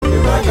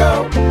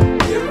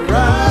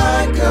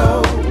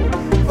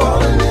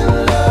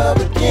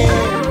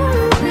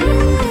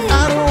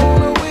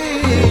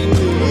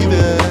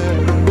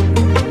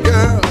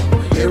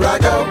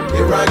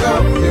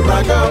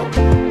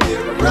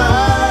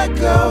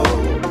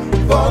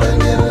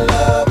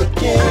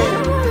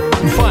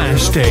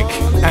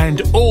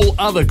and all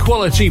other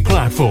quality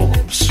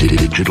platforms.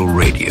 Digital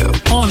radio.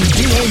 On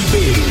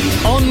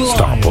DAB, online,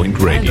 Starpoint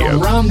Radio.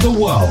 and around the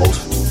world.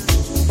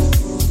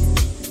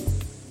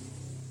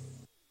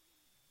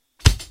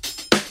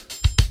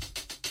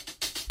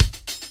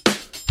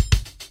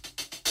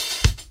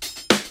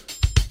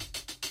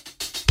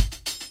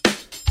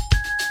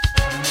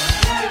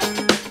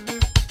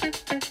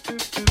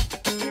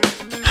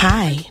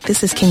 Hi,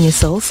 this is Kenya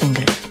Soul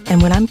Singer,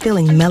 and when I'm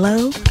feeling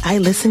mellow, I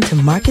listen to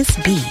Marcus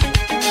B.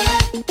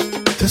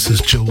 This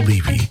is Joe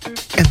Levy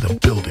in the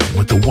building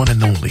with the one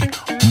and only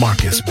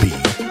Marcus B.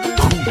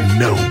 Who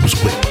knows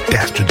what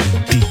dastardly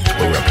deeds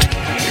we're up to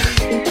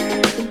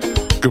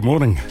here? Good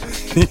morning.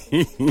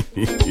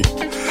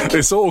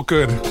 It's all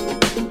good.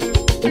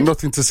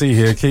 Nothing to see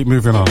here. Keep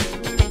moving on.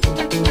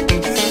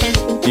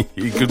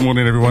 Good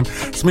morning, everyone.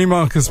 It's me,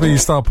 Marcus B,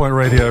 Starpoint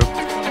Radio.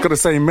 Got to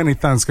say many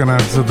thanks going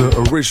out to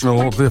the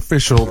original, the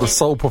official, the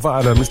sole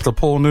provider, Mr.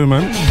 Paul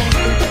Newman.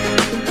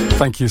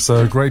 Thank you,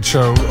 sir. Great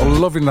show.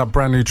 I'm loving that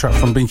brand new track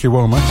from Binky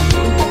Woma.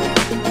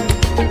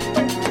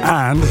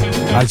 And,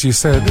 as you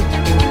said,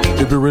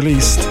 it'll be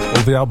released,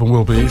 or the album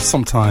will be,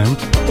 sometime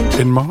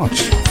in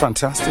March.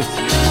 Fantastic.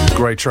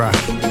 Great track.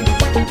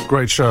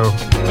 Great show.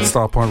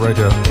 Starpoint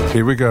Radio.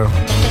 Here we go.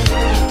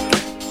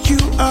 You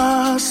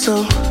are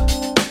so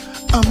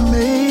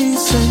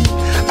amazing.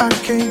 I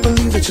can't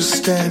believe that you're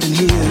standing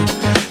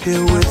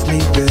here with me,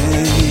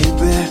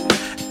 baby.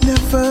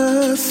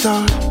 Never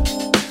thought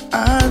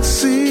I'd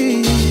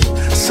see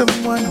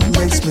someone who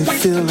makes me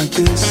feel like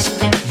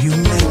this. You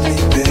make me,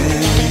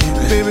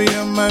 baby. Baby,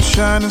 you're my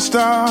shining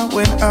star.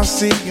 When I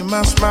see you,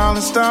 my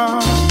smiling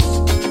star.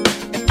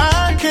 And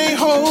I can't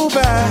hold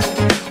back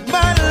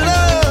my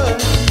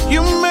love.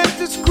 You make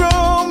this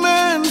grown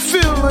man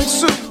feel like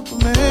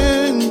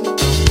Superman.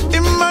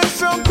 It might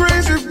sound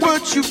crazy,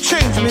 but you've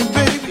changed me,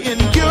 baby,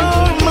 and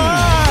you're mine.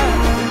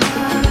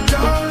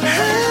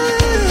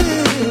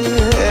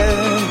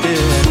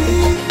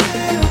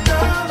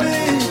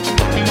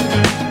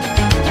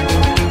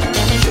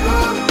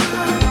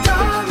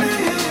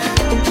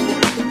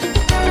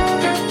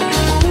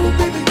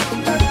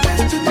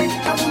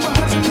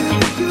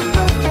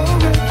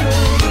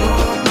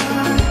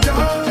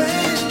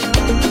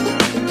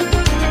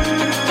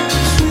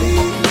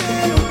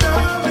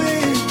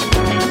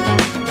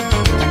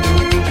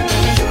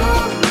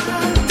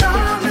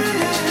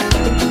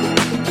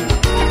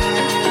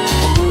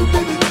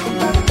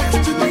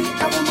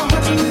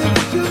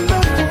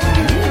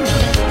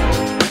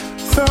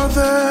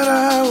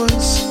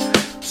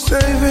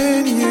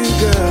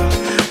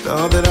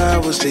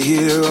 The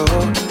hero,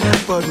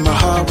 but my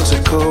heart was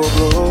a cold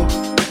blow.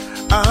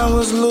 I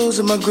was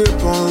losing my grip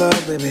on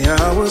love, baby,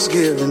 I was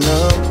giving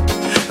up.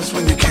 That's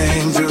when you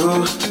came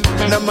through.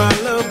 Now my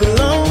love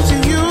belongs to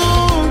you,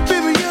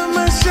 baby, you're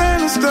my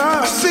shining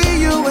star. I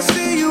see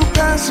you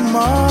passing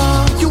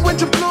by. You went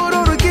to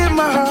Pluto to get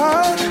my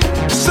heart,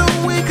 so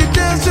we could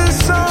dance this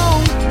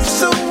song,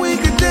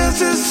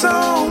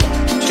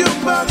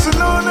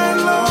 Jukeboxing all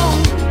night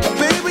long.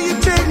 Baby, you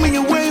take me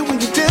away when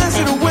you dance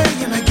it away,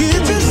 and I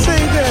get to say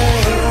that.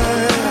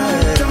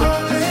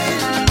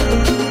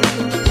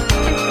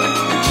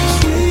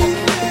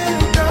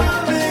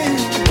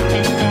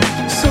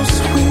 So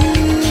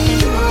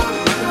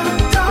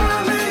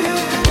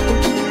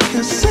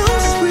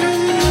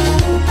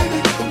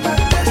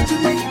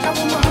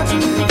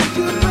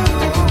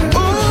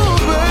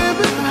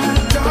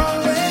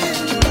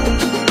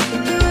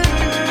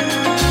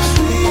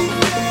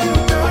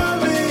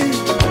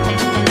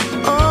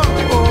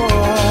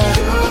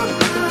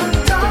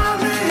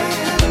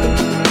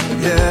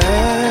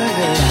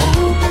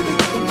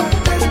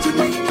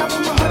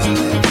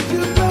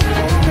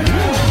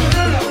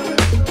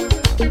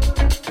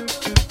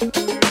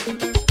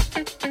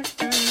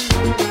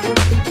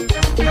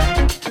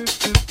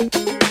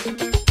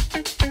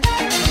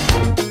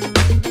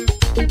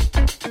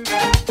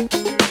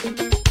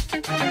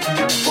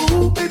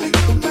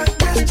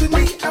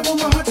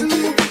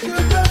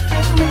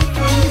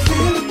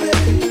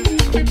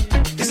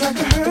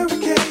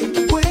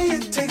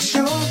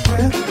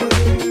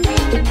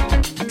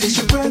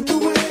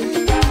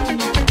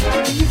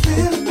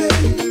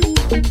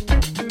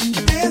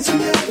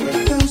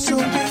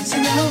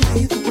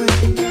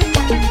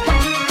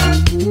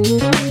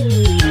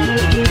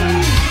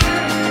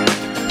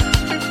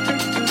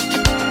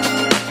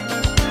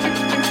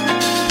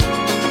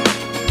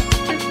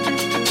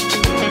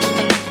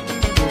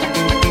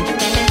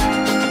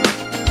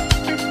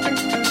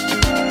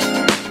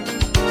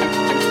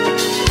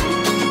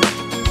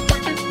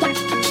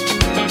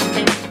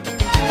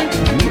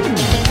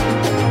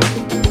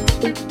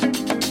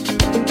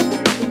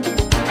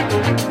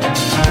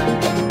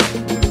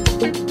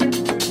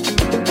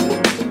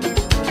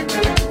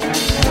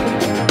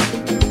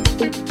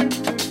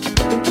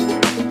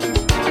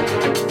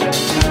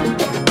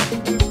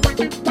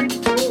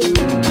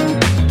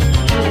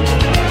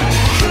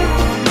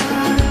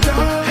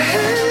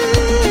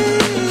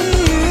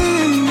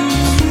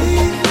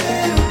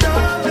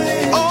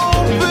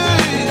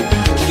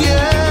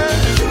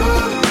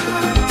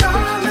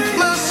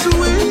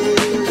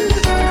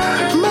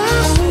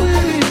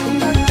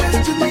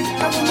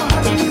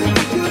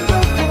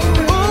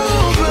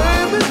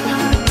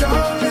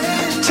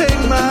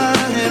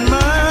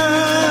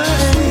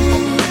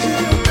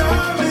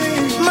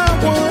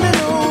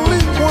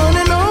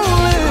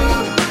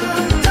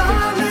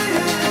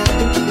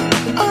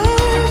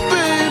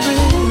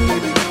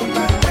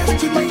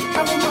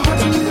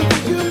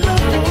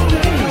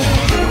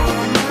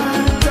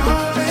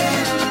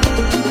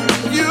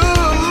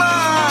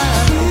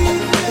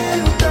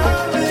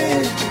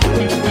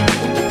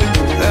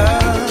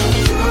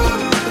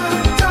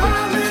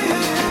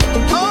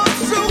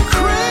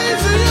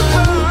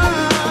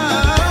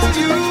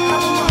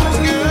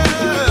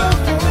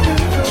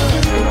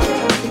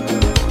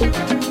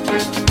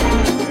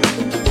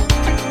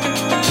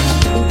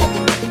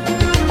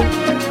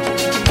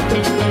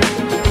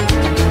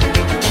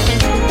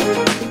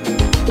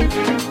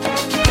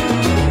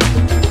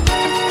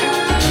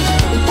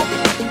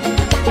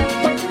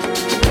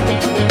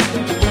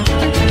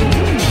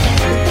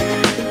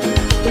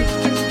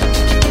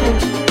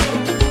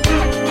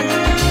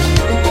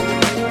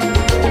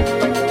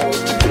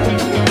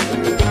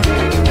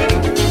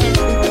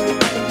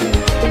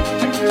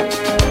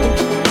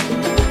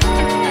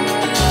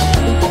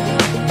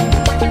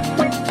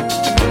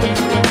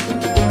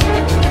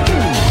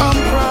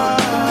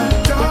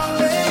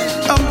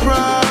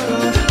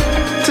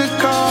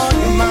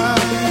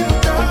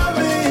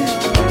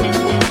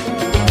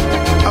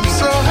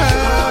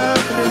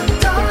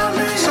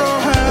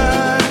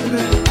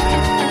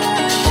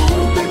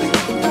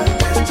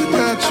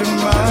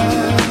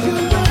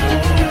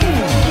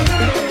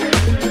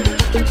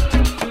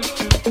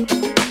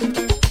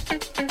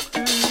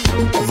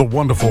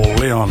wonderful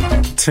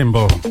Leon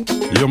Timbo.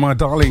 You're my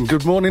darling.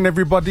 Good morning,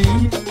 everybody.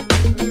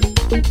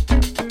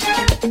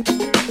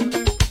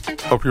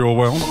 Hope you're all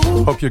well.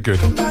 Hope you're good.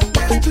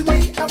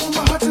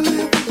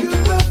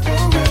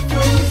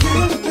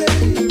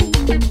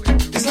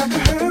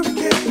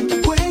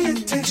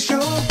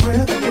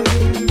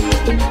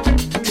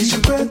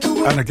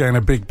 And again,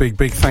 a big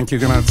thank you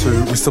going out to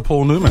Mr.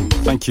 Paul Newman.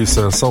 Thank you,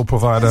 sir. Soul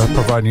Provider,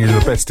 providing you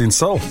the best in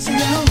soul.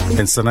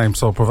 Hence the name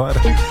Soul Provider.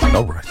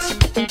 All right.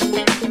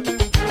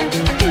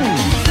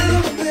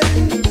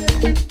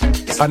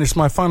 And it's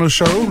my final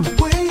show,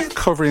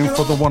 covering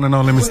for the one and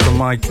only Mr.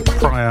 Mike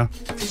Pryor.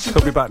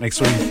 He'll be back next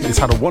week. He's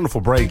had a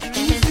wonderful break,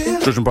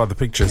 judging by the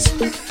pictures.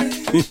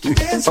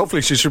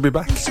 Hopefully she should be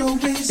back.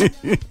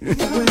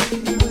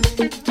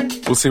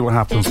 We'll see what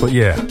happens, but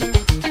yeah.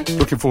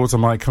 Looking forward to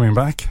Mike coming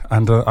back,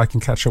 and I can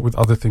catch up with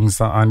other things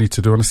that I need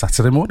to do on a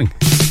Saturday morning.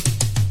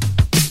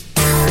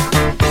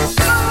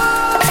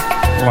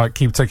 Like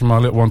keep taking my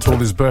little one to all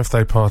these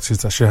birthday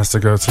parties that she has to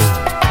go to.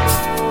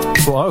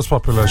 Well, I was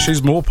popular.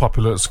 She's more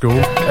popular at school.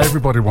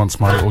 Everybody wants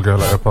my little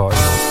girl at her party.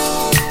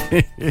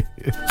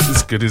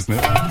 It's good, isn't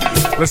it?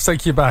 Let's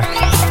take you back.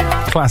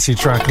 Classy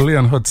track,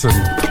 Leon Hudson,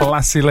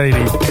 Classy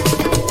Lady.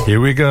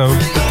 Here we go. You're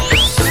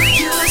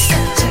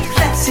such a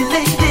classy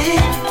lady.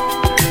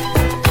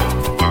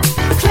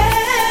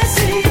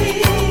 Classy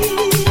lady.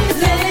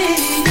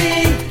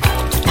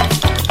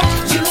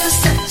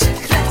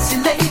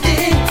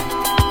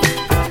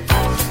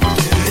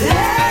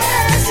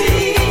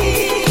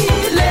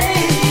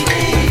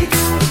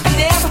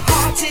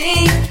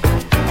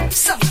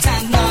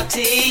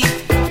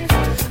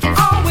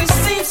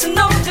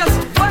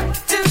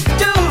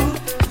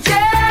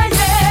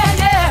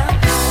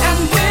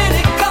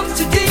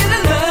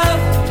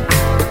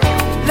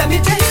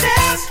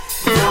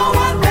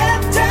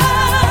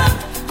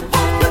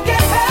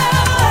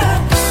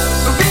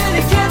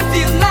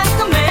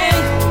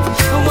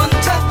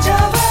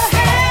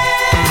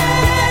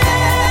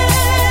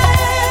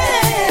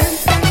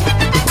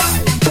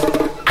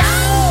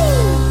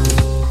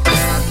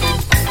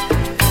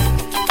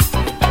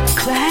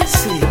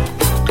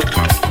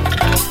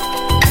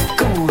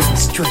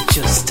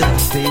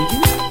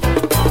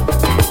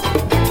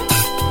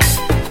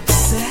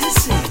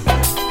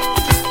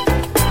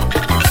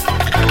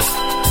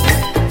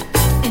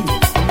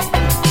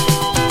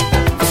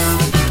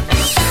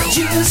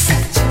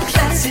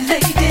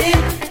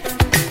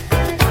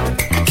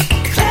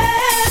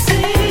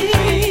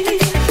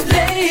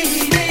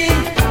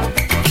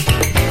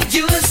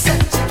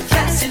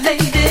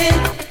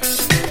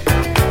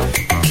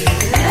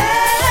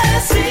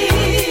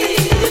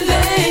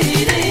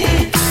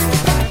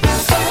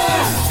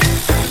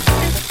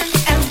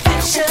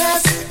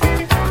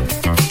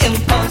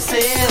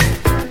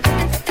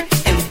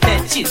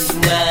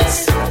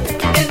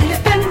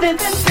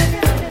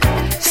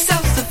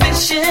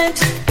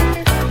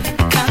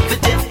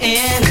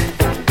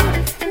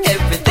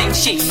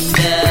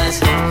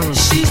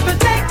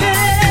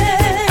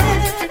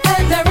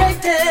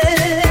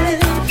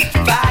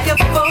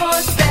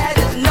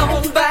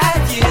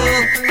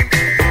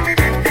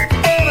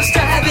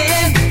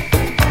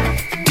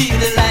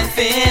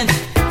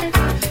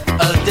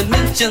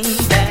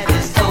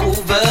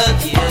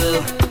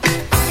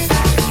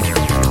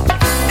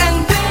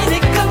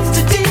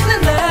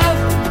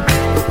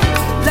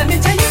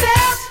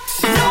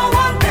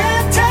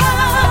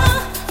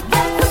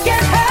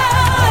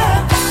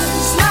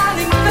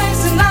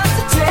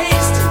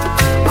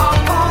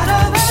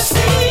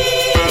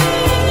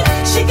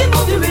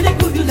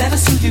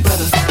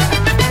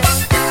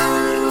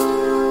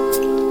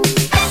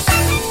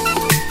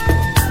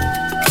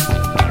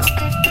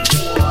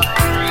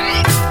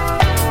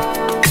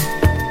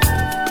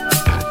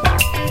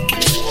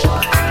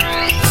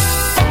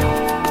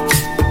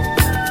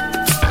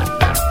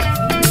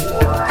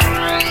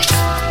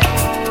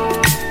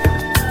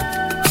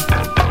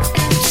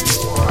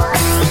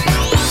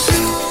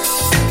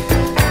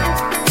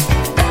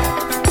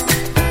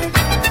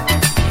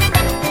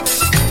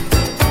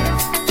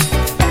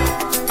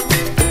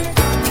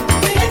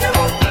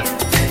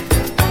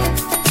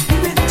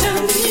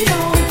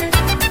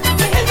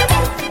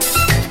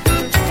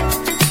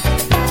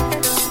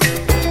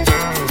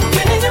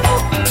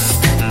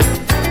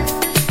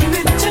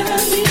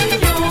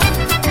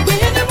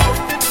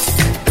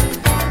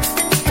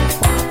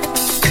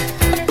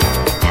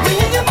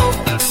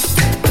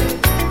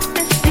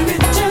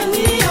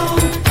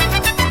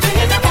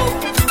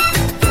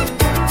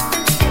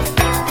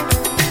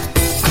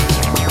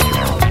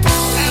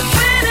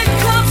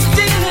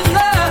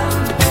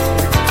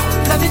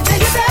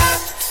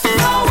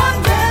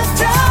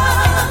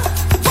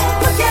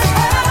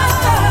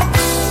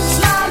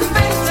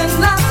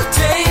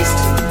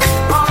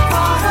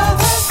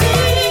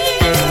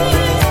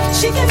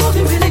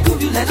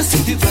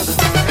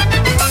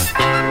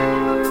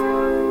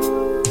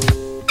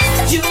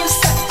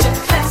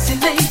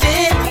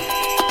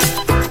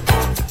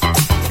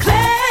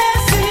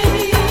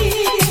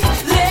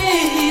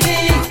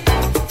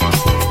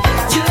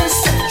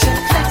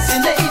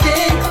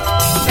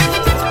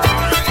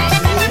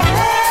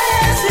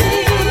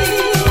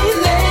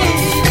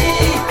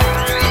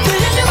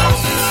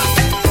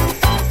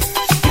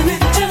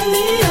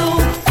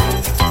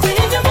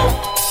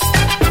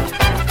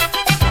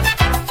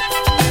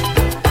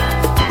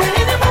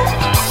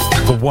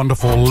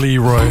 wonderful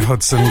Leroy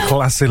Hudson,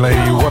 Classy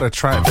Lady. What a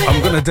track.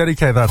 I'm going to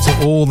dedicate that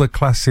to all the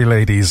classy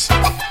ladies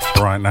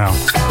right now.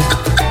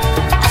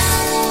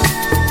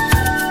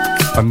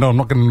 And no, I'm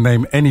not going to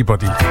name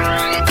anybody.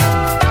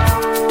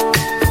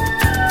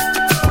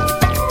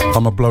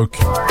 I'm a bloke.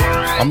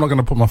 I'm not going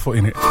to put my foot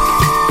in it.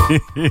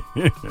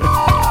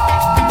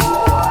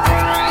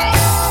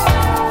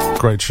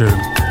 Great tune.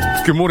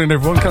 Good morning,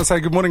 everyone. Can I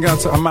say good morning out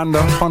to Amanda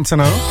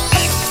Fontano?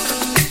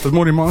 Good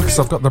morning, Marcus.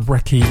 I've got the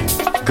brekkie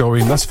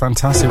going. That's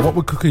fantastic. What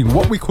we're cooking?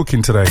 What are we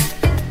cooking today?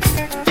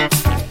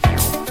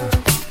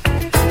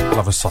 I'll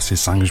have a sausage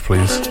sandwich,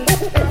 please.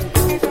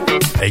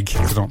 Egg,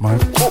 if you don't mind.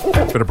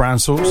 Bit of brown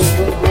sauce.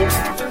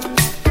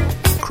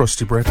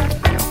 Crusty bread.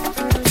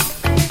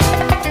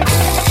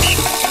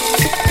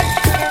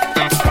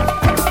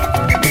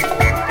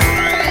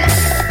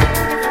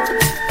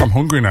 I'm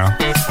hungry now.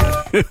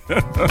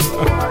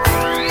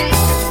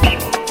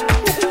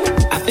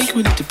 I think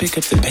we need to pick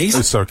up the pace.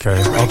 It's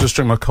okay. I'll just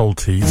drink my cold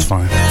tea. It's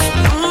fine.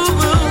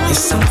 There's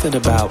something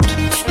about...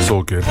 It's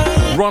all good.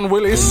 Ron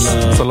Willis.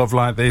 It's a love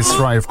like this.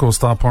 Right, of course,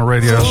 Starpoint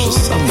Radio.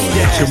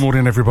 Good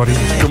morning, everybody.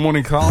 Good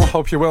morning, Carl.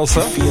 Hope you're well,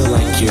 sir. Feel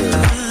like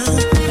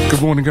you're...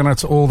 Good morning going out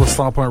to all the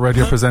Starpoint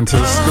Radio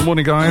presenters. Good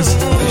morning, guys.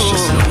 There's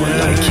just no one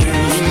like you.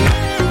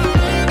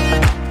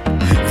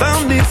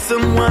 Found me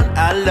someone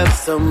I love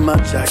so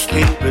much I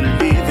can't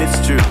believe it's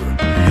true.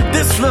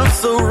 This love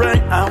so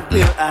right, I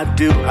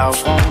do, I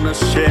wanna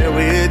share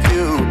with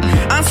you.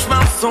 I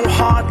smile so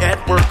hard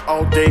at work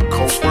all day,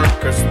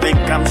 co-workers think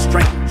I'm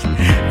strange.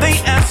 They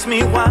ask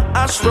me why,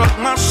 I shrug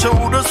my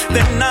shoulders,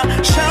 then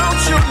I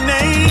shout your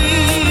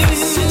name.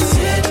 This is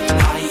it,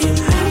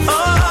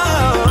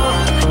 oh,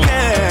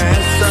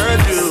 yes I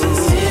do. This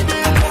is it,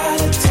 I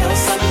gotta tell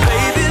somebody.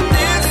 Baby,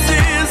 this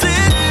is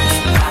it.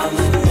 I'll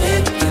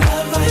admit,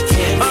 love I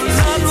can't resist.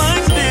 A love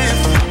like this,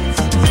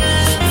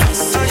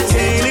 I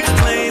can't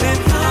explain it.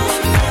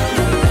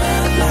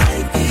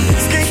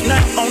 Skate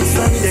night on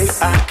Sunday,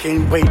 I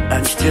can't wait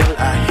until I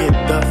hit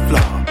the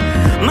floor.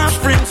 My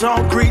friends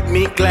all greet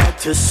me, glad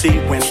to see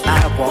when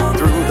I walk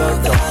through the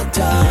door.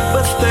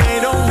 But they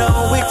don't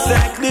know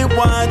exactly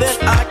why that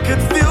I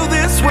could feel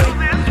this way.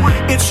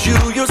 It's you,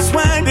 your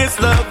swag, this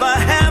love I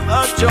have,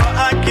 a joy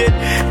I get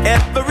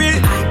every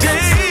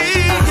day.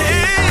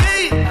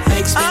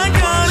 I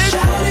got it,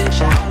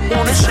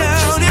 wanna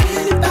shout it.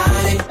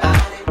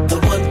 The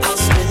one I'll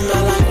spend my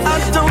life with. I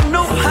don't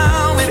know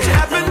how it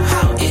happened.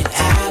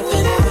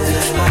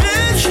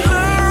 This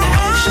love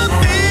of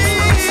me.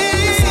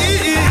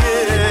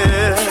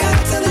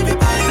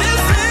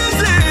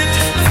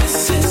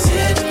 This is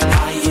it.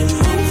 How you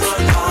move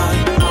on.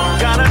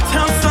 Gotta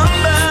tell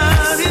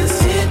somebody. This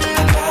is it. I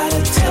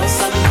gotta tell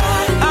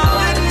somebody. I'll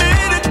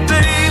admit it,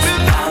 baby.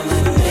 I'll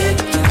admit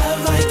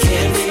love I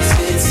can't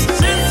resist.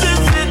 This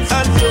is it. I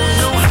don't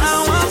know how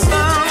I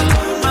found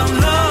my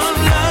love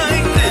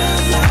like this.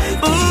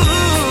 Ooh.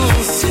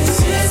 This is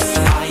it.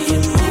 How you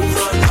move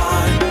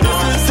on.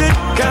 This is it.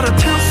 Gotta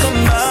tell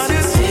somebody.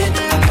 This is it.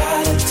 I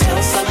gotta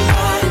tell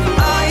somebody.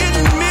 I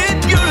admit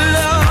your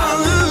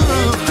love.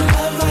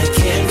 Love I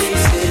can't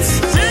resist.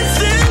 This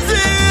is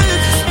it.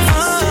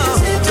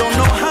 Don't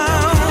know how.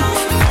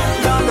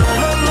 Found a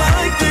love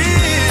like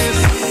this.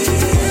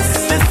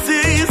 This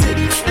is it.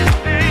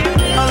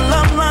 A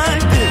love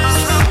like this.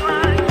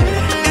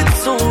 It's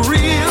so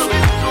real.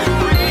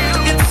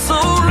 It's so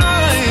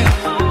right.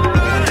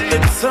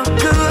 It's a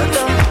good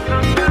love.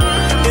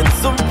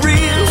 It's a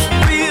real,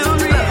 real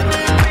love.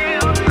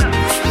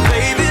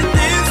 Baby,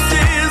 this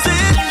is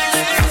it.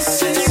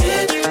 This is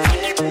it.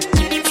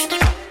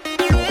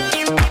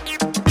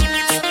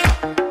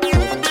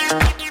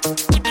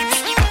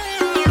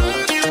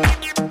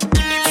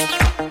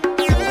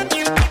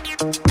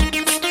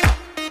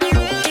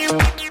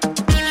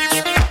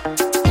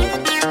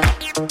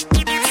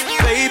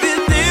 Baby,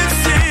 this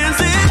is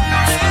it.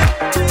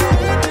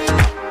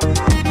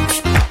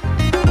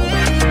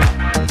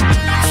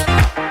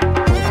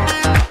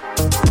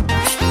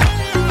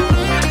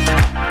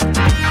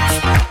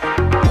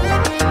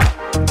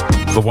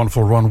 The one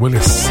for Ron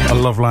Willis. A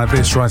love like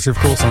this, right, of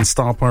course, on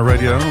Starpoint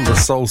Radio, the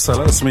Soul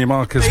Cellar. It's me,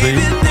 Marcus B.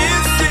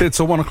 It's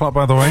at 1 o'clock,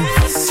 by the way.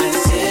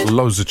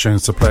 Loads of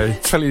tunes to play.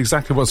 Tell you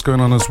exactly what's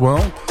going on as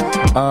well.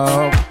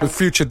 With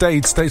future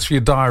dates for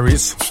your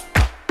diaries.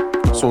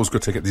 It's always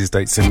good to get these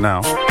dates in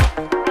now.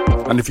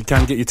 And if you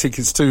can get your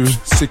tickets too,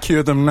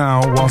 secure them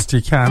now whilst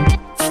you can.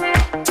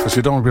 Because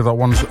you don't want to be that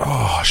one,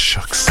 oh,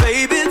 shucks.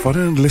 If I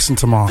didn't listen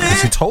to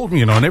Marcus, he told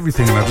me, and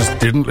everything, and I just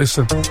didn't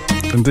listen.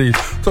 Indeed.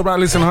 Talk about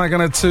listening, hi,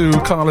 going to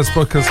Carlos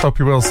Buckers. Hope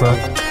you well, sir.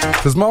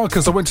 There's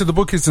Marcus. I went to the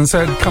bookies and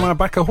said, can I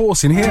back a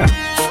horse in here?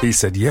 He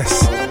said,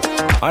 yes.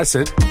 I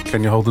said,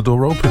 can you hold the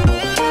door open?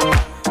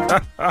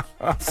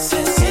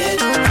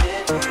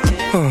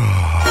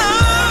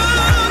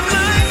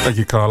 Thank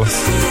you, Carlos.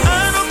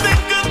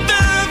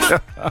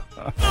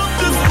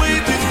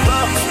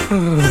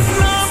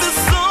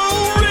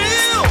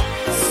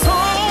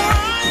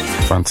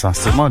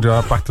 Fantastic. Mind you,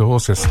 I backed a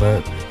horse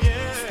yesterday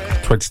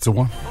at 20 to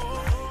 1.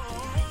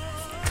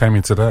 Came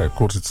in today at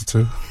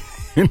 1:45.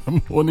 in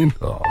the morning.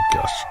 Oh,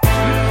 gosh.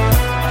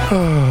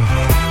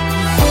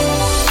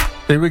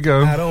 Here we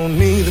go. I don't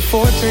need the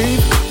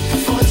 14th.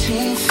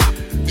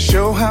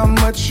 Show how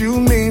much you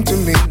mean to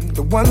me.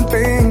 The one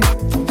thing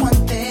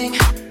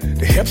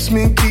that helps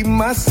me keep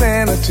my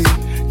sanity.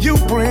 You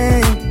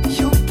bring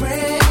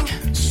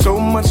so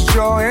much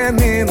joy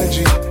and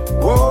energy.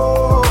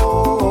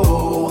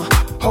 Whoa,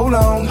 hold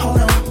on.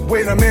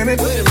 Wait a minute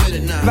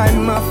now. Light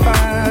my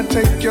fire,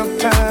 take your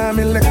time,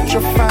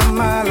 electrify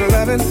my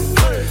loving.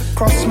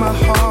 Cross my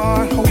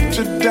heart, hope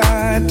to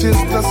die, 'tis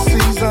the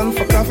season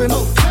for loving.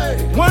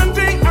 One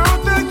day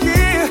out the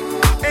year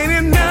ain't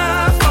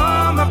enough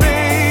for my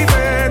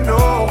baby,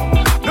 no.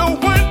 No,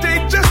 one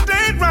day just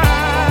ain't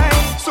right.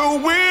 So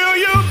will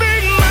you be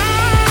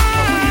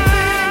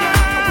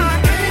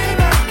mine?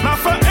 My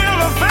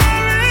forever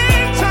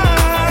Valentine.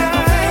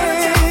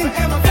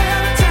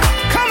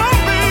 Come on,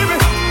 baby,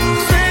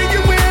 say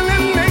you will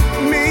and make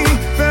me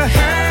the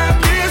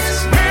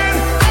happiest man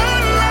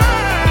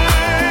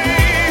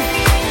alive.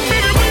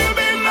 Baby, we'll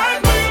be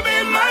mine, we'll be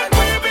mine,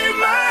 we'll be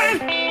mine.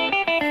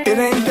 It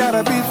ain't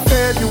gotta be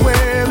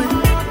February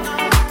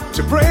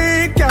to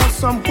break out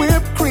some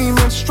whipped cream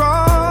and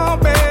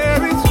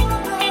strawberries.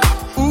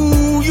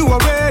 Ooh, you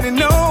already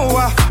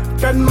know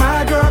that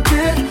my girl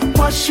did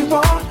what she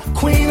want.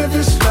 Queen of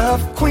this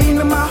love, queen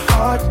of my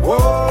heart.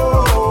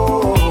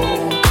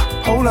 Whoa,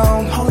 hold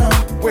on,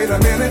 wait a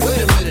minute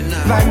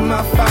now. Light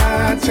my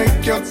fire,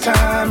 take your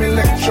time,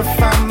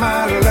 electrify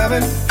my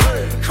loving.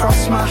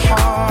 Cross my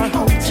heart,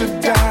 hope to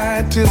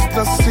die, 'tis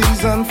the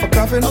season for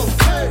loving.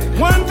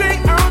 One day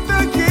out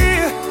the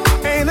year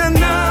ain't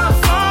enough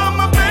for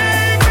my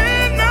baby,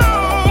 no.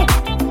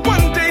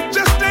 One day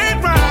just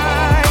ain't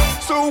right.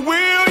 So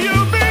will you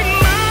be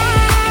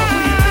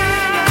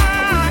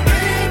mine?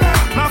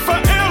 My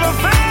forever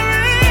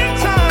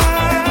Valentine.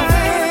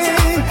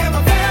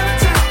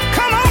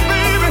 Come on,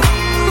 baby,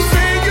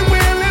 say you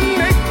will and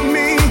make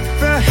me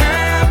the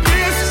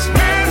happiest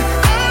man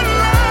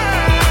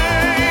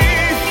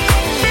alive.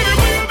 Baby,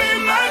 we'll be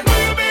mine,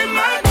 we'll be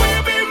mine,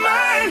 we'll be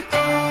mine.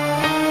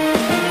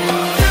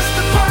 This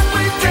the part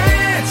we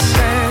dance,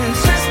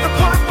 this the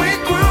part we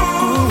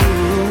groove.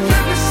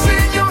 Let me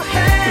see your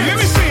hands. Let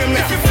me see 'em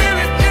now. If you feel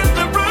it in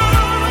the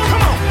room,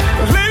 come on.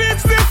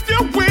 Ladies, if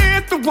you're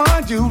with the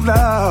one you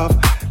love,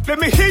 let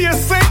me hear you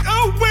say,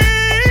 oh, wait.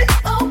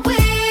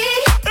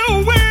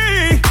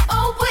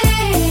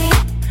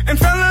 And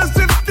fellas,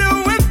 if you're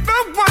with the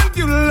one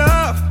you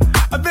love,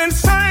 then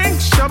sing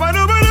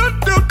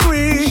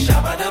shabba-dubba-doo-doo-dwee.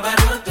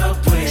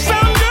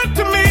 Sound good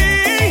to me.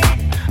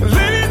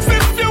 Ladies,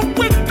 if you're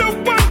with the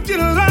one you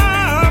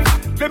love,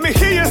 let me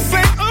hear you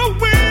say, oh,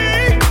 wait.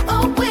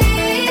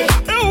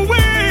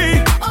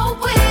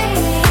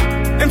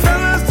 And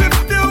fellas, if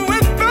you're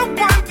with the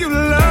one you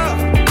love,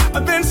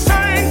 then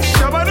sing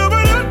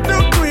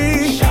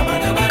shabba-dubba-doo-doo-dwee.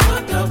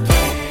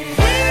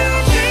 Will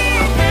you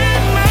be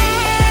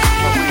mine?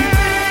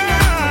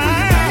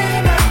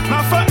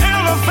 My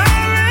forever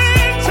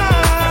Valentine.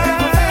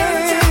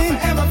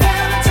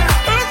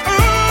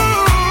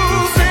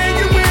 Ooh, say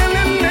you will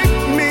and make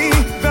me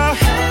the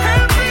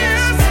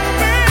happiest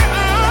man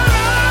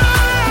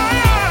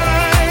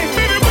alive.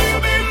 Baby, we'll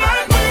be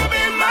mine, we'll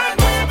be mine,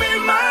 we'll be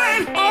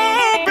mine.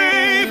 Oh,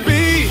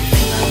 baby,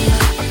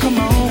 come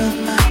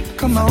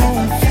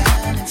on,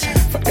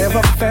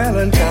 forever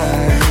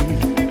Valentine.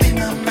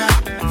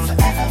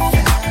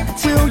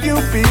 Will you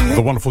be?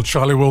 The wonderful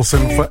Charlie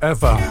Wilson,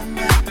 Forever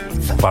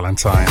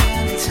Valentine.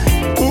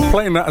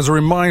 Playing that as a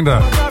reminder,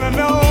 Gotta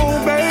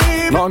know,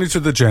 baby. not only to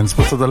the gents,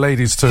 but to the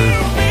ladies too.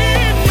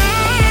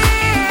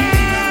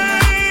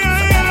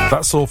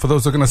 That's all for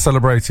those who are going to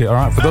celebrate it,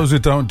 alright? For those who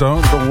don't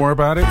worry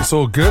about it. It's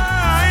all good.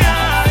 I'll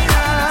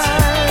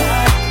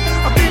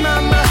be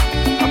my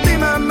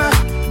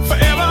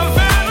forever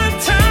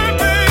Valentine,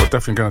 baby. We're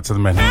definitely going to the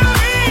men.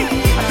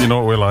 You know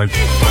what we're like.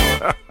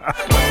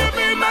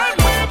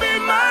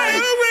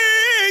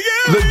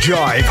 The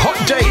Jive Hot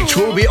Date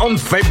will be on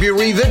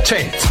February the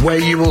 10th, where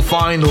you will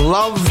find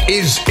Love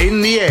is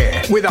in the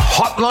Air, with a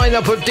hot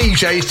lineup of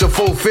DJs to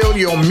fulfill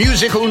your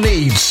musical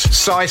needs.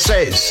 Cy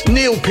Says,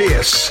 Neil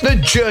Pearce, The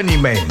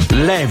Journeymen,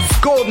 Lev,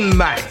 Gordon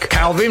Mack,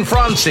 Calvin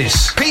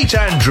Francis, Pete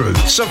Andrew,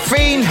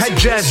 Safine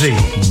Hajazi,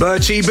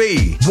 Bertie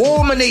B,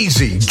 Warm and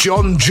Easy,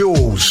 John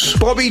Jules,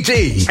 Bobby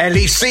D,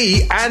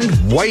 LEC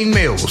and Wayne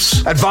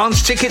Mills.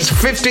 Advance tickets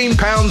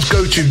 £15.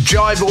 Go to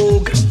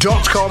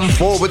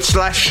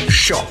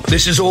jiveorg.com/shop.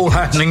 This is all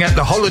happening at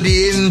the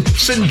Holiday Inn,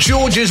 St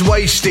George's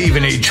Way,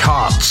 Stevenage,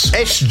 Hearts,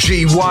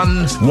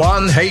 SG1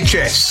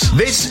 1HS.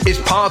 This is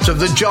part of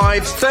the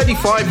Jive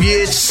 35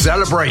 years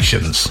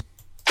celebrations.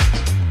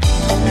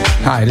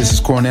 Hi, this is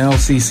Cornell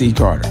C.C.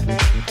 Carter,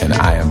 and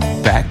I am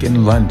back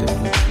in London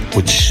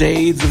with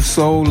Shades of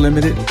Soul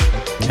Limited,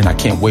 and I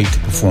can't wait to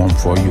perform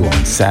for you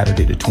on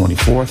Saturday the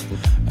 24th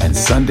and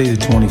Sunday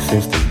the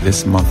 25th of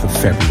this month of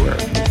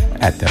February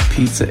at the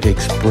Pizza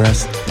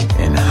Express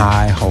in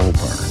High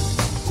Holborn.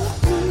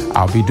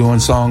 I'll be doing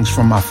songs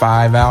from my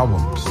 5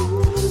 albums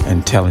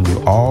and telling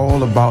you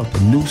all about the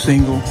new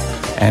single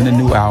and the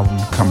new album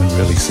coming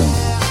really soon.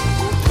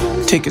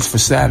 Tickets for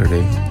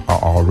Saturday are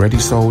already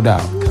sold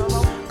out,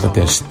 but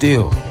there's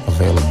still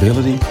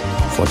availability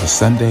for the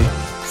Sunday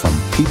from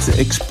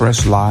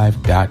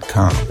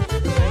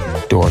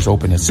pizzaexpresslive.com. Doors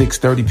open at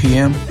 6:30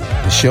 p.m.,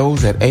 the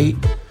show's at 8,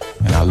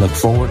 and I look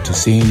forward to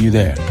seeing you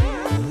there.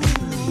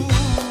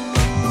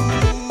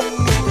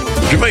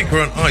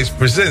 Jamaica on Ice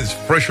presents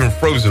fresh and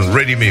frozen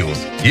ready meals.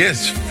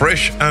 Yes,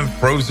 fresh and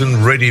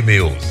frozen ready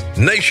meals.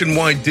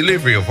 Nationwide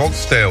delivery of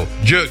oxtail,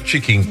 jerk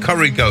chicken,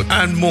 curry goat,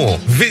 and more.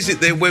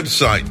 Visit their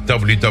website,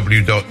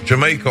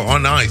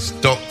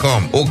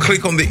 www.jamaicaonice.com, or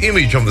click on the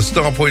image on the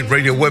Starpoint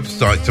Radio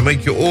website to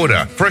make your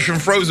order. Fresh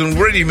and frozen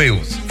ready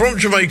meals from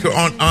Jamaica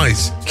on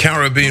Ice.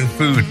 Caribbean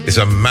food is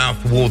a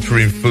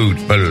mouth-watering food.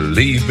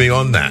 Believe me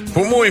on that.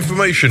 For more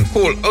information,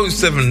 call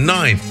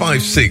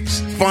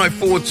 07956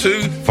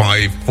 542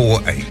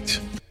 548.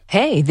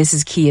 Hey, this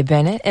is Kia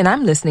Bennett, and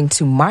I'm listening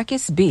to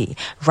Marcus B.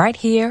 right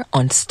here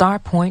on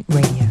Starpoint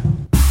Radio.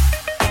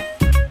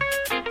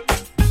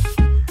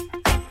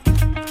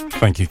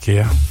 Thank you,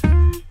 Kia.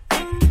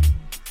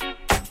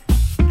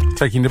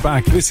 Taking it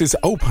back, this is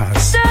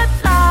Opaz.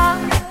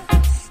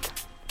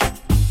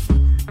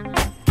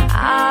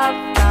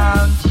 I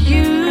found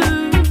you.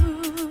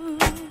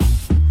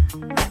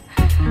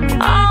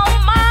 All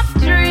my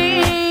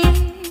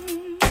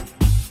dreams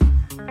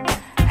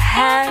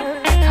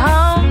have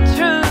come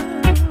true.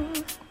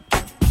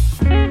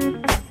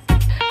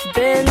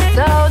 Been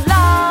so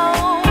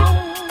long,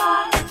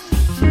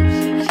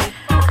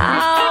 I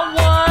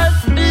was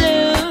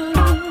blue.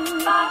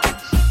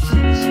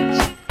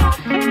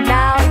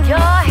 Now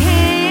you're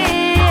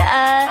here.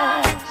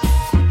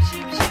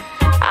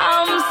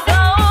 I'm so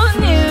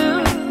new,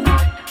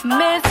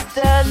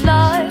 Mr.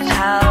 Lord.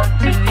 How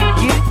do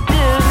you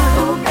do?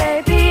 Oh,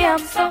 baby, I'm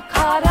so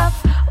caught up.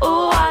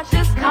 Oh, I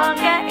just can't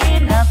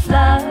get enough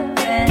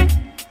loving.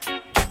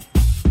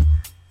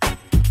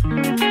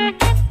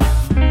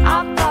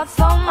 I've thought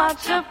so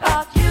much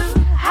about you.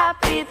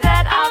 Happy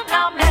that I've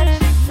now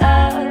met you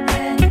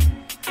loving.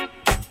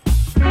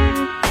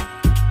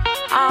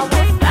 I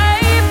will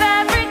save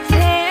every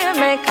tear,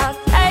 make us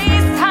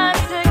taste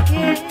time to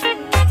kiss.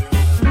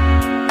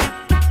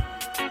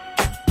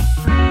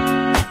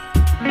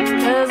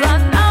 'Cause I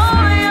know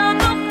you're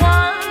the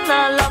one,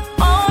 our love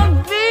won't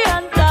be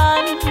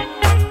undone.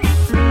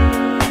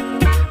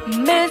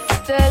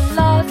 Mr.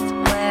 Lost,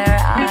 where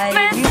are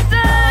you?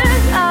 Mr.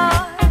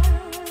 Lost,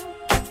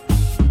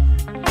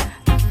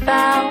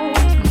 found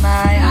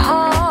my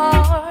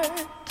heart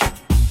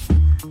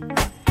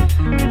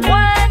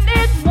when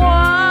it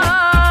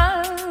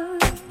was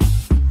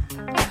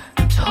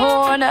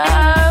torn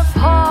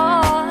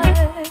apart.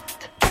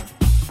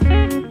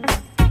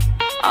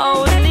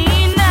 Only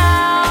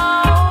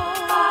now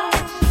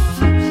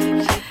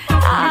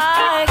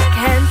I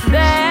can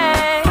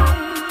say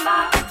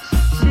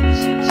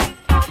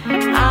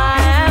I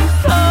am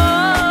so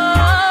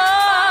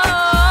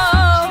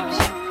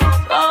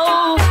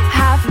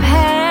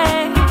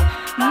happy.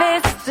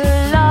 Mr.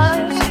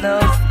 Love, no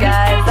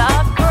skies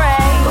are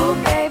gray. Oh,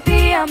 baby,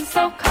 I'm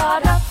so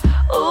caught up.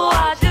 Oh,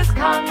 I just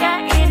can't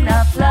get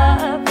enough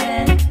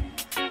loving.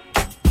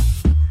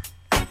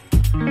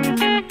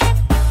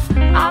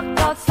 I've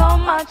thought so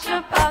much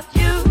about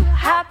you.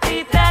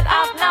 Happy that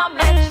I've now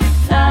met you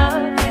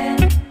loving.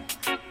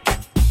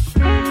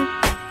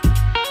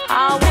 I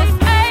will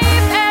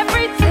save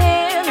every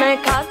tear,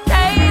 make our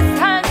days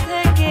turn to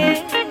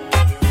gifts.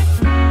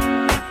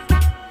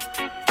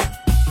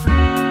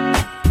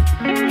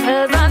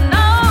 'Cause I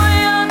know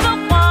you're the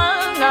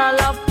one, our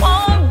love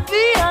won't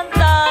be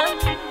undone.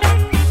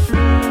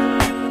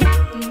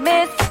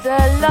 Mr.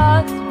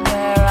 Lost,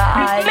 where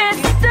are you?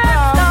 Mr.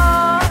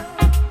 Lost,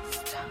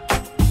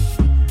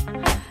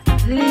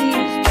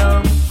 please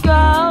don't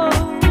go.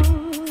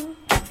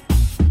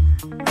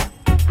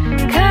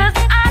 'Cause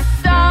I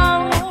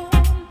don't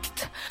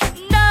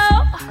know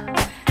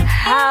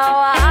how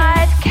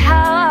I'd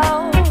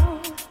cope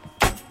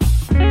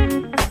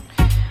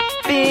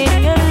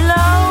being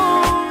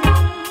alone.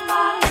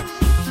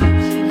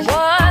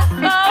 Was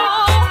so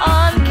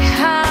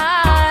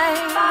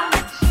unkind.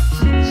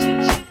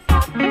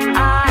 I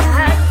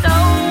had no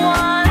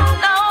one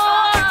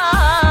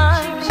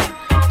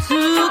to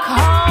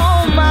call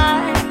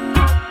mine.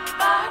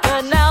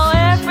 But now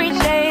every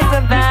day's a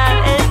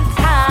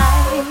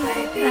Valentine.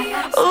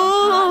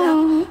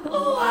 Ooh,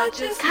 I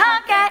just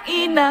can't get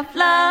enough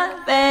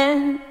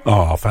loving.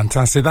 Oh,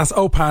 fantastic. That's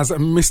Opaz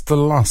and Mr.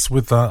 Luss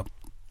with that,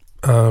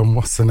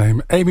 what's the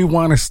name? Amy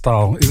Winehouse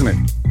style, isn't it?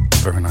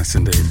 Very nice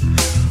indeed.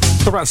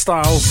 So about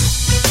styles,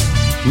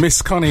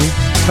 Miss Connie,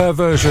 her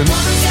version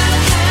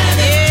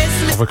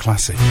of a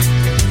classic.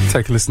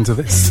 Take a listen to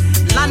this.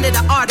 London,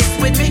 the artist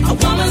with me. A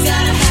woman's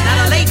gotta have.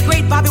 Now the late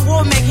great Bobby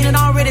Womack had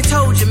already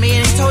told you,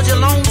 man. He told you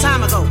a long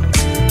time ago.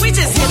 We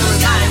just here to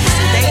remind you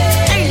today.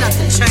 Ain't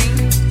nothing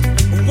changed.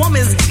 A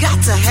woman's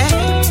got to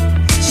have.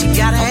 She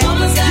gotta have. You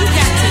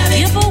got to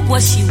give her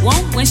what she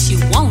want when she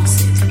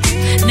wants it.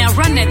 Now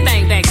run that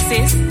thing back,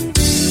 sis.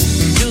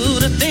 Do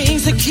the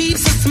things that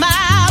keeps a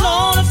smile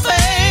on her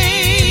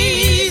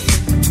face.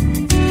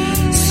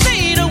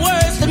 Say the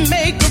words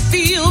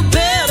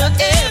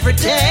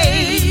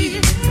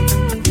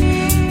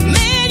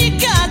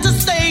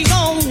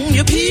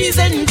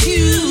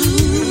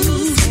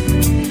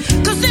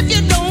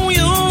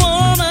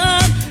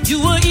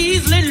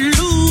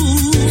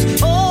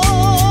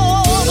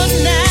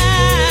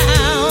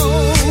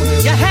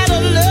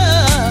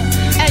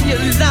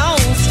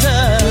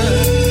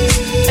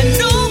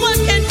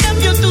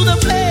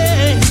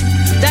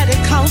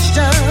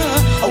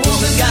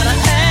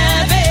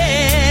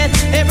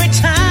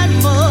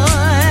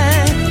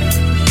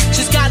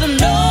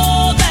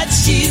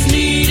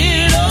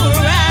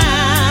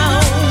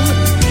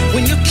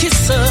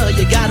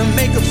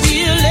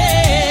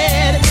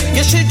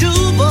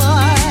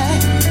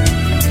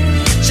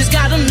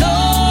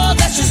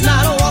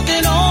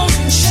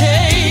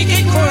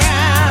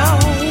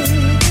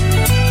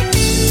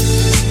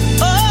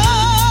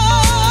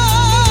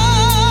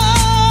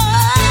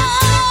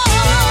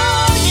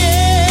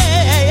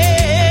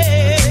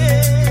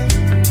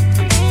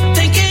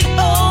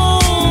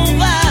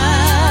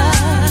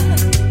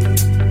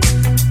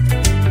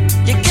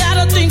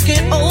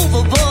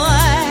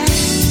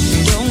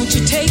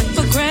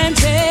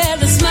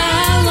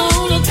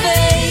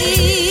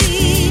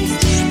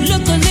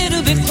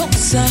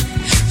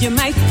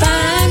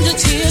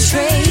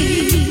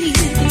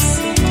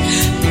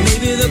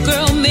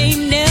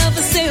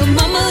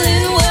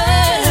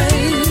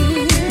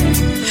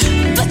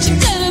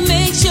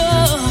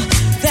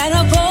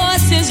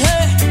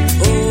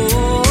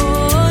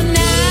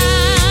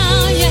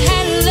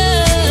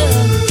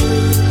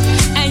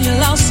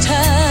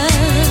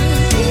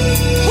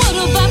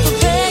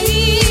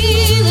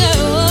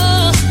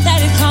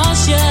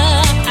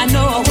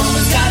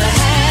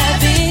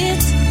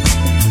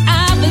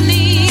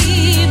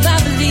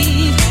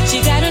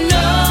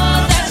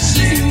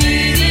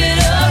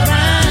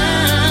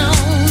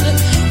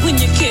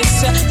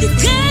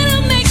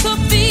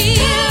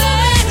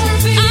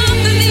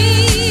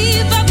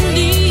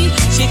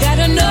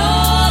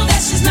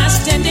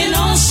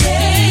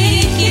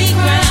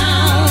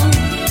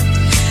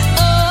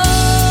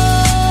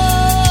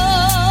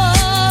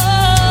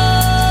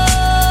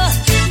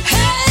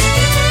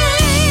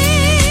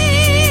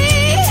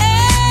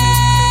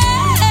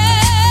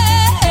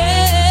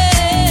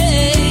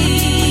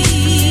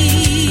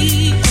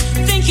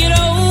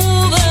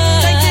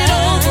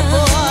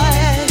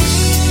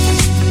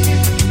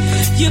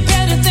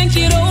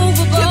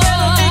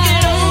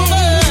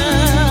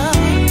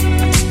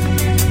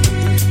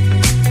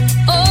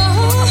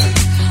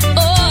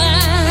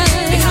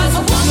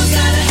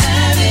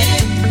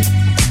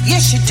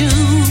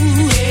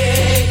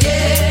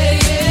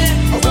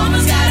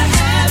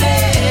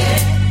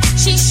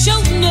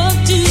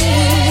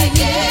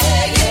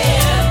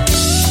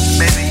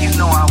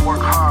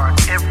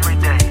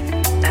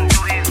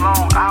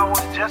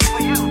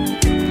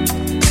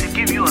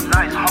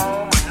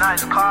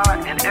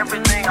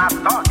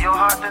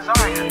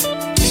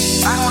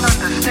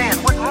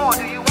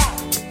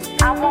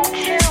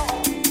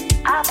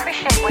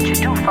appreciate what you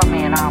do for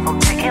me and all, but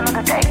at the end of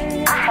the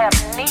day, I have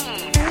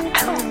needs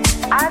too.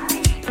 I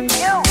need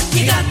you.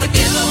 You got to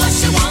give her what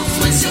she wants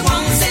when she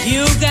wants it.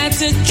 You got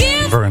to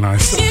give. Very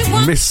nice.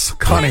 Miss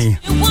Connie.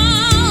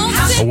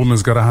 A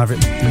woman's got to have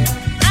it.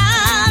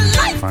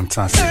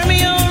 Fantastic.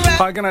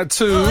 Hi, going out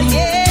to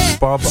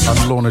Bob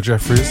and Lorna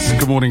Jeffries.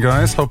 Good morning,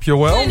 guys. Hope you're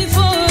well.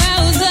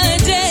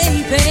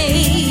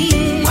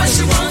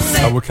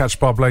 I will catch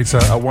Bob later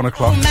at 1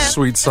 o'clock.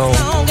 Sweet Soul.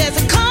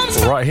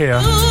 Right here,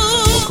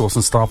 of course,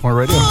 on Starpoint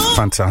Radio.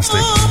 Fantastic.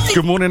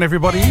 Good morning,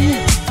 everybody.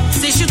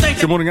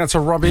 Good morning out to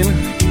Robin.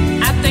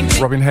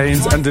 Robin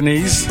Haynes and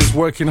Denise is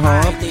working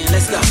hard.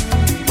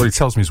 Well, he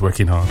tells me he's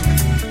working hard.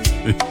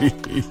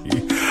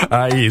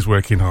 He is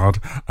working hard.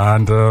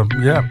 And,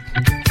 yeah,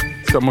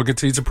 he's got more good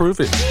tea to prove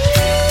it.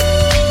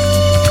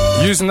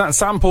 Using that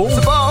sample.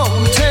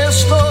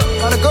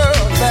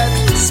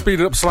 Speed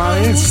it up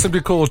slightly. It's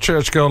simply called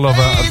Church Girl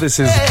Lover. This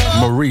is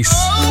Maurice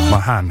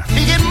Mahan.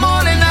 We get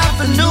morning,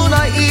 afternoon,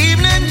 or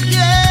evening.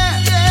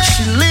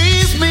 She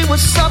leaves me with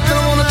something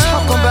I want to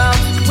talk about.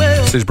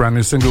 This is brand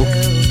new single.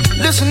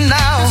 Listen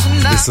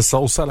now. It's the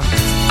Soul Cellar.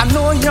 I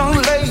know a young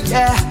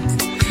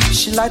lady,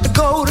 she like to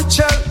go to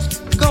church.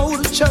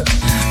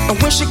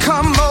 And when she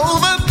come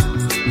over,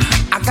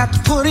 I got to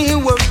put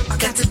in work.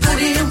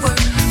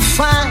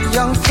 Fine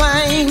young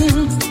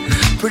thing,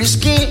 pretty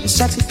skin,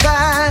 sexy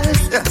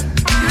thighs.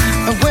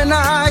 And when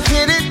I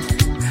hit it,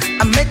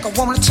 I make a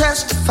woman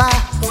testify.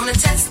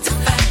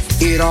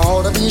 It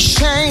ought to be a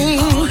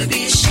shame.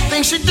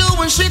 Things she do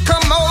when she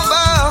come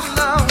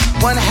over.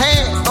 One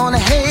hand on the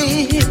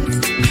head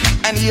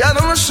and the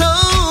other on the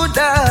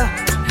shoulder.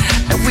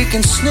 And we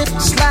can slip,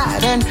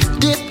 slide, and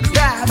dip,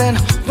 dive, and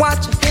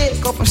watch her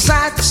head go from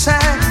side to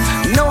side.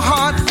 No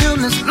hard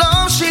feelings,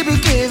 love she be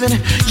giving.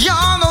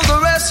 Y'all know the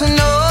rest and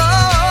know.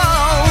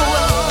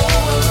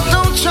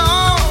 Don't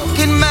y'all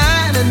get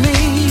mad at me,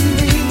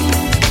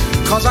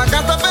 'cause I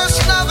got the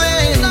best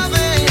loving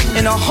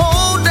in the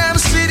whole damn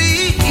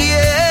city,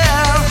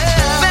 yeah.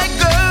 That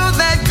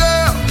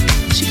girl,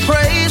 she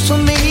prays for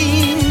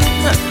me.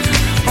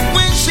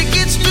 When she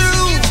gets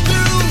through,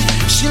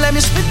 she let me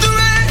spit the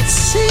red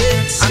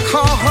seats. I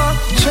call her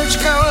Church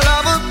Girl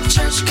Lover.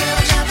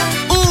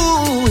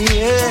 Ooh,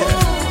 yeah.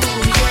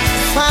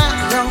 Fine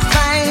young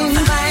thing,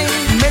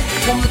 make me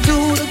wanna do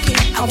it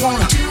again. I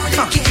wanna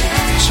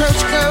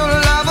Church Girl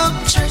Lover.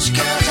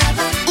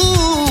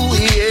 Ooh,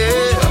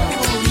 yeah.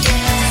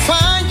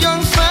 Fine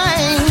young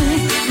thing,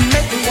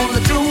 make me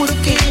wanna do it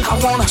again. I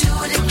wanna.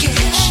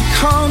 She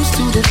comes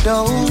to the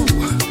door,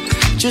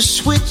 just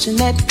switching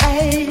that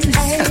ass.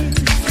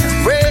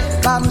 Red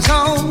bottoms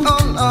on,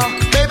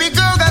 baby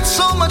girl got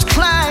so much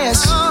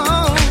class.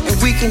 And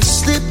we can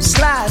slip,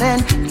 slide,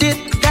 and dip,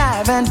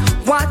 dive, and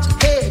watch her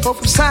head go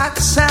from side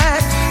to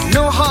side.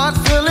 No hard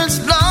feelings,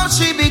 love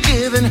she be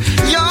giving.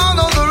 Y'all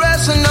know the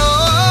rest and know.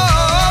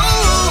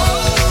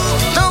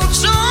 Don't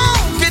you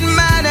get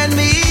mad at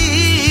me,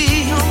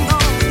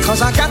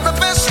 'cause I got the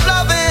best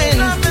loving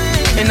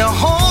in the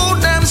whole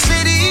damn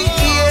city,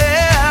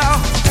 yeah.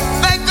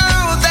 That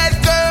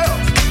girl,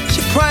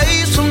 she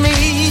prays for me.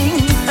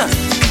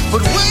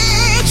 But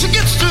when she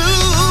gets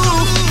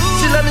through,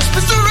 she let me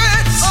spit the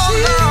red seat. Oh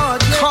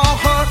Lord, call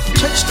her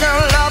Church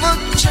Girl Lover.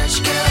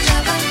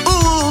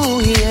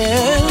 Ooh,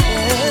 yeah.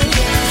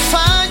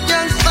 Fine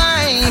young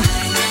thing,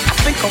 I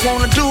think I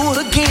wanna do it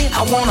again.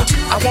 I wanna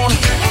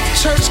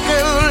Church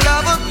Girl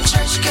Lover.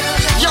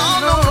 Y'all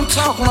know what I'm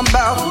talking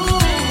about.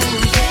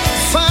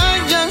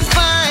 Fine young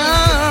thing,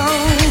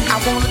 I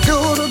wanna do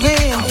it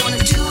again.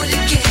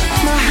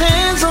 My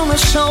hands on her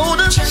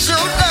shoulder.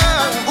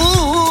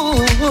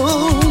 Ooh,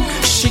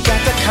 she got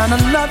the kind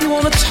of love you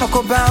wanna talk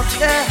about.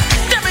 Yeah,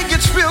 that make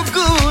it feel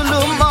good,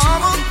 little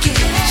mama.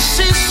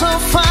 She's so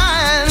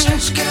fine.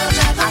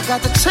 I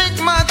got to take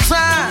my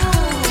time.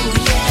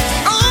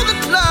 Oh, the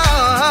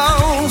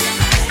love.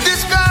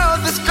 This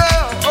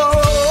girl. Oh,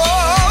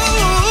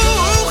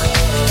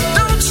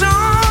 don't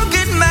y'all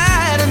get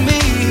mad at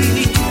me,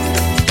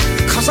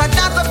 'cause I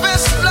got the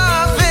best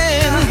love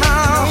in the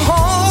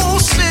whole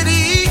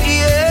city,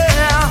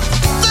 yeah.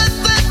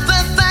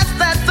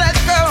 That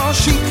girl,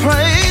 she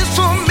prays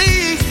for me,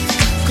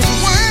 'cause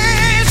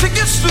when she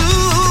gets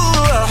through,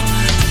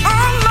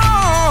 oh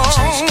Lord,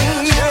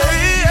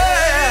 yeah.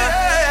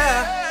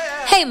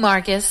 Hey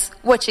Marcus,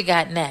 what you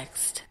got next?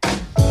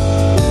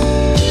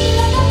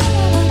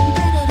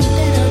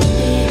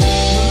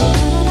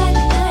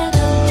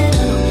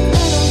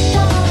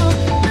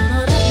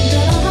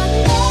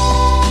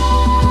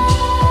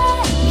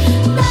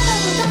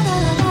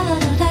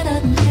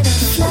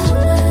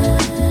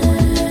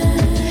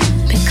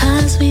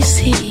 Because we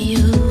see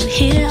you,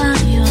 here are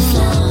yours.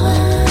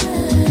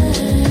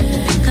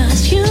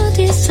 Because you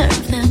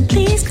deserve them,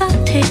 please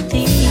God take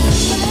these.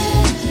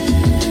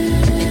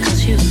 Because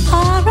you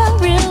are a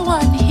real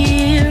one,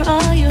 here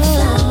are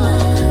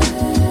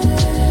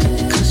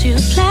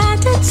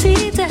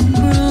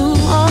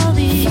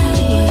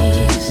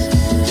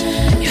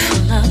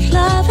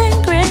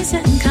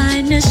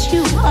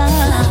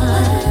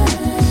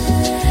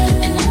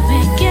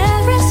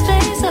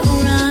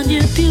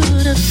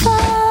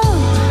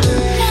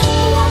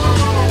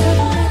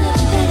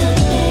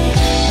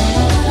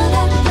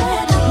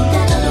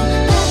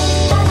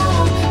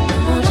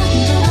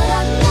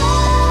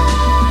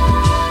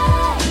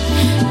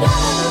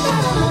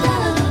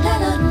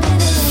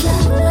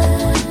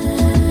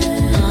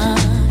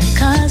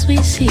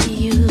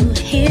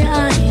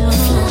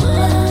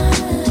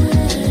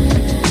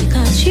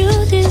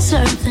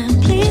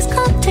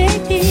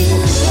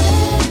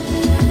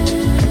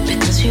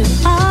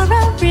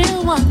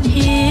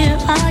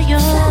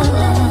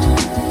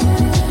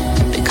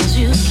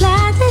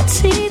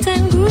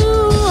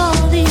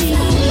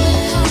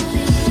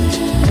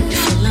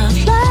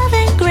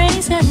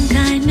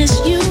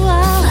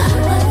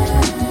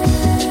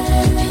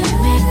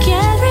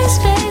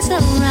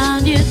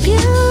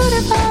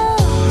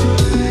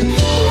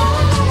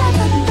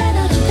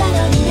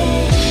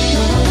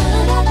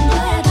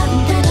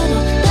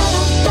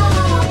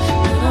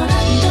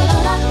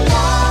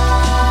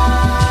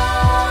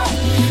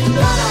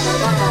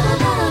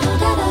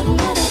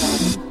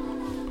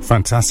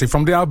Fantastic.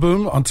 From the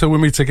album Until We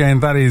Meet Again,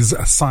 that is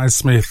Cy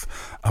Smith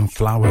and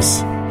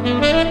Flowers.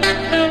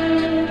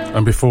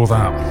 And before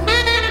that,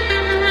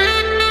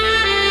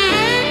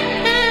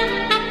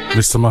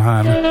 Mr.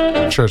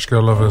 Mohan, Church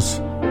Girl Lovers.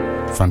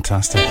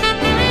 Fantastic.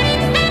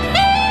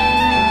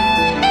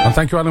 And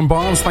thank you, Alan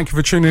Barnes. Thank you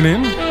for tuning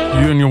in.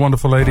 You and your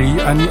wonderful lady.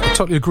 And I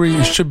totally agree,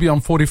 it should be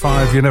on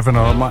 45. You never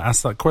know, I might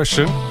ask that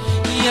question.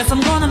 Yes,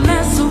 I'm gonna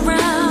mess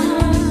around.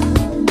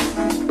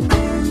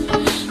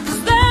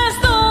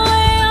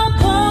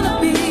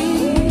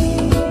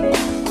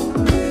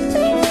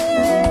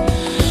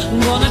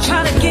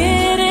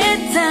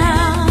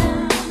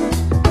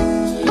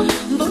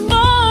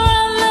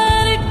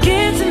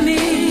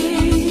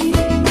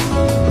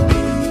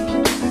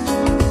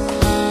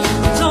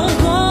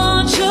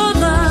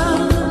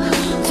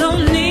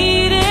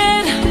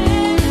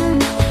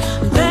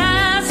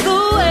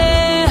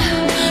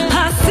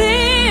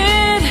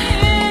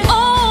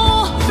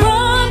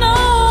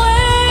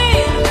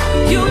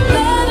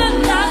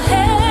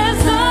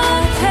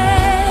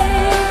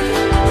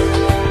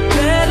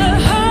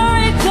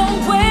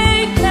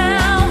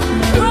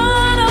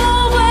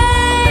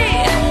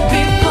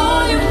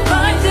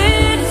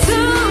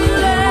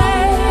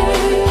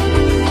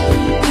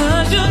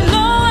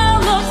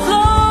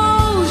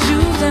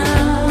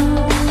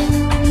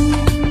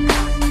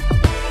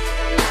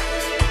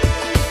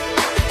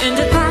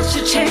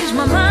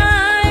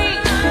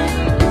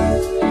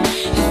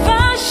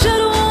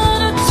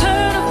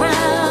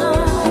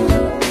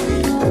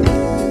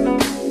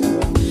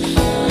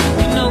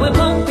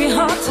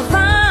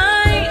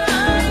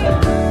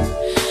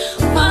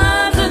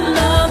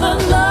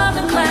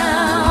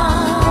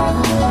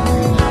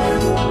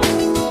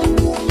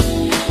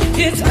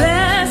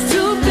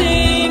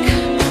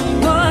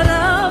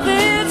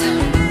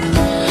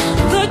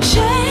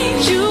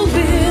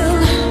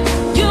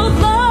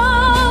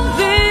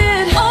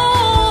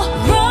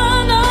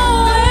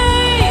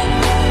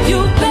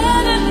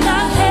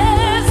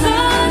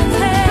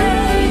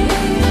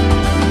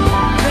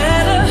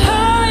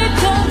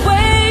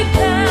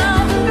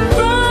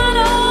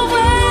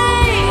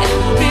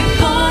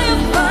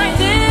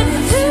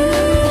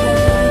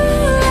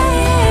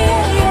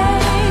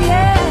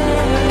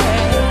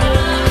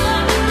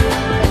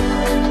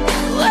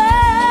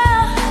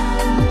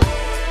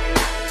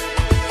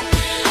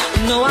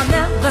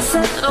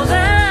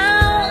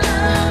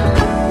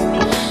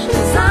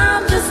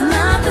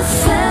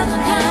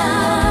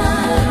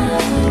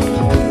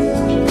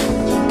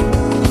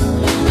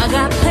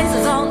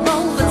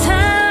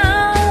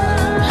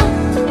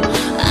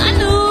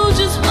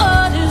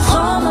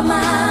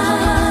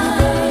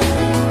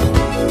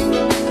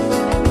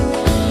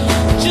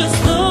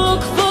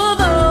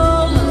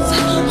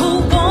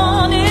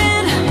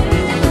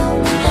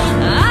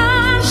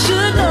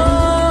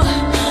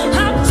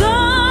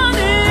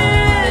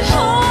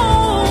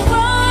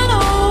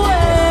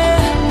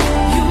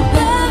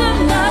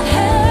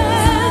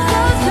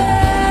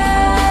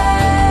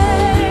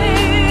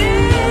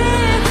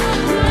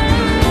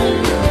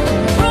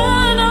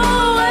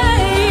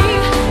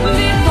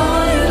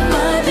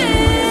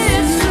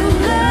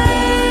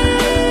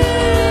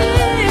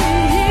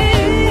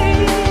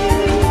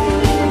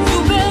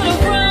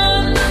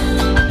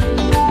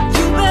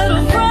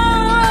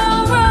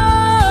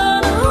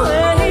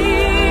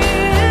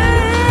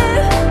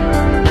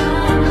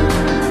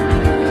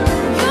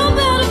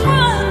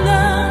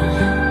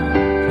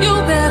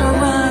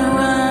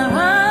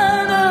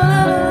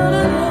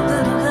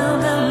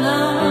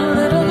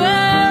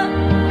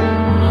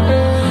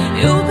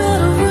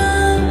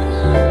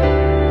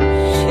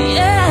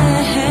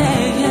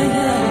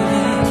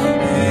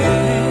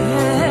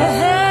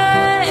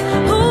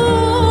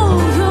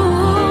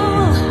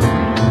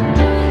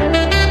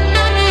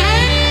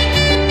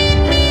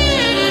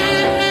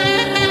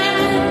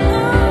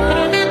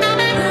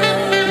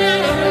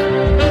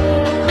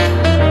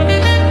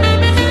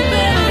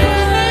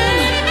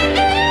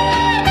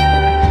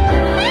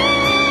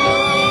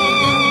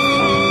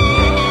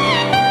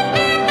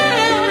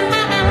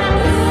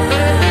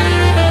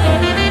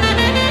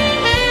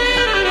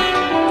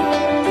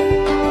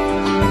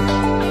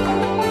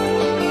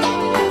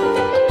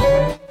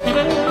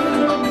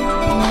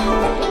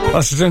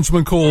 That's a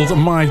gentleman called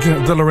Mike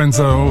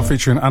DeLorenzo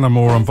featuring Anna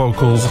Moore on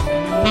vocals.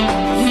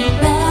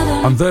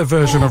 And their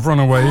version of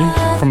Runaway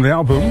from the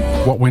album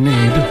What We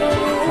Need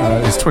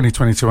is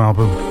 2022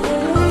 album.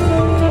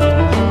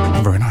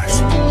 Very nice.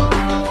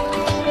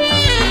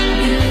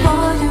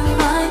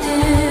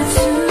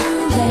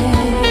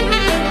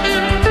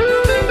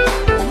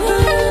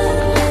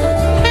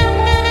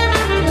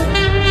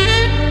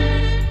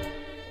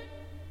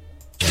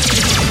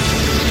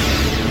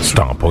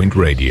 Starpoint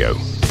Radio.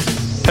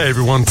 Hey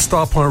everyone,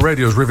 Starpoint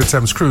Radio's River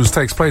Thames Cruise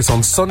takes place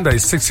on Sunday,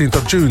 16th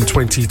of June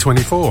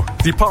 2024.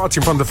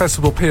 Departing from the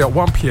festival pier at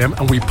 1 p.m.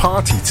 and we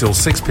party till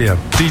 6 p.m.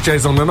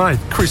 DJs on the night: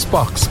 Chris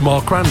Box,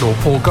 Mark Randall,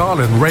 Paul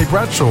Garland, Ray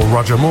Bradshaw,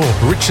 Roger Moore,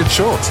 Richard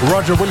Short,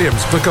 Roger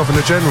Williams, the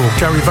Governor General,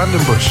 Gary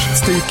Vandenbush,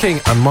 Steve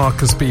King and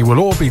Marcus B will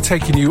all be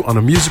taking you on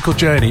a musical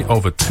journey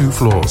over 2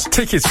 floors.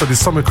 Tickets for this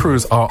summer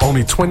cruise are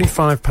only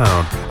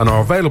 £25 and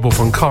are available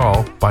from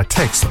Carl by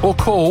text or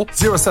call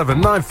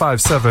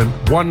 07957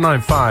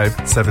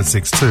 195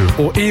 762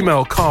 or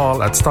email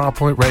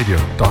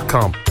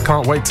carl@starpointradio.com.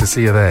 Can't wait to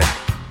see you there.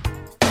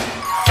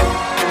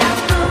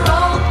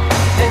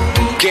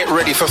 Get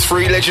ready for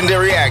 3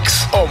 legendary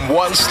acts on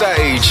one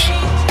stage.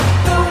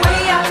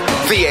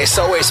 The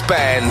SOS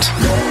Band,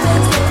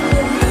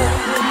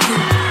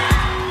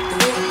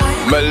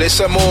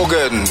 Melissa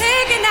Morgan,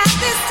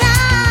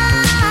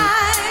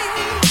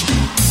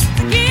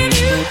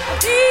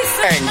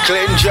 and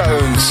Glenn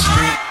Jones.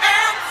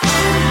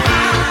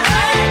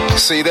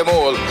 See them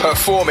all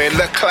performing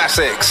the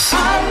classics.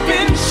 I've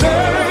been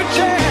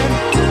searching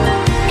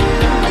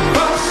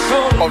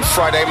on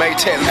Friday, May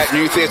 10th at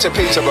New Theatre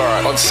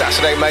Peterborough, on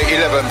Saturday, May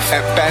 11th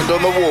at Band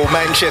on the Wall,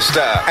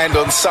 Manchester, and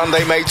on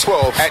Sunday, May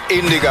 12th at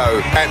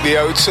Indigo at the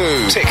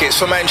O2. Tickets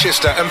for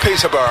Manchester and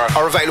Peterborough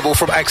are available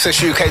from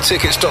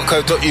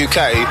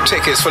accessuktickets.co.uk.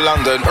 Tickets for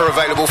London are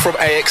available from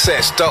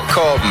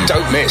axs.com.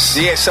 Don't miss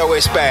the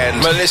SOS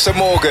Band, Melissa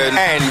Morgan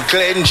and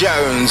Glenn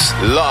Jones,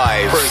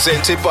 live,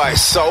 presented by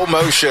Soul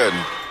Motion.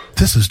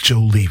 This is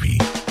Joe Levy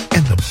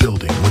in the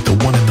building with the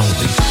one and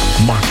only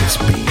Marcus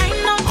B.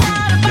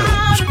 Who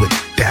knows what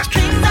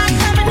dastardly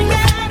deeds were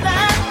up to?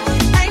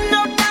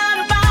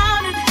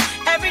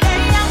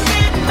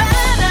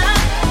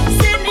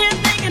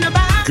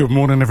 Good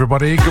morning,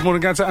 everybody. Good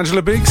morning, going to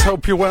Angela Biggs.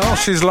 Hope you're well.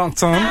 She's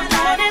locked on.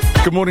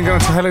 Good morning,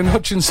 going to Helen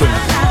Hutchinson.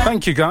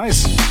 Thank you,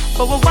 guys.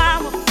 For a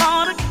while, I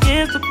fought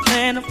against the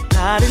plan of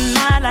God in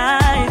my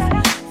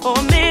life. For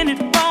a minute,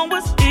 wrong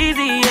was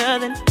easier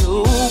than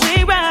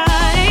doing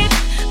right.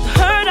 The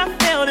hurt I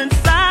felt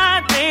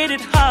inside made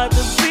it hard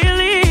to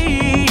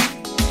believe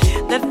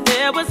that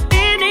there was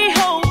any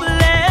hope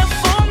left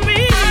for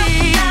me.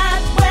 I'm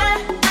not where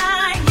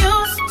I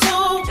used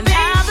to be. And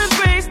I've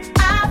embraced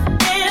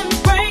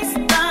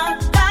the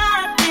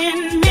God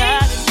in me.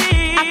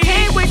 I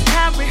can't waste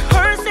time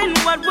rehearsing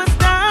what was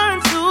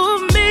done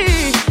to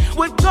me.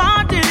 What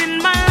God did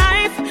in my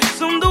life,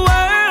 soon the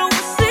world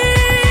will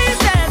see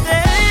that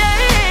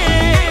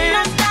ain't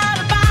no doubt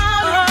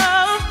about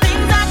it.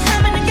 Things I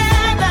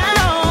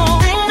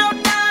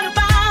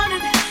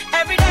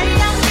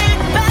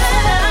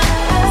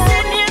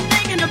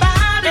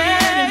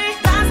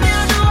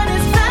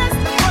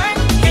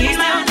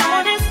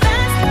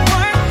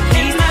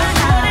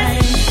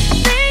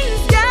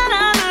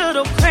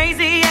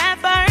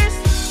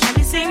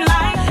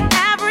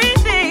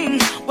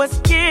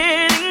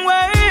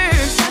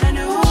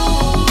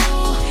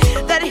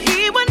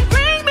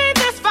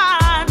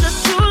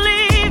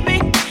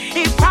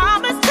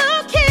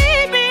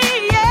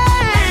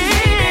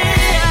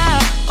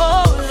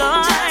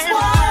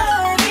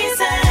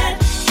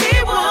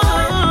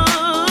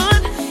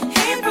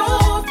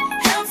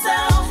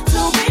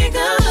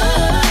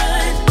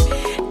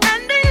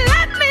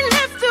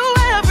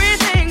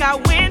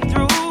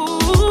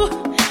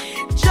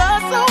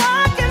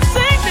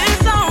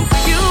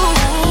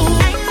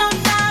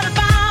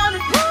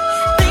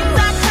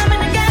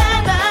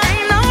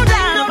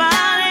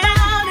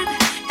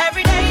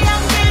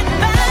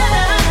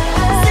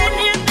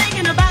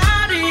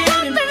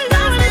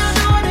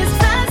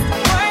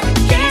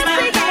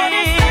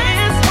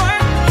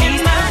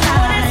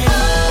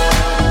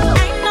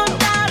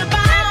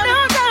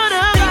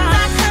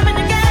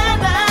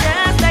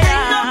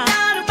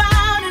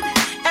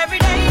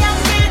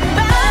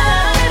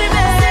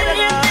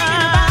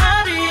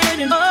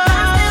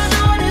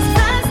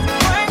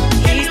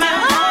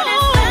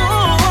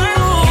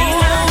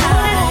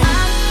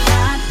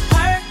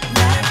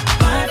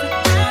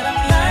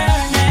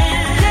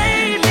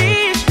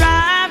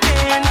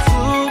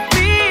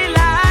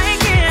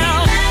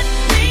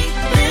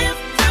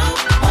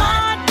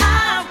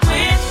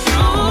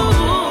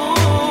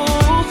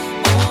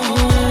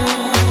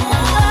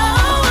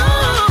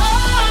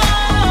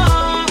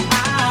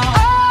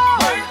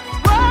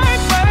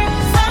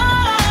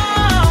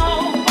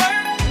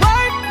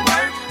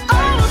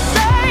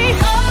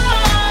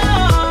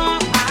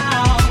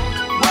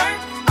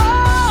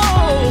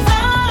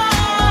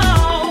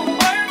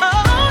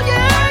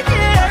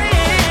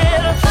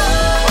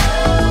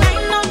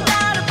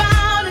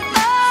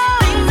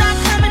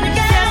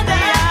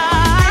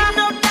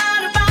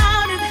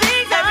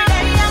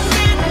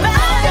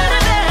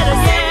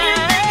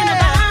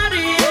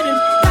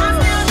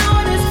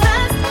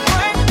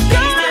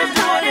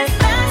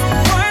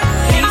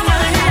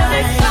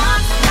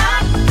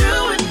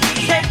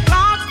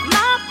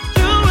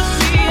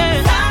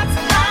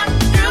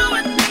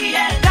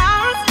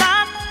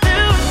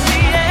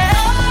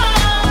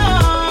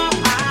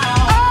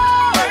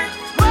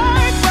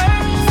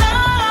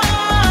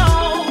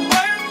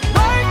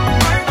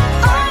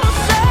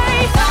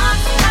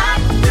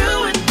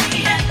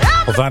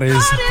Well, that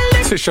is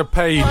Tisha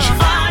Page,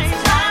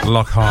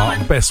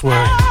 Lockhart, best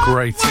work,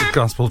 great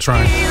gospel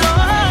track.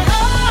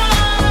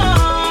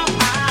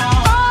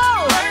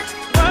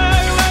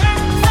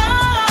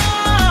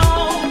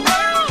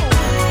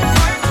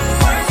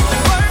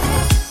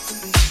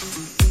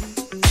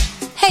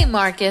 Hey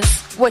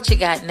Marcus, what you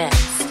got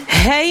next?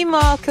 Hey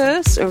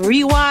Marcus,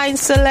 rewind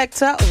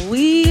selector,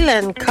 wheel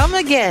and come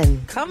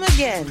again, come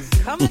again,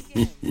 come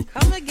again,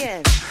 come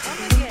again.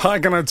 Hi,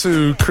 going out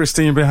to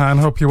Christine behind.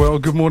 Hope you're well.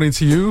 Good morning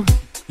to you.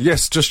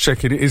 Yes, just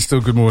checking. It is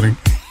still good morning.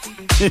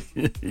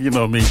 You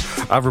know me.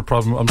 I have a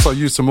problem. I'm so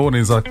used to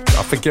mornings, I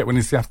forget when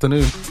it's the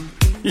afternoon.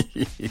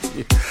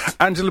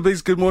 Angela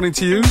Biggs, good morning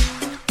to you.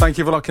 Thank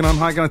you for locking on.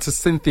 Hi, going out to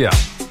Cynthia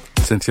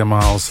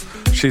Miles.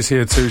 She's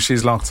here too.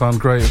 She's locked on.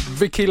 Great.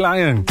 Vicky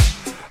Langan.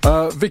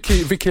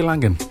 Vicky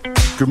Langan.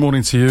 Good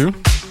morning to you.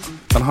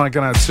 And hi,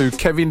 going out to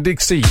Kevin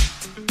Dixie.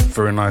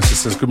 Very nice. It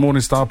says, good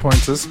morning, Star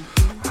Pointers.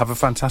 Have a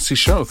fantastic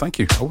show. Thank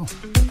you. Oh,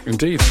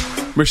 indeed.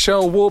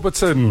 Michelle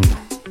Warburton.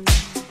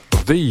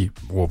 The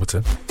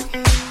Warburton.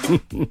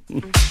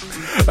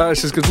 She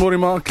says, good morning,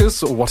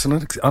 Marcus. What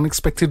an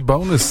unexpected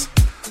bonus.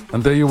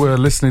 And there you were,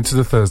 listening to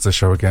the Thursday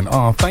show again.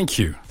 Oh, thank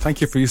you.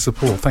 Thank you for your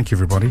support. Thank you,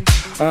 everybody.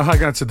 Hi,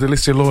 guys, to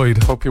Delicia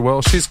Lloyd. Hope you're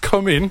well. She's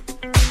coming.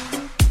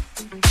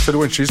 Tell you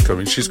when she's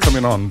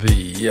coming on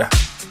the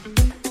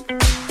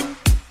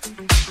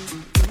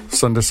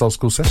Sunday Soul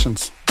School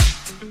Sessions.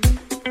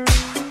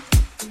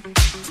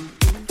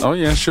 Oh,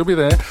 yeah, she'll be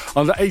there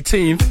on the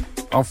 18th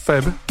of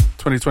Feb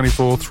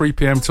 2024, 3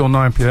 p.m. till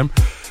 9 p.m.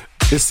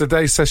 It's the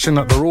day session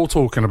that they're all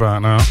talking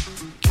about now.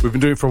 We've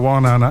been doing it for a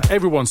while now.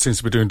 Everyone seems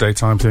to be doing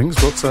daytime things,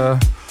 but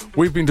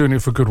we've been doing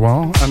it for a good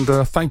while. And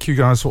thank you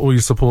guys for all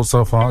your support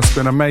so far. It's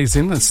been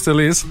amazing. It still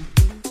is.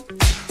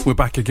 We're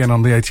back again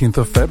on the 18th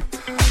of Feb.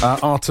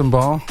 Art and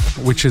Bar,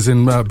 which is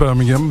in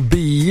Birmingham,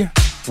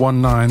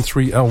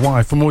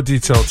 B193LY. For more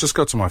details, just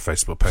go to my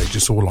Facebook page.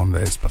 It's all on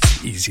there. It's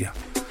much easier.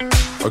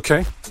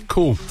 Okay,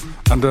 cool.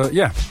 And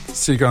yeah,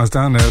 see you guys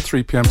down there at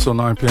 3 p.m. till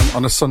 9 p.m.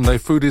 on a Sunday.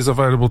 Food is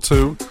available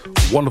too.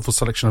 Wonderful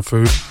selection of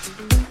food.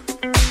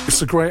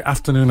 It's a great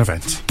afternoon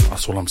event.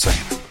 That's all I'm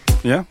saying.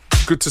 Yeah,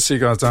 good to see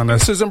you guys down there.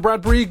 Susan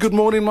Bradbury, good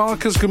morning,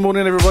 Marcus. Good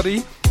morning,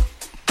 everybody.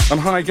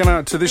 And hi again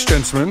out to this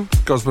gentleman,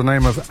 goes by the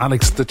name of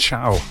Alex De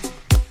Ciao.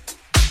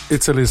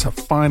 Italy's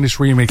finest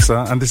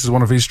remixer, and this is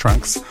one of his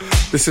tracks.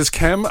 This is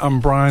Kem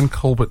and Brian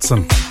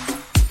Culbertson.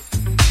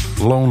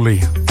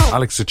 Lonely,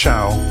 Alex De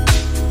Ciao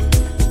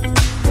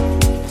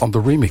on the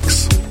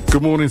remix.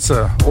 Good morning,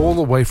 sir. All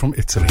the way from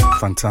Italy.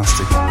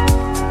 Fantastic.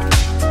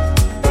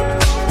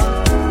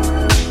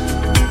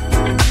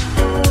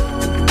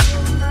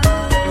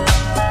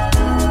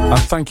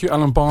 And thank you,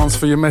 Alan Barnes,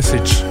 for your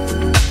message.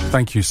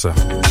 Thank you, sir.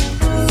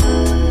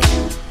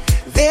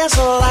 There's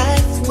a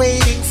life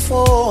waiting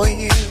for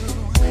you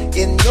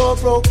in your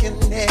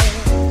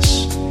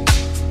brokenness.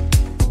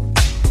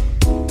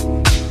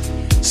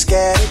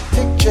 Scattered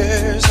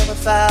pictures of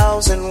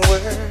 1,000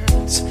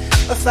 words,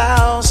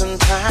 1,000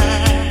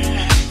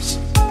 times.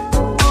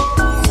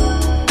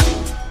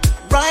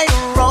 Right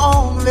or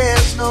wrong,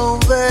 there's no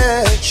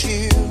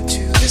virtue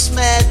to this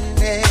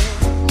madness.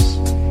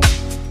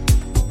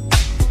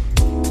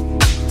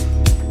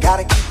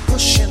 Gotta keep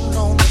pushing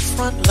on the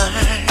front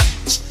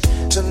lines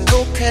to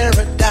know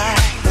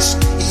paradise.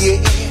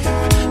 Yeah,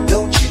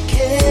 don't you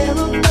care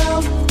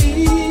about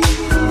me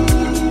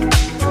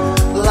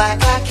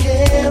like I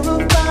care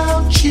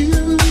about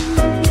you?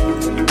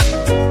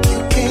 You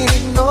can't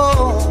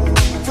ignore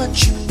what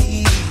you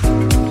need.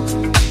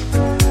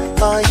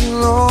 Are you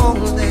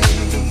lonely?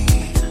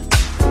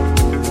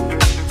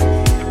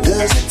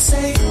 Does it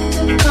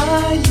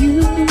sanctify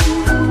you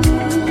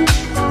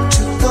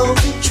to know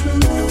the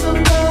truth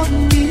about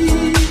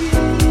me?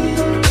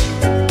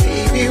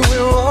 Baby,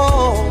 we're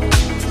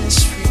always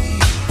free,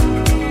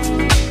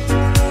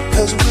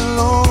 'cause we're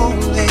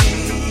lonely,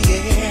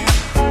 yeah.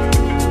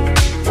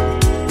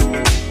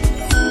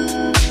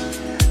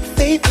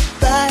 Faith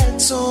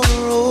abides on the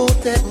road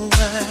that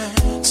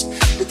winds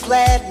to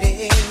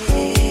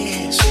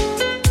gladness.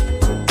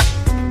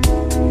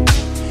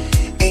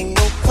 Ain't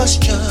no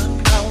question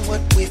about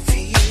what we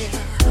fear,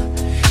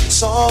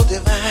 it's all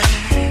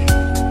divine.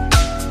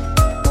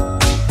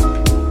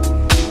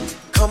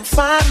 Come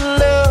find the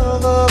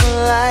love of a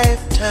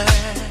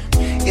lifetime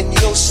in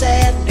your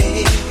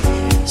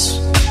sadness.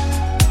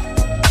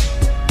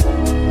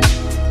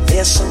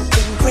 There's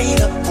something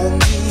greater on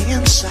the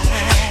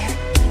inside,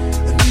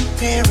 a new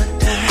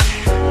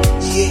paradigm.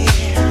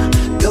 Yeah,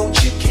 don't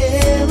you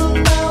care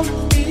about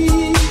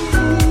me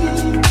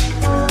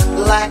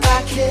like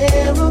I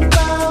care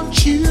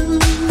about you?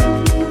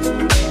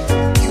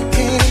 You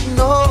can't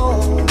ignore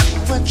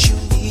what you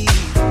need.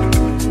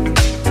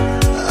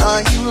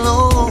 Are you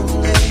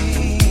lonely?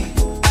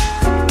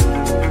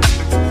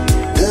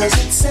 Does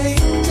it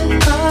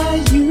sanctify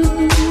you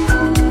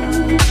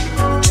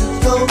to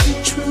know the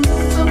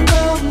truth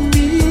about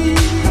me?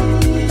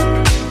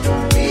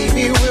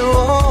 Baby, we're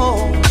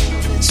always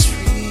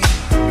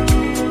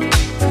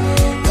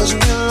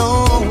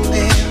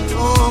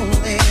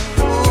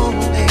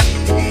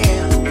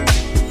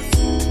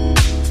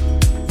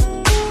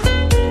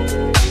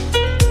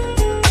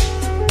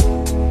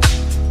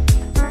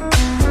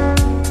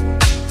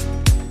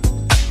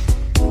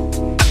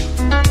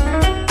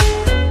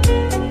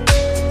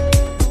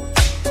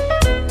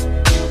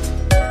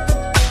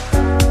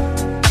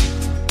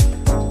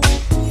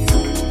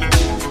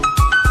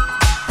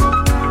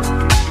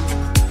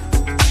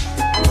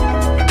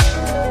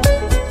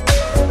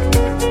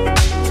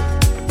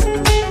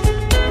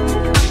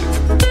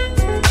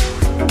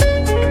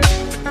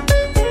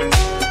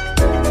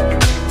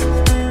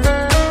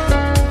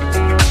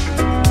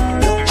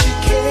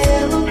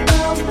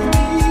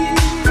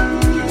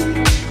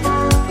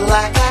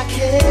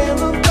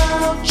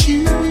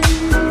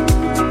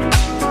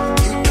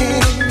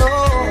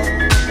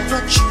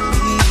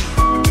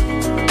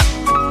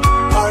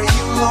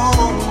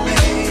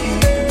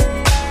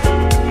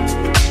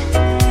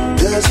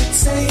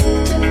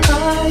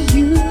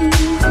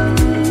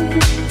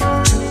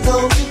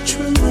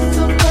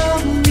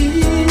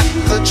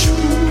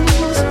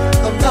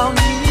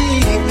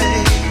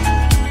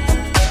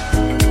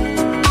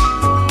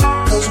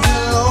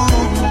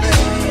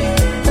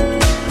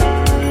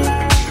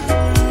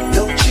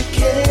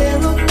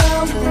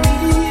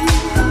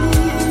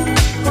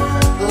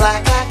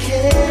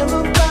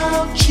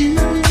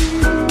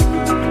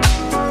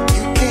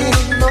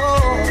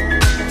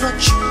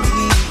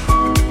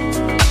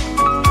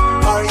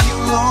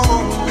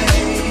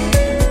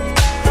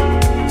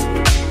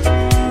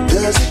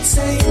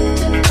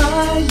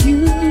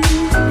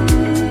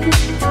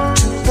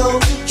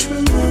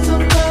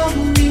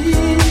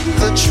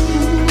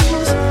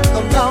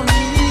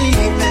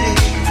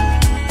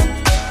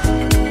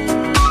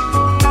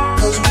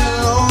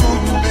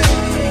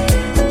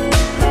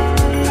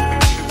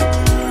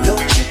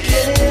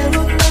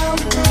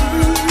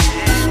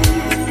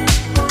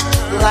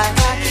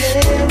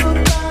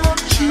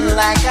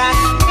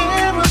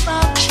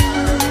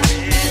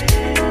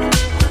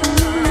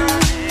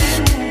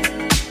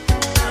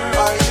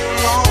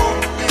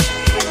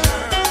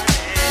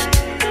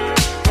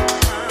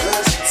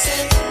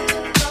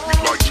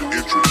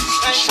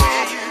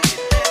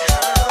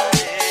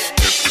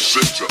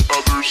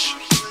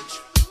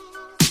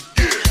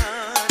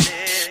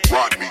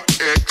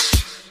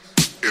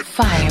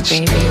fire,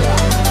 baby.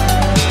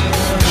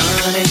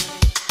 Honey,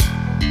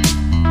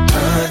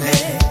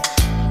 honey,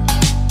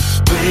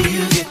 where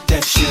you get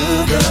that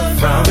sugar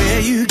from?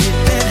 Where you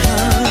get that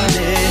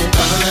honey,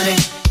 honey,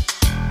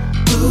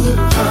 ooh,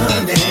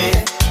 honey,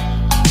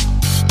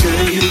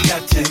 girl, you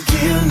got to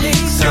give me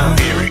some.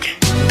 Yo, Eric,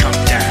 come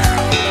down.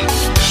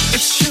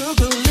 If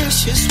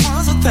sugarlicious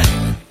was a thing,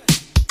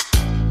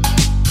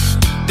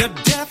 the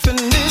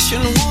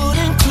definition would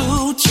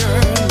include your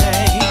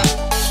name.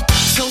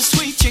 So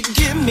sweet you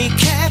give me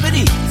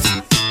cavities.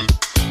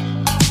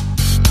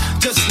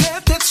 Just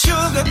let that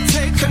sugar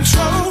take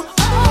control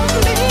of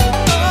me.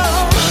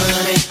 Oh,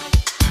 honey,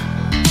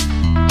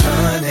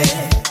 honey,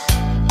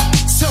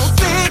 so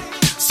thick,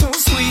 so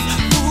sweet.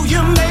 Ooh,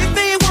 you make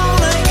me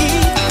wanna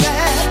eat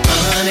that.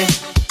 Honey,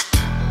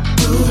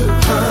 ooh,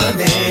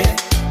 honey,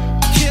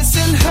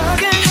 kissing,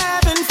 hugging,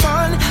 having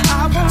fun.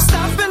 I won't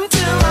stop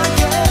until I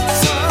get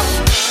some.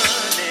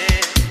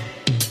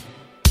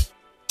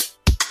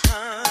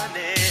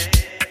 Honey,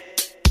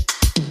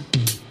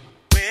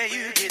 where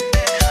you get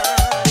that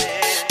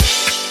honey?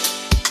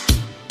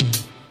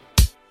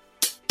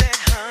 That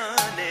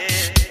honey.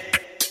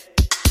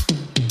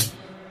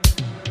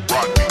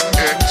 Rodney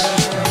X.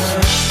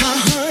 My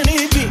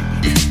honey bee,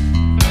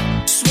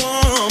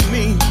 swarm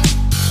me.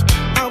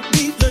 I'll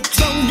be the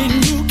drone and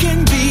you can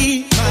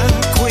be my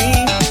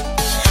queen.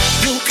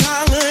 Your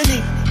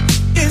colony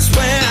is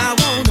where I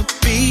wanna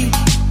be.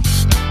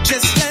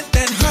 Just let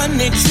that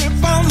honey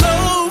drip all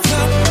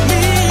over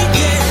me,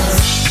 yes.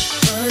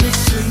 Honey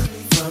sweet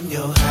from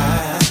your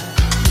high.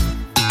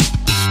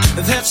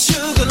 That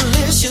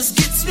sugarlicious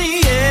gets me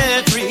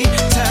every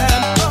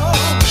time. Oh,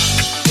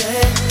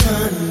 that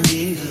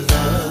honey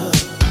love.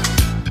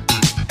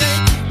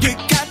 You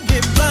got me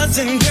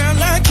buzzing,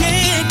 girl, I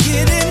can't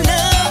get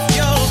enough.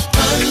 Your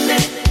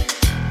honey.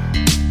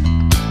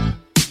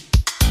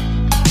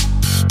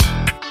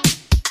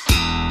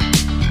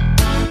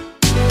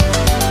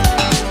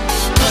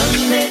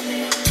 Honey.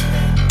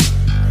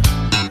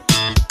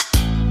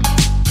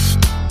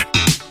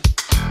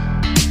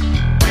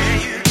 Where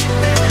you get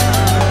that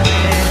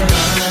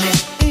honey?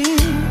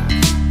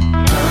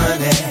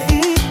 Honey.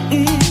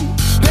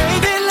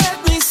 Baby, let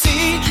me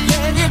see.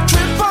 Let it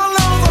drip all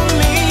over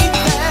me.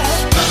 That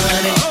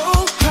honey.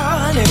 Oh,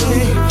 honey.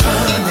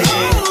 Honey.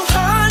 Oh,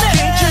 honey.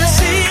 Can't you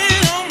see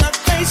it on my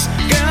face?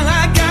 Girl,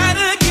 I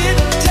gotta get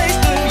a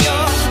taste of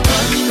your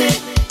honey.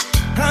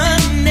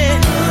 Honey.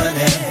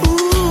 Honey.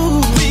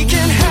 Ooh, we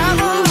can have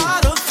a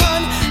lot of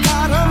fun.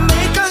 Gotta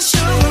make a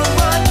sugar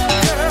run,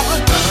 girl.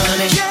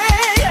 Honey.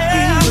 Yeah,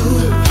 yeah.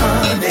 Ooh,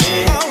 honey.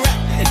 All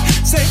right.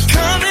 Say,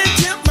 come and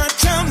dip my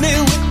tummy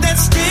with that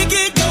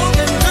sticky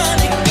golden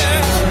honey,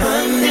 girl.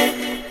 Honey.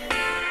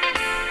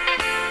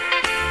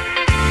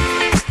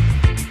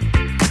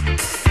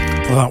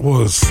 That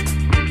was.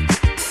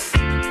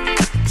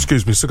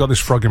 Excuse me, still got this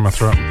frog in my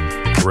throat.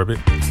 Ribbit.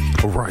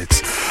 All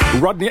right.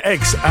 Rodney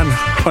Eggs and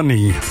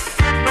Honey.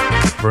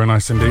 Very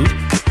nice indeed.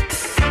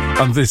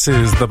 And this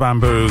is the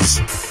Bamboos.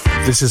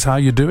 This is how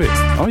you do it.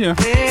 Oh, yeah.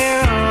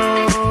 We're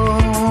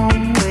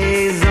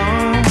always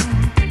on,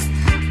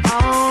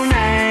 all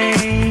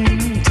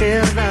night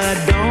till the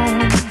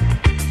dawn.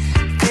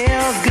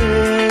 Feels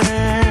good,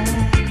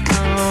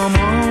 come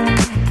on.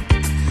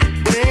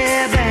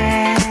 We're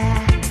back,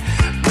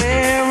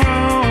 we're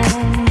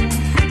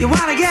on. You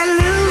wanna get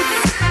loose?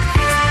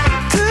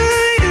 Do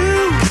you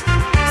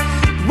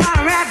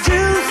wanna rap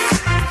juice?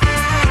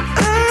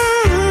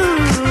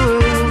 Ooh,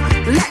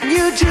 letting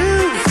you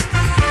juice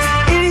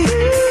in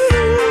you.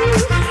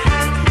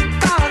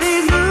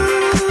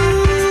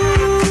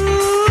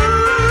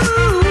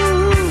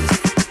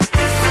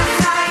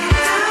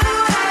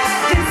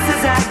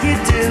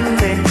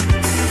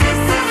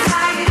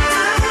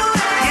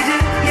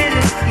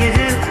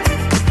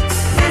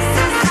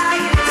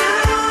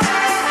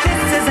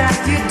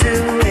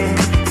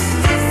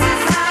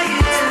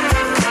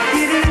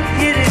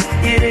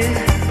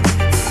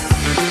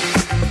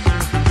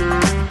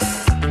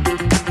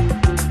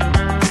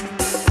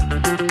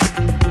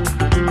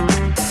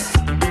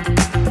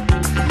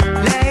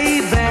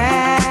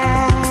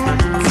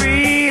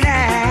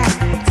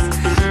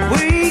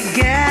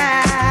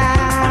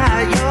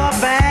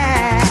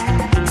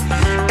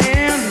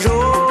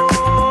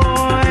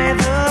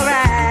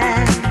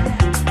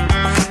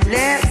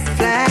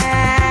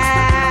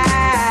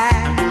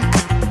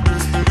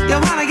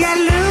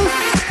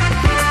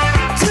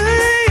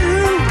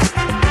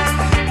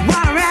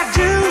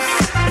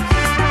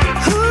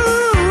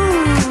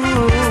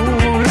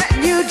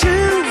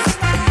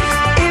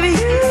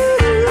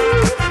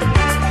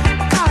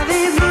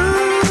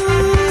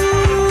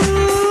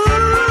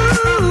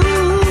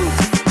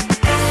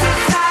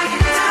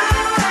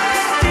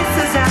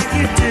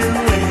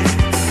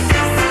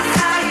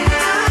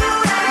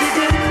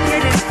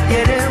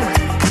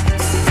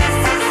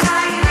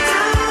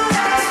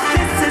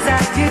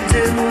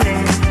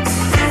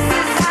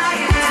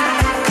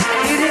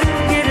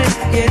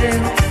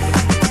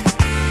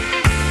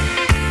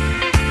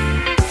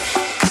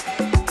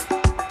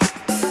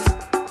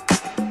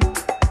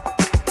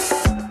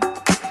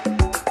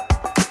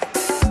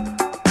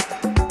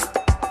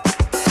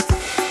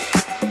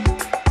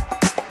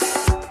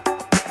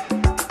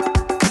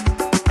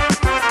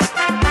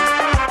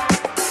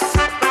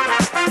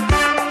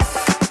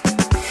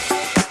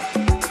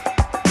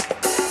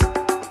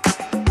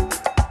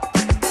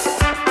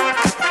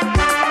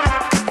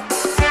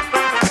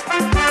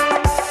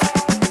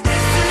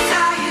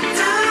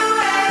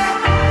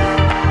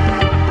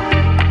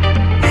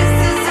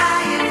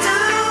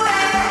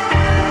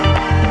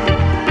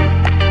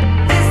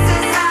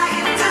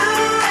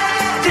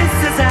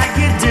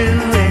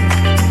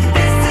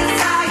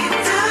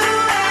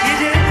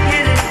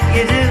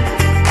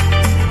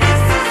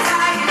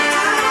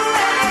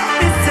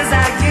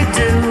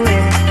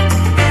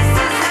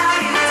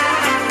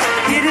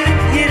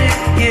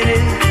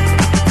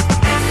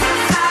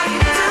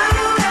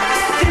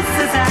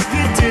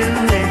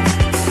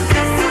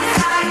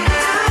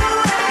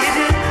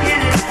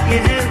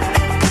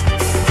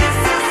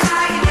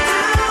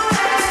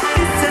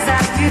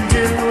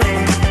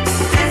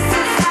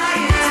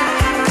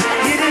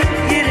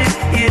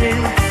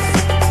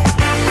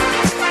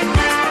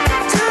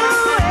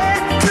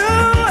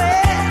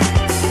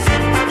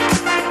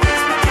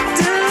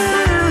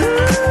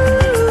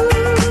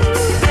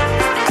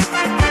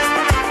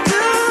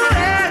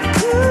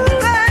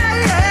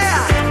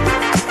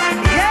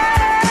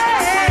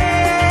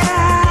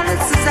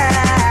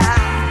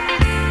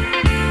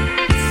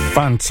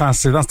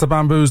 Fantastic. That's the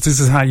Bamboos. This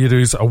is how you do.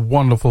 It's a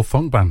wonderful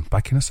funk band.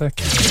 Back in a sec.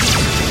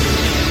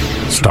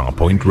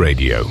 Starpoint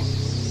Radio.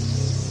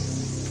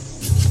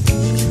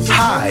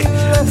 Hi,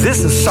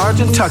 this is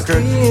Sergeant Tucker,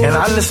 and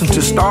I listen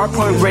to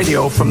Starpoint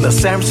Radio from the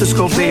San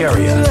Francisco Bay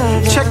Area.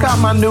 Check out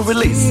my new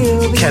release,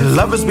 Can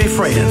Lovers Be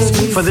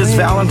Friends? For this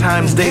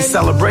Valentine's Day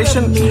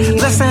celebration,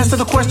 let's answer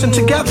the question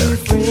together.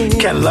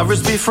 Can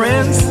lovers be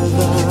friends?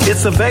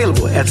 It's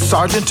available at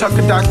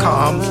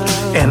sergeanttucker.com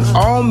and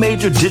all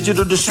major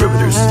digital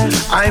distributors.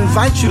 I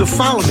invite you to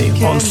follow me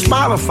on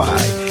Spotify,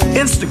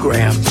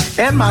 Instagram,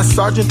 and my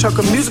Sergeant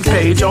Tucker music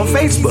page on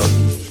Facebook.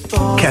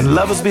 Can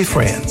lovers be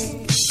friends?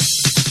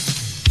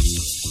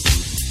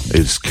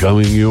 It's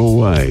coming your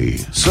way.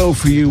 Soul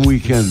For You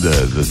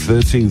Weekender, the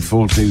 13th,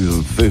 14th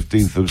and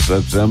 15th of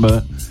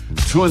September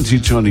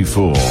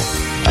 2024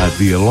 at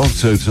the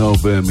Aloft Hotel,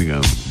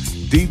 Birmingham.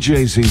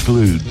 DJs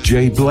include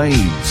Jay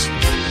Blades,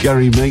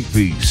 Gary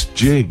Makepeace,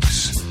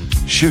 Jigs,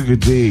 Sugar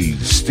D,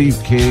 Steve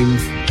King,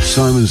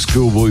 Simon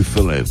Schoolboy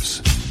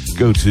Phillips.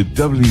 Go to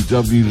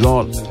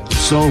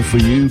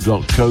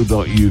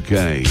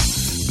www.soulforyou.co.uk.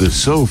 The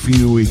Soul For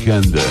You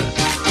Weekender,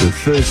 the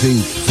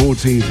 13th,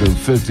 14th and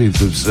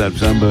 15th of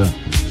September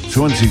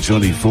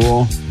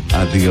 2024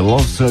 at the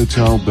Aloft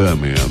Hotel,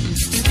 Birmingham.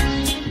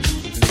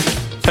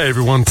 Hey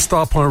everyone,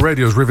 Starpoint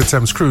Radio's River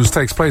Thames Cruise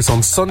takes place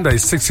on Sunday,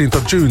 16th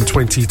of June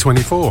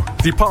 2024.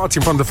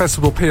 Departing from the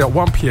festival pier at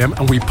 1 p.m.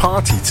 and we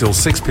party till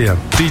 6 p.m.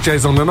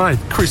 DJs on the night: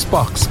 Chris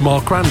Box,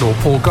 Mark Randall,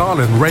 Paul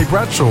Garland, Ray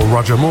Bradshaw,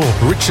 Roger Moore,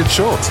 Richard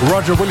Short,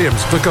 Roger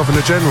Williams, the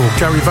Governor General,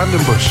 Gary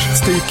Vandenbush,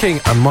 Steve King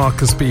and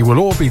Marcus B will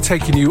all be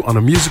taking you on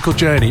a musical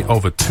journey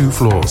over 2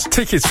 floors.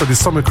 Tickets for the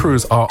summer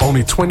cruise are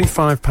only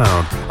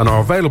 £25 and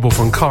are available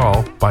from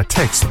Carl by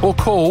text or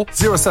call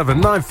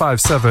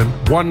 07957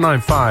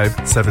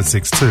 195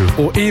 762.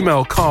 Or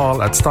email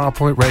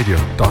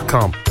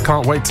carl@starpointradio.com.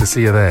 Can't wait to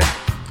see you there.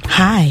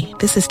 Hi,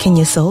 this is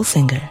Kenya Soul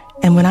Singer,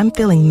 and when I'm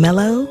feeling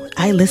mellow,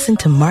 I listen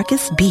to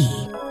Marcus B.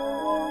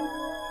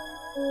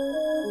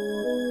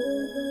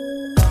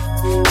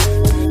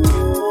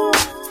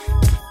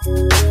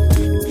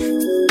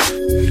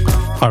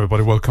 Hi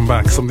everybody, welcome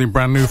back. Something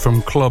brand new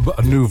from Club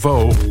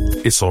Nouveau.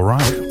 It's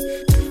alright.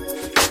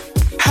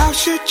 How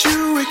should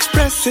you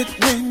express it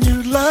when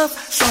you love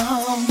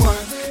someone?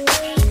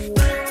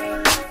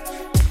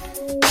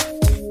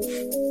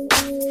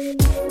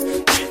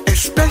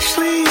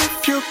 Especially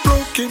if you're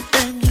broken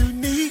and you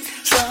need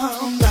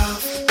some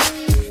love.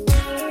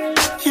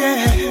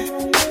 Yeah.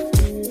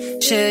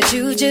 Should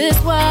you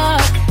just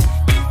walk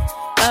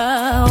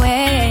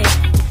away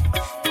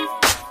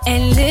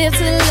and live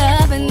to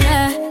love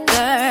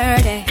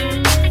another day?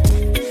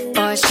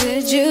 Or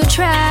should you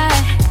try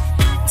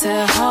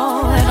to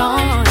hold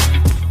on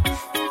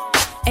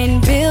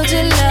and build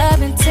your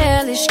love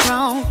until it's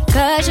strong?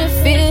 Cause you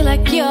feel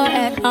like you're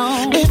at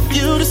home. If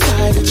you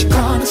decide that you're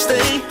gonna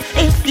stay,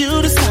 if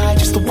you decide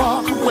just to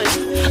walk away,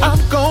 I'm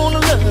gonna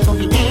love on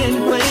you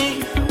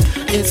anyway.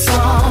 It's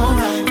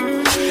alright.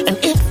 And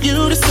if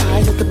you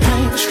decide that the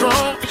pain is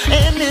strong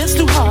and it's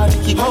too hard to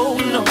keep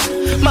holding on,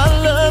 my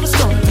love is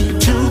gonna be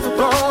to the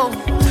bone.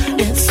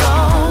 It's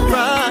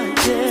alright,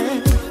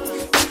 yeah.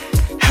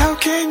 How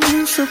can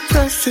you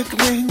suppress it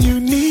when you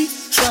need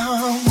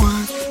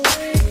someone?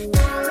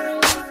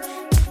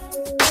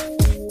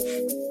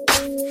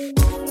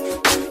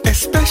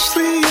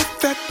 Especially if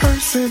that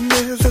person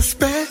is a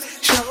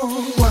special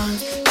one.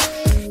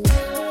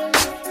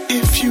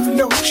 If you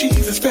know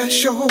she's a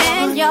special one.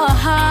 And your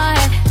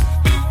heart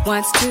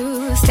wants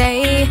to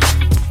stay.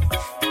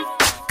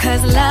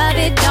 Cause love,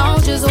 it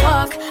don't just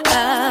walk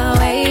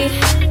away.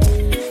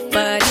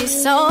 But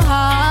it's so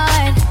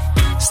hard,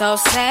 so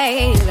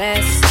say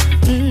less.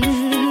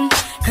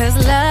 Cause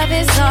love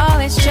is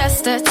always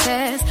just a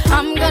test.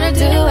 I'm gonna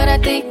do what I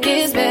think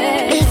is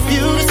best. If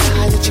you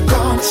decide that you're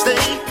gonna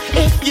stay,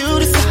 if you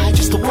decide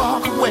just to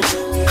walk away,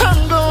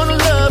 I'm gonna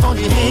love on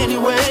you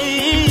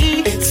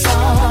anyway. It's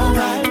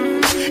alright.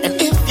 And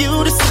if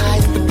you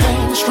decide that the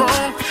pain is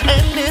strong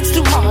and it's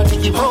too hard to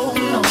keep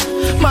holding on,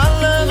 my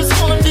love is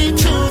gonna be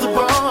to the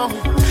bone.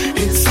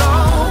 It's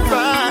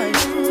alright.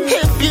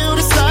 If you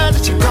decide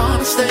that you're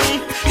gonna stay,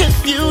 if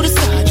you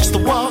decide just to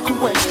walk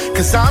away,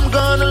 cause I'm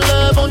gonna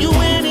love on you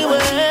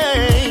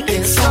anyway.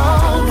 It's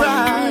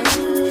alright.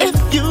 If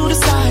you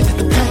decide that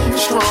the pain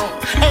is strong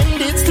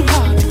and it's too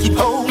hard to keep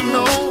holding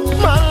on,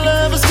 my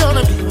love is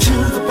gonna be to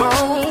the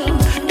bone.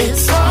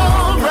 It's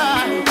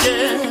alright,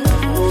 yeah.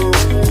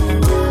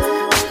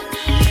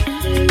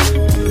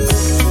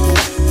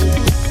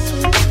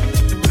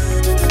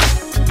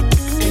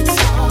 It's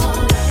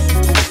alright.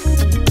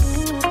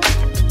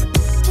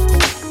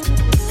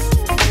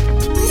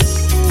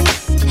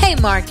 Hey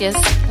Marcus,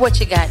 what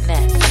you got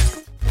next?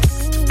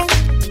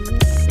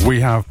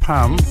 We have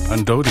Pam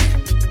and Dodie.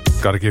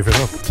 Gotta give it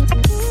up.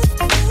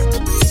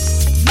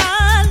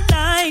 My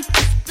life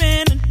has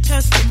been a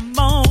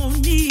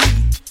testimony.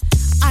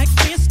 I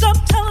can't stop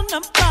telling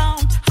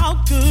about how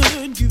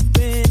good you've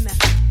been.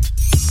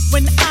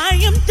 When I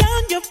am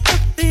done, your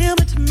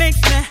fulfillment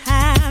makes me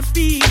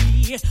happy.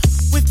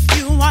 With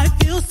you, I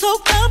feel so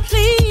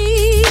complete.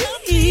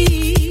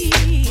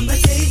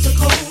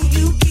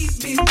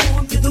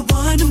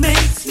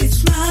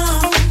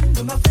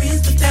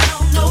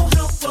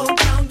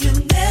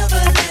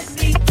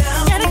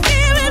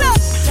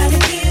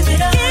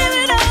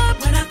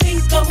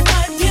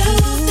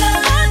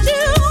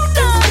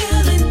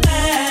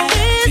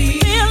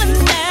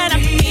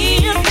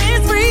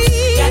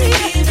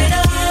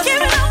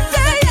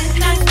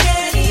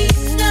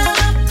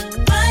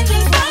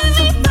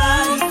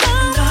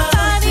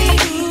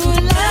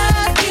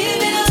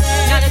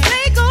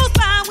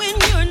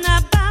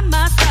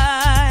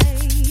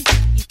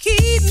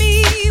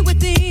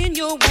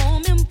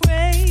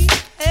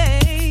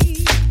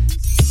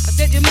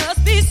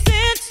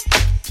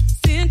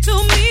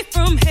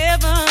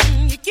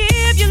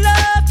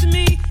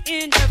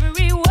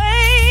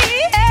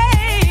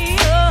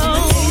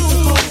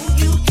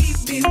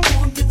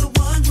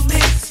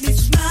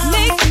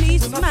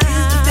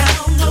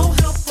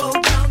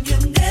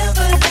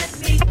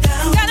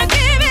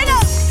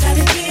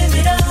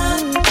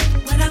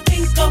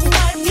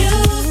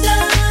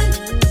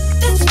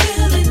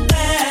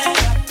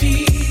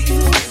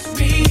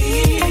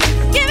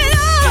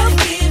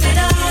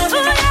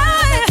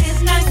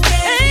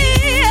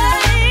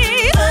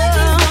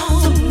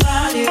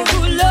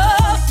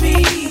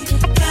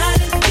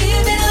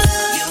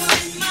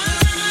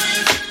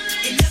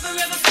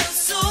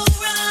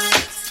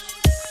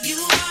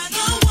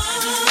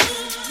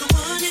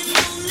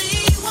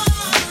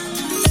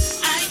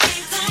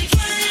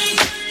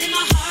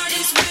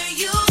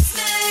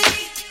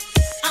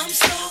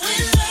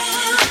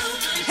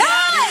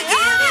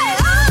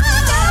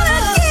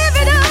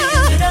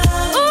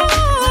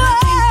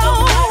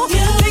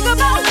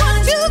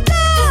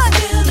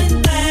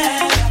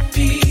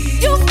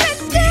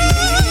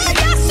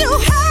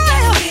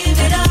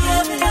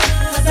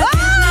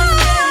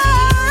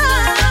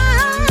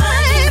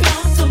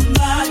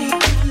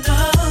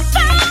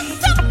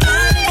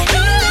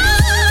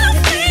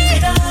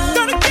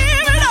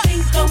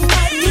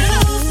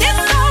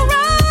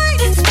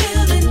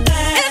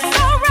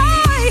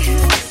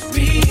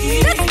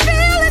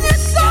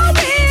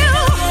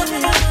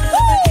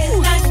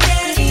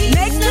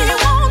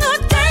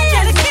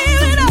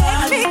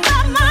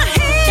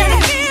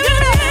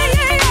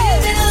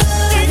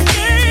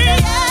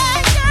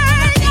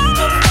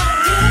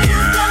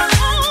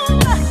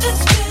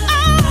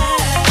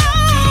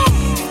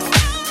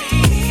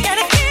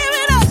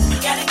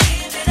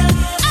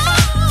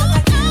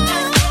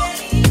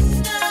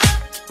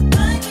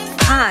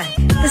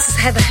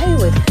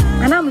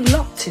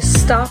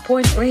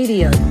 Starpoint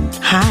Radio.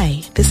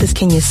 Hi, this is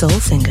Kenya Soul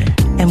Singer.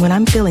 And when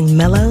I'm feeling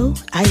mellow,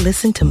 I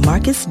listen to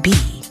Marcus B.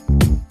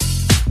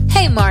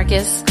 Hey,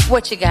 Marcus,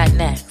 what you got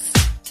next?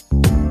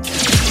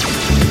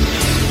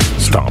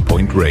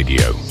 Starpoint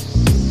Radio.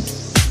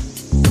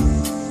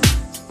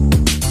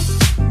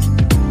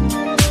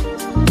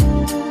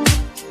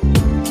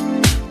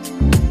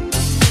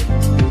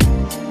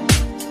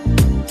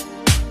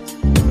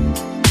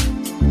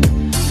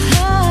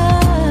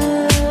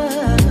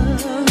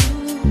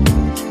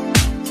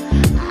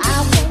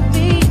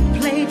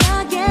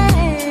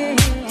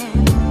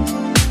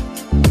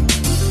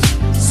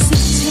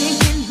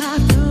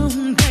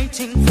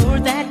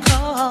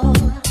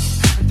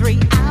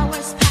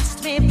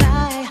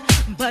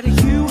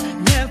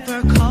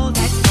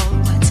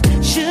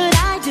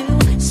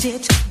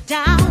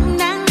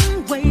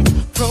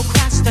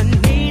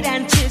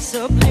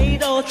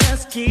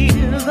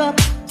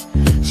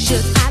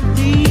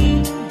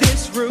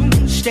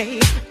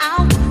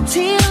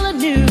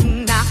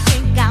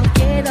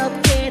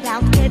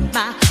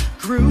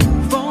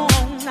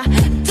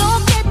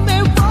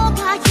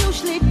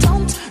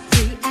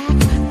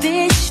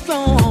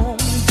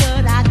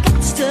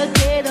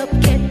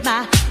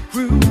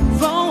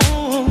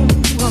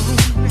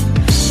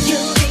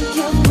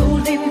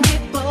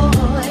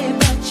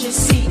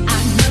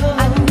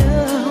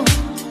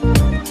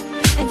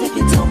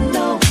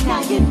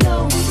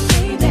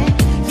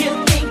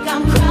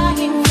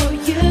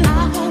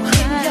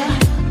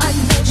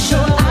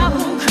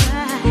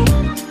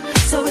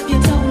 So if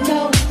you don't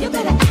know, you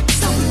better ask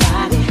somebody.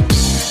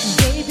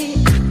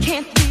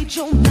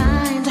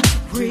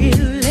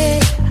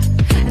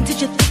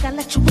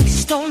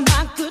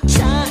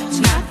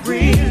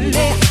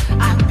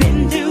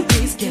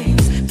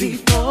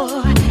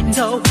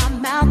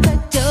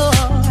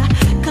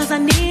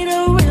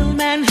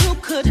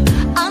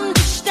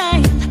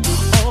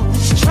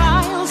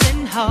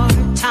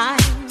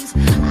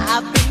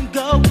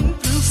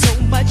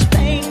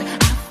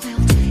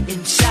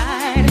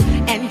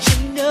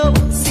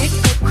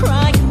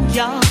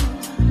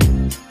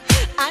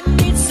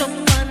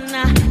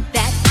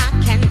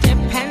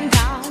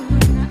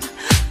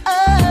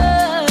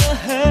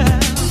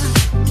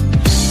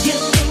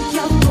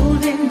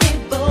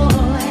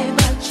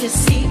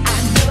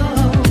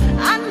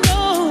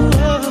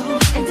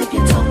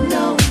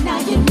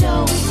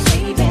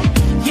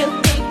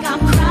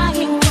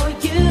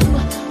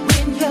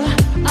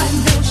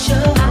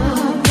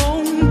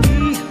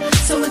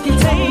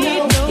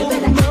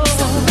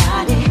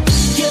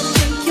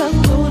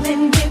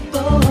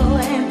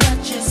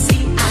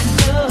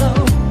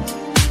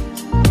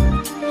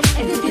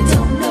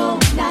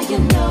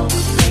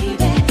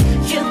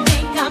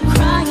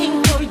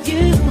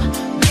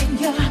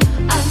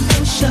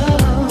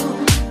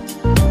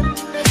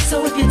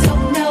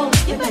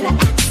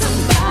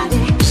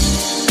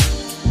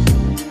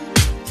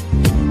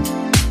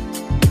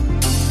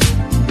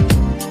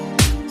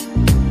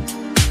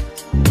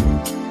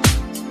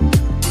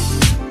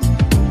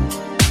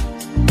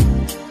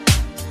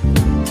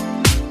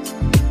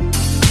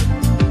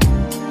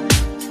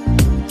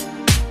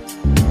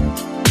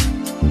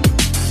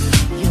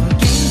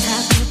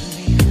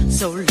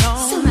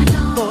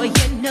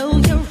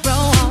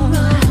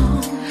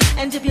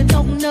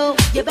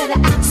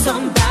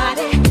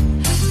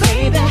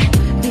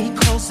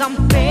 I'm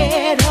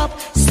fed up,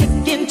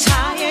 sick and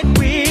tired,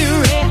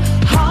 weary,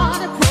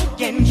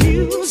 heartbroken,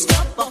 used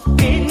up,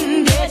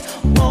 offended,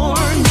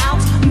 worn out,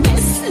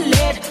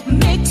 misled,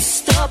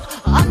 mixed up,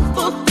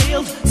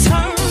 unfulfilled,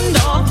 turned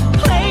off,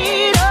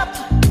 played up.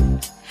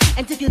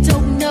 And if you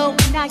don't know,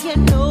 now you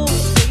know,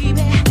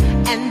 baby.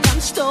 And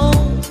I'm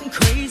stone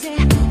crazy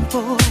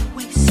for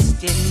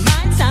wasting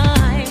my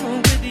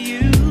time with you.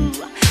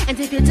 And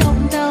if you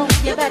don't know,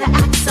 you better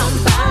ask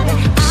somebody.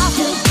 I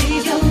will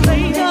be your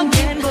played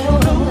again.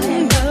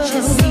 Don't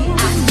you see?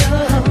 I know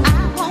I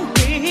won't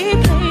be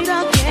played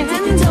again. And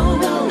if you don't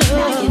know,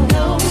 now you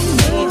know,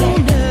 baby.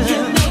 You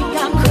think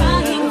I'm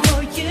crying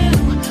for you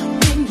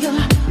when you're a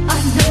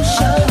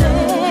no-show.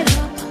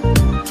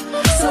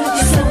 So if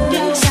you're so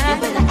inside, you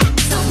better ask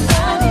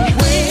somebody.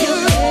 When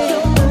you're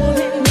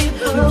holding me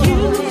from you,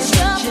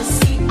 don't you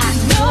see? I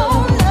know,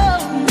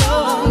 no.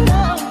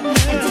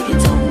 And if you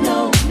don't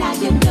know, now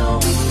you know,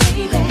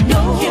 baby.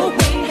 No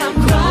way I'm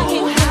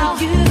crying how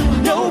you.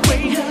 No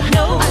way,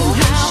 no how.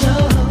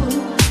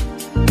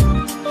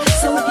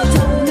 So if you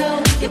don't know,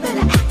 you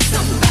better ask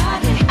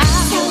somebody. I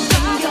won't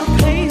be your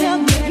played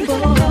again.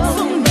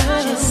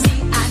 Don't you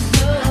see? I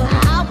know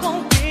I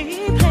won't be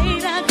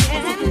played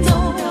again. If you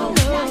don't know,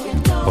 now you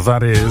know. Well,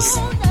 that is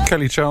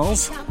Kelly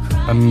Charles,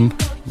 and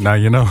now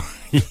you know.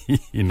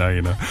 Now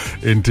you know.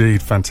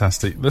 Indeed,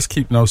 fantastic. Let's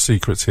keep no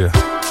secrets here.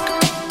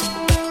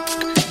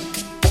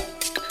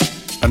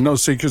 And no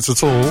secrets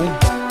at all.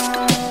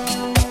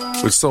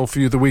 With Soul For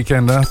You The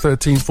Weekender,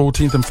 13th,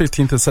 14th and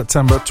 15th of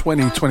September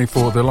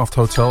 2024 at the Loft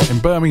Hotel in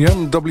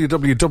Birmingham.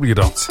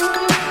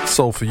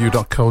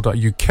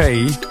 www.soulforyou.co.uk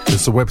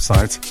is the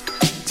website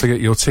to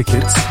get your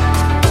tickets.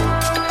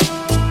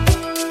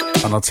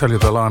 And I'll tell you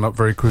the lineup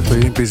very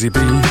quickly. Busy B,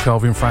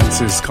 Calvin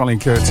Francis, Colin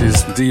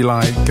Curtis,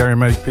 D-Light, Gary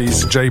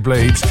Makepeace, Jay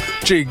Blades,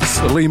 Jigs,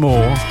 Lee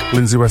Moore,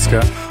 Lindsay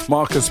Westcott,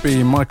 Marcus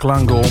B, Michael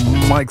Angle,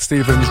 Mike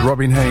Stevens,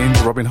 Robin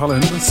Haynes, Robin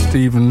Holland,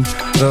 Simon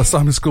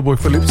Schoolboy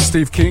Phillips,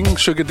 Steve King,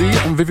 Sugar D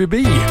and Vivi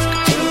B.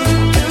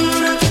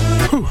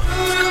 Whew.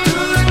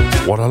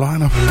 What a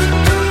lineup.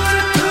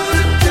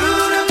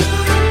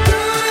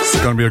 It's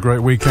going to be a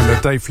great weekend. A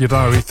day for your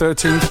diary.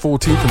 13th,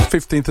 14th and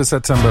 15th of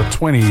September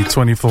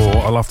 2024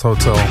 at Loft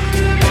Hotel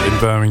in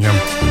Birmingham.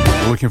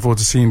 Looking forward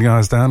to seeing you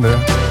guys down there.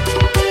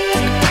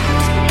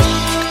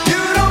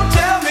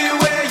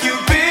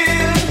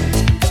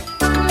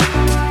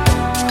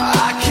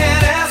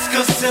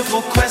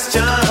 Simple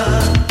question.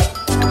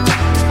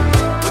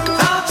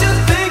 Without you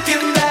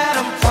thinking that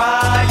I'm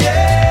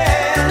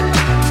crying,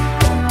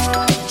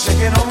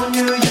 checking on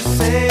you, you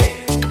say,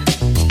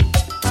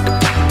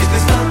 if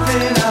there's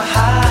nothing to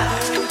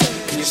hide,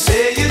 and you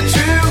say you're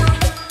true,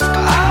 I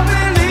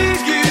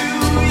believe you,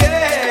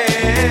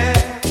 yeah.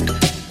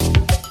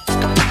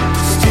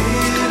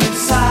 Still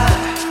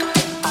inside,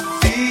 I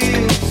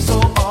feel so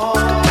all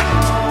alone.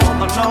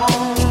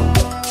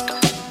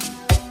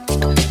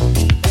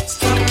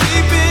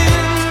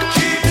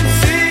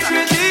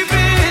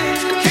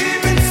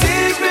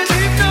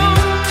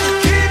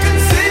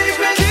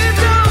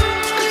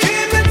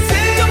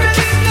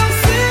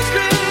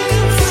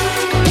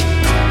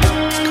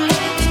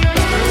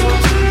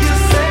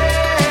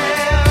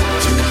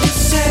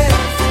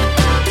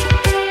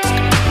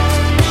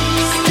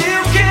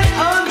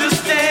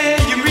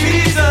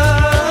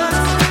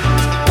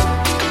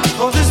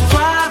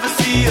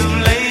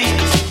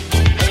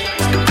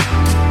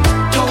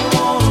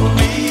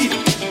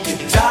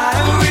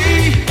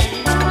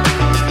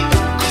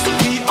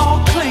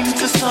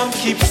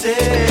 Keep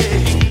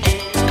saying,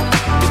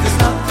 if there's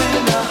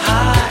nothing to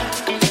hide,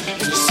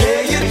 and you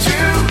say you're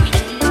true,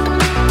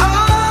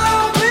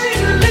 I'll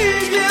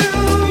believe you,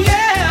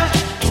 yeah.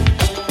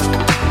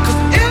 'Cause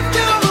if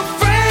you're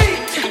afraid,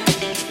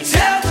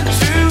 tell the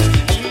truth,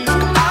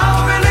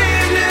 I'll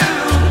believe you.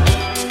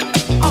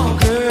 Oh,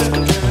 girl,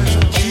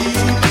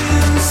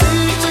 keeping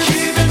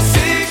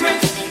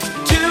secrets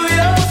to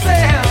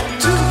yourself,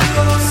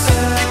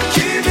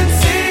 keeping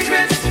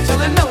secrets,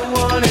 telling no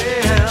one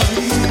else.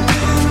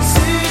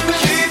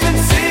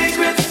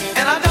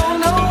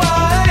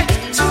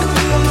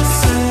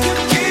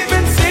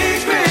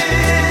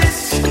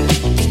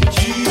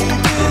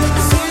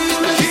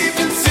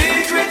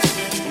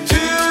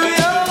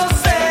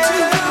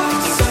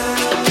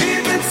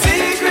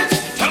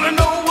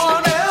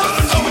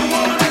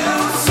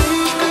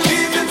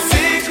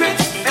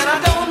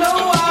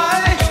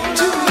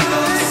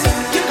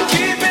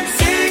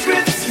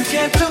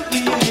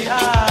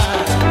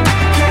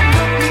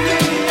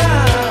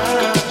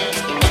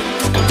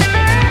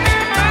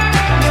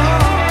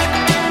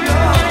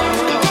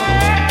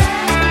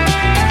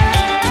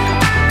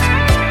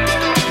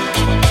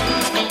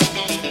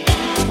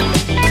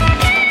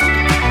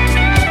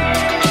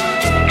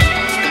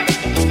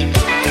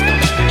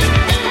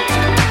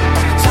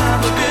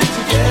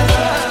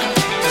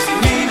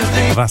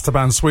 That's the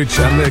band Switch,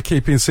 and they're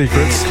keeping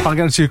secrets. I'm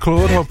going to see you,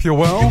 Claude. Hope you're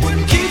well.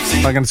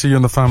 I'm going to see you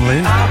and the family.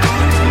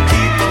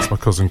 That's my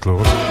cousin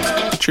Claude.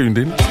 Tuned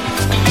in.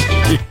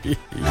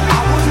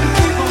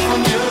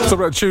 Talk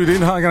about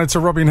tuning. Hi, going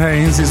to Robin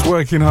Haynes. He's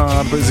working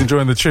hard, but he's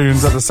enjoying the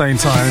tunes at the same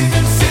time,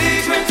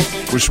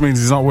 which means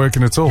he's not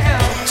working at all.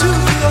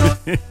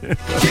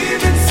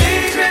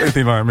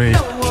 Anything like me.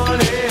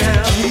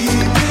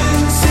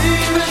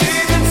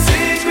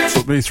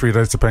 Took me 3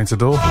 days to paint a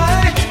door.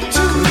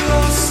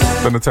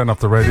 Then to turn off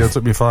the radio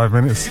took me 5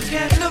 minutes.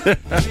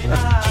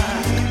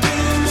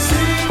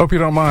 Hope you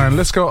don't mind.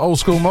 Let's go old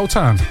school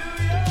Motown.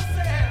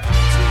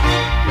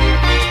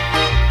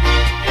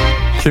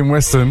 Kim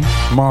Weston,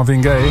 Marvin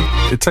Gaye.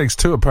 It takes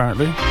two,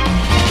 apparently. One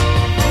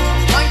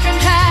can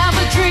have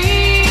a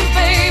dream,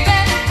 baby.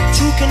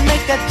 Two can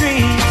make that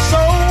dream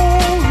so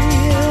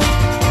real.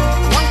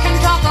 One can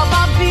talk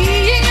about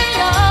being in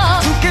love.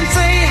 Two can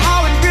say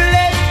how it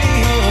really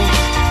feels.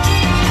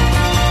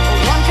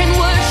 One can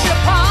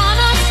worship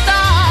on a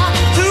star.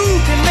 Two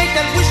can make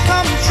that wish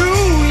come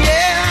true,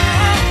 yeah.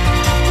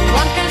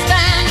 One can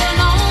stand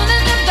alone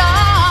in the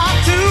dark.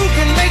 Two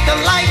can make the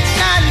light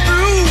shine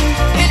through.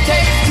 It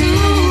takes two.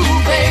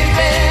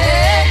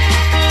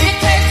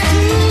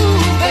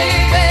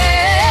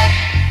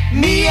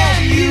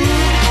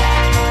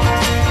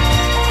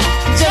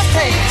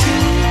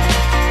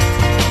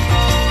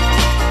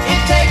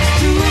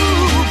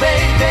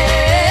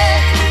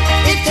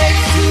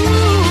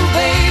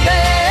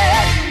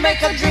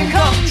 Make a dream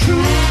come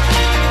true.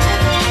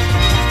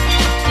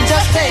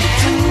 Just take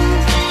two.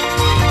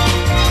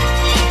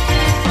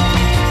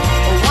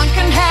 One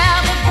can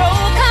have a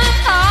broken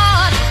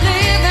heart,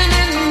 living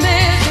in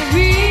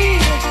misery.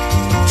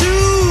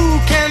 Two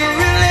can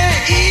really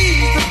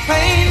ease the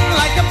pain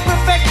like a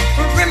perfect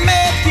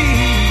remedy.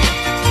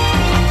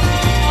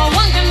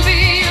 One can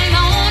be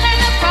alone in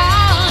the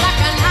crowd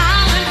like an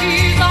island,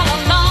 he's all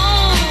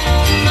alone.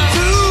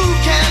 Two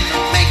can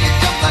make it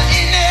just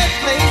in their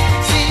place.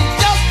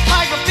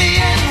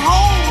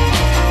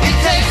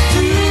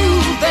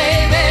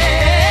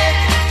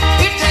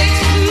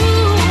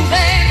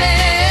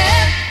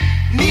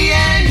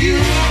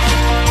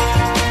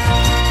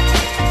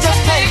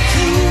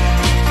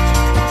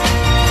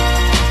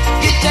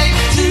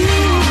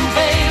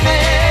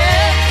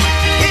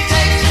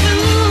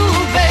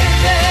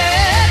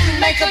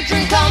 A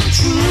dream come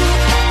true.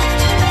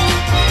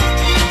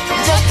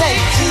 Just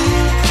take two.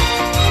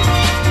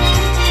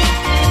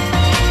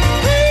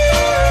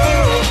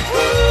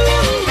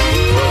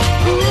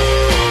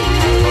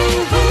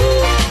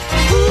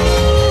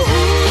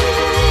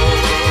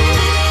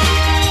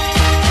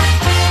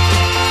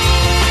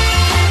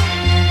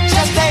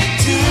 Just take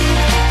two.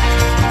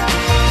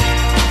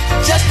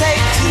 Just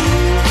take two.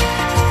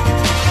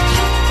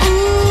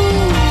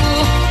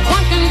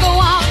 One can go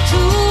out to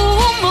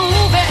a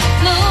movie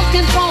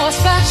looking for a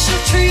special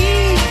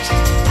treat.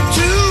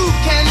 Two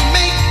can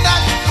make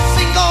that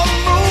single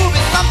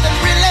movie something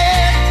really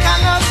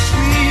kind of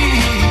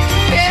sweet.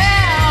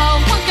 Yeah,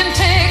 one can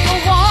take a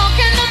walk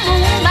in the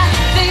moonlight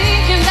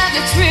thinking that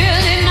it's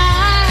really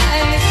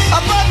nice.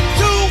 But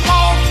two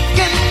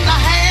walking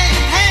hand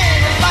in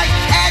hand is like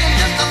adding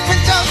just a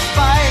pinch of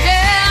spice.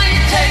 Yeah,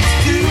 it takes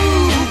two,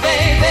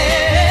 baby.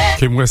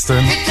 Kim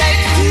Weston, It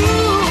takes two,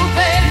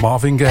 baby.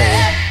 Marvin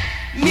Gaye.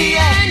 Me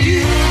and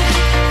you.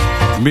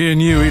 Me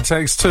and You, It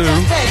Takes Two.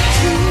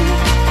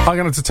 Hi,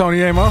 going to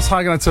Tony Amos.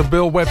 Hi, going to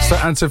Bill Webster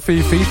and to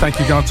Fifi. Thank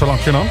you, guys, for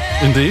locking on.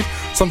 Indeed.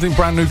 Something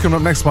brand new coming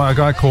up next by a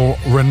guy called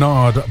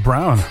Renard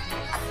Brown.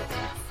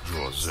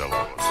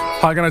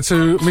 Hi, going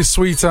to Miss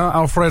Sweeter,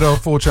 Alfredo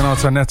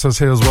Fortunato Neto's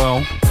here as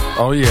well.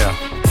 Oh, yeah.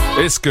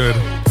 It's good.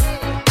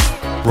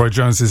 Roy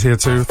Jones is here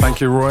too.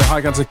 Thank you, Roy. Hi,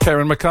 going to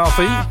Karen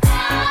McCarthy.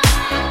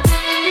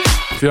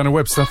 Fiona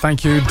Webster,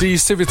 thank you. D.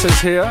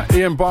 Civitas here.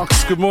 Ian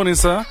Box, good morning,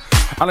 sir.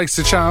 Alex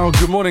Tichow,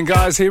 good morning,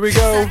 guys. Here we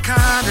go. That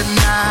kind of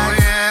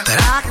night that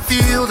I can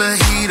feel the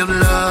heat of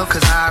love,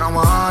 cause I don't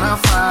wanna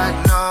fight,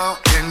 no.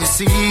 Can you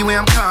see where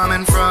I'm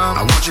coming from?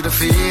 I want you to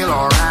feel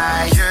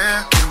alright,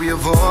 yeah. Can we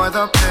avoid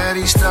the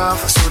petty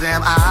stuff so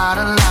damn out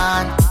of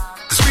line?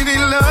 Cause we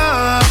need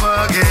love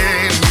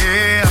again,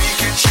 yeah. We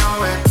can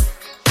show it.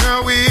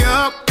 Girl, we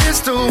up, it's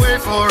the way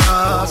for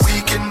us.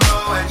 We can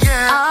blow it,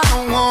 yeah. I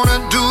don't wanna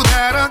do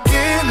that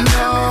again,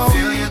 no. Let me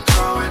feel you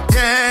throw it,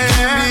 yeah.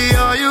 Give me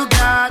all you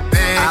got.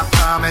 I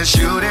promise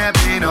you there'll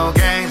be no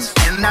games,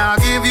 and I'll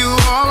give you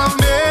all of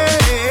me.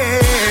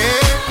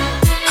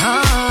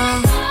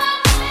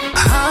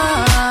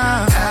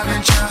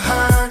 Haven't you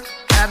heard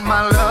that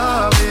my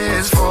love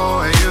is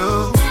for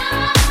you?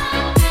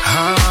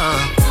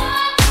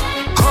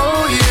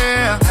 Oh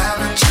yeah.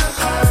 Haven't you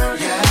heard?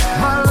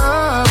 Yeah. My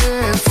love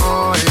is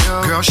for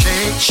you. Girl,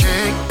 shake,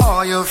 shake.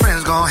 All your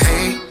friends gon'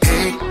 hate,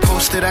 hate.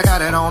 Posted, I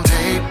got it on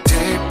tape,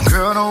 tape.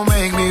 Girl, don't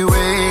make me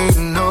wait,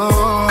 no.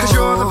 Cause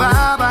you're the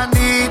vibe I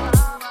need.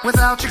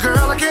 Without you,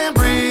 girl, I can't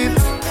breathe.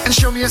 And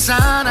show me a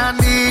sign I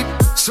need,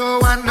 so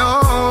I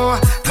know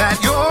that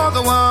you're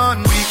the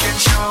one. We can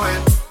show it.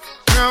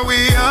 Girl,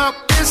 we up,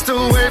 it's the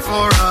way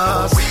for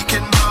us. We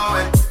can blow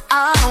it.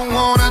 I don't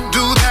wanna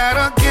do that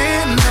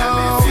again, no.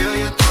 Let me feel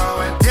you throw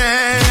it.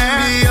 Yeah.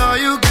 Give me all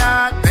you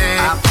got,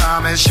 babe. I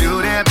promise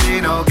you there'll be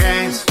no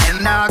games,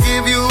 and I'll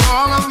give you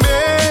all of me.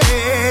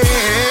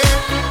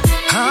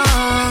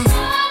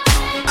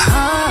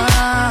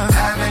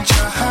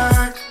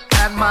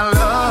 my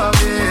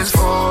love is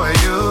for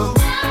you.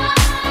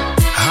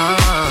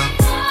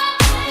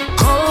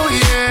 Oh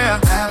yeah,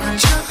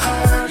 haven't you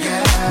heard?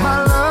 Yeah,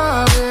 my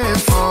love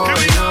is for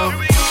you.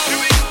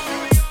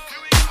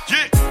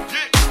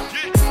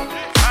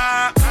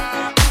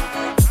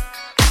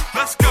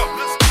 Let's go.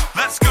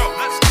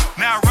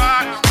 Now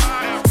ride.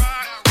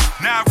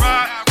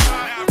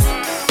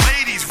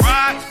 Ladies,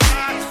 ride.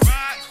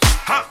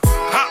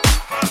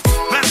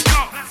 Let's go.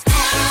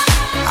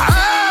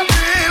 I've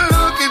been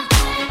looking,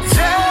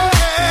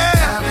 yeah.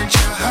 Haven't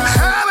you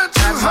heard?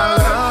 My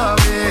love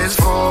is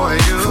for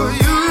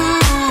you.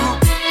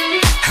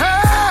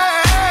 Hey,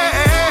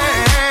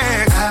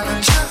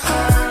 haven't you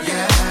heard?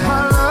 Yeah,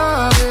 my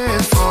love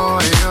is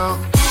for you.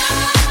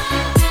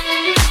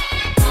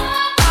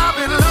 I've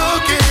been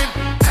looking,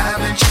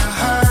 haven't you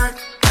heard?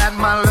 That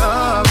my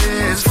love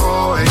is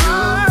for you.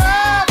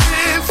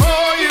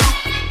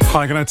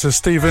 Hi, good night to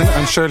Stephen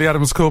and Shirley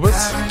Adams Corbett.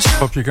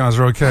 Hope you guys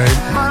are okay.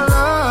 My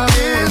love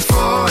is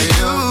for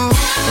you.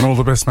 And all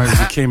the best, mate, with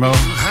the chemo.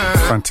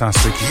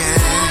 Fantastic.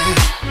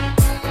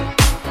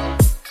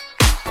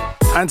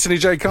 Anthony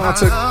J.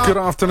 Carter, good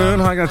afternoon.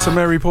 Hi, good night to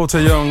Mary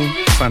Porter Young.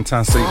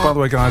 Fantastic. By the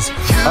way, guys,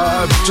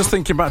 just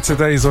thinking back to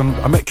days on,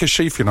 I met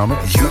Kashif, you know, I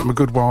met him a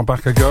good while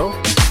back ago.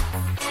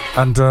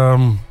 And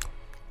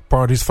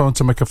borrowed his phone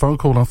to make a phone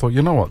call. And I thought,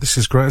 you know what, this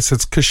is great. It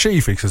says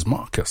Kashif. He says,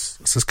 Marcus.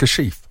 It says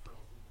Kashif.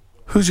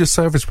 Who's your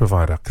service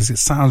provider? Because it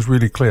sounds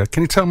really clear.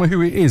 Can you tell me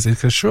who it is? He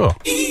says, sure.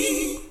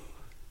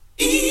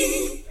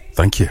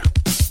 Thank you.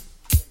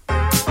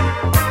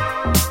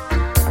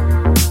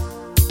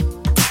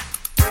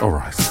 All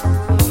right.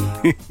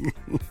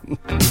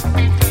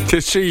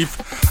 Kashif,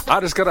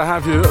 I just got to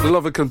have you.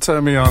 Love it, can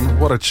turn me on.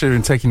 What a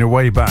tune, taking you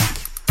way back.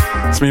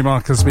 It's me,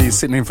 Marcus B,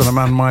 sitting in for the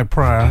man, my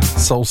prior,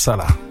 Soul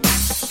Cellar.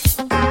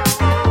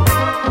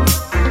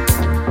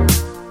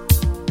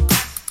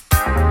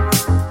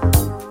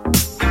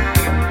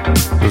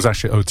 It was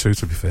actually 02,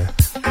 to be fair.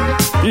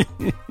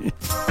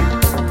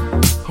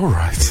 All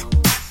right.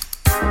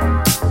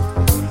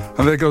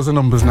 And there goes the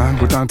numbers now.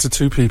 We're down to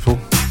 2 people.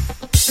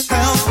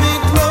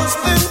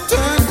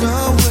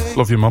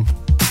 Love you, Mum.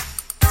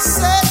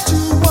 Said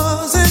you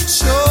wasn't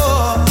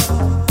sure.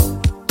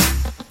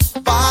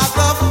 By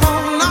the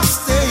phone I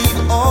stayed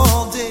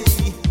all day.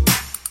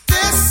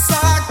 This I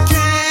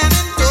can't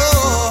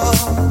endure.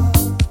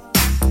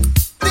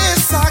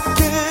 This I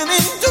can't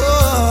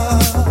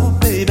endure,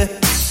 baby.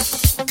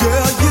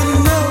 Girl, you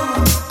know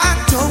I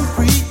don't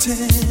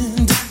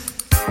pretend.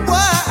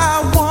 Why I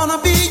wanna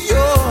be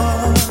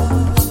yours.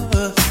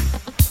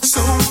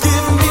 So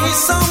give me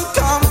some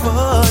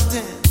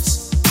confidence.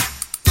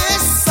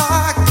 This I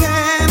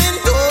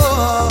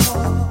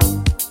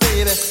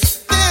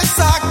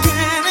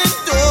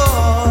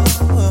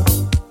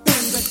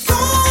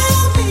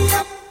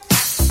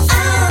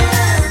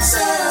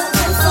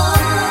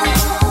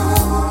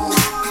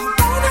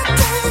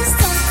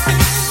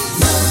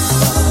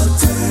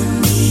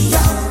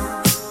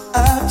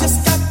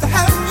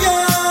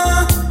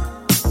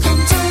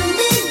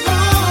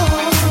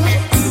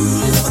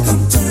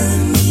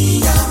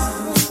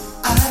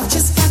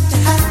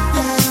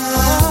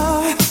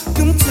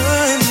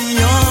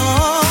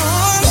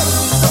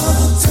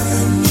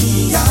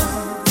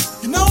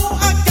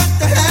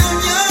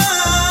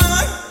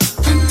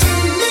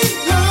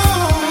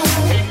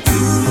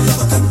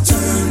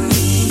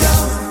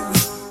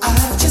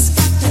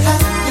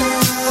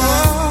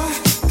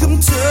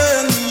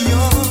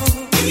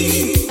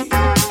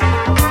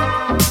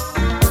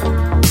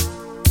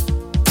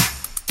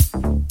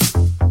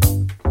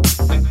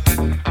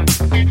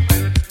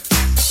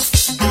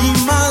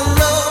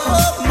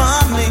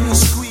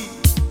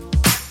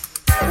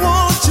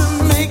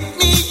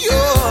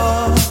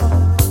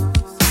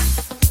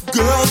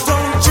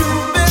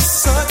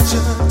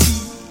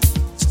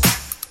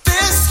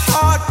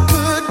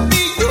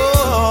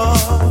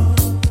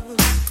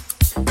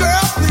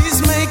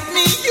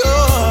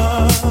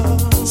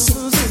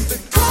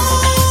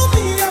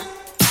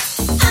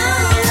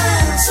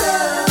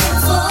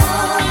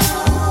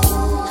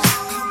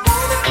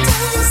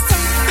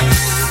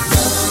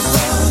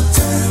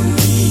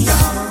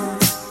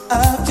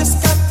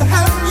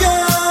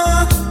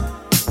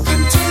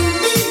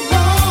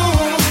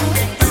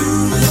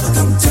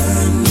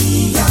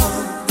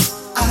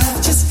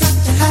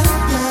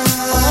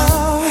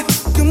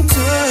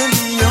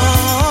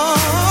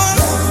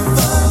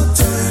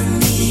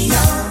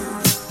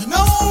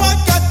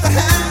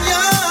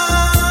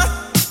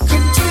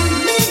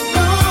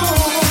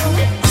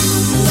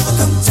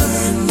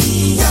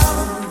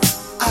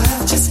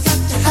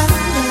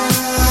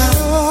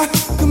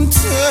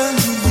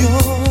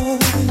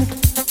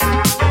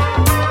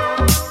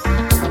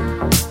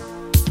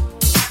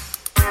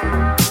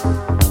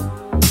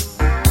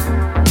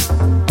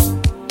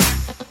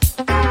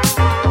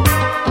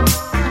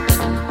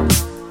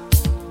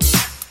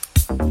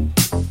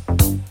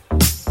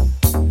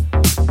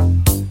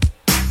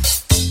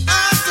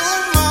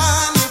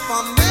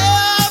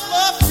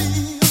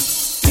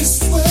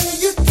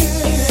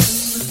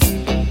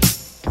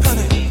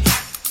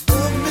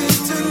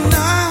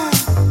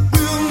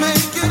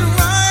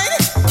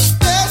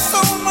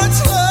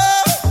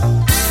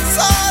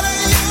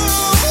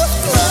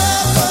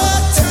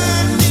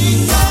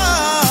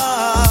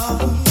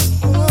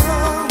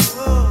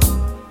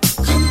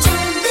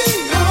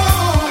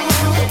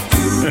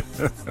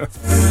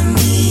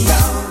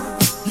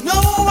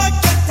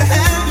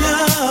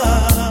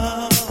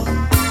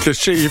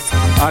Kashif,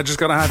 I just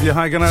gotta have you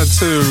hanging out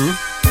too.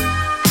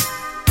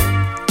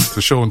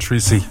 To Sean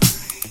Tracy.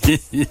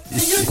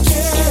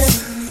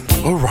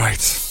 All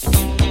right.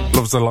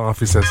 Loves the laugh,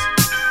 he says.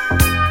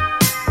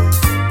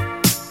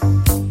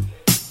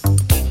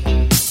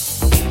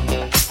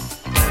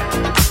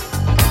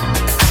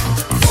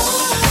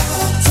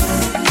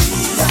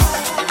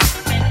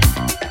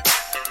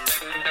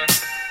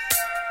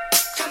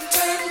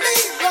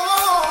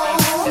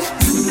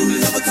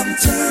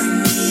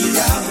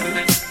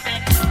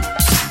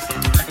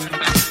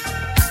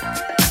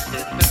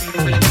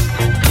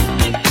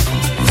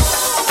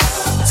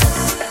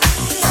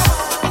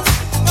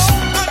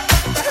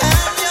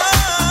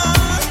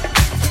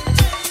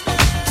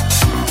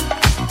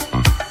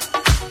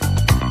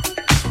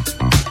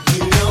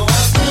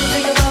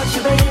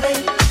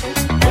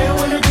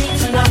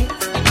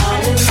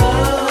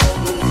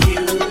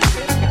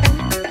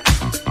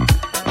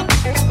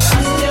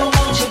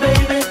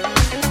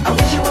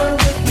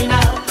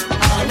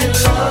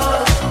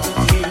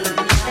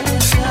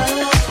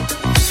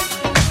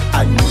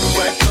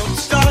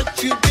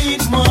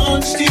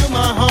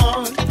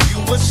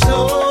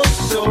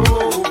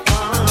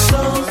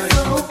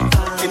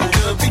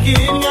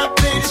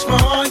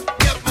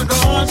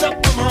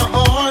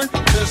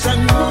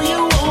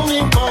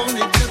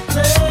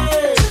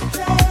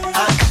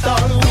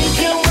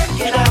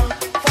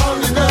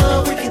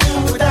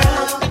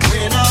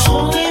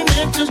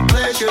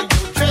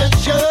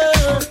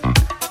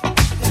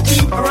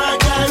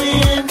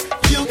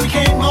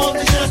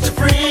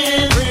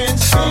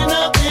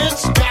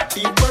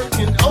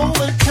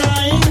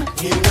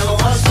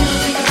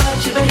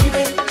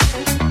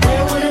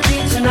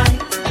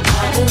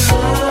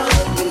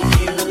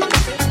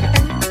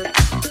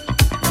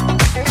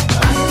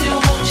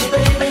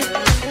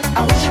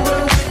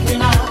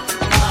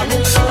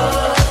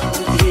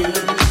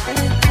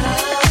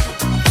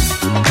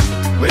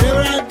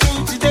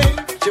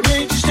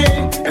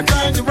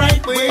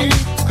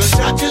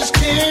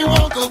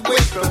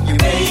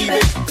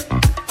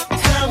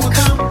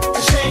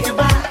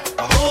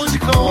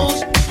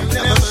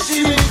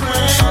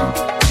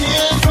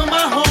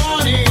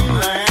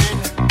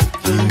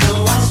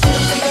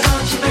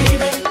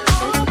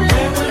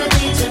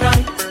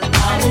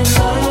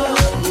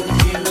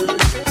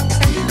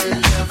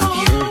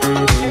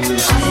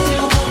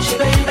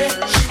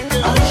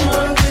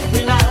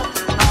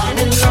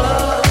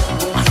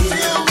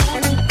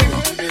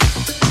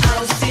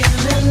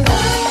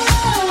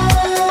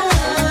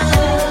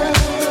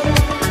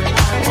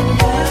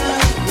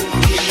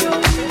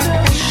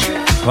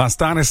 That's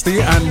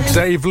Dynasty and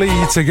Dave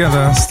Lee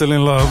together, Still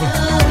in Love.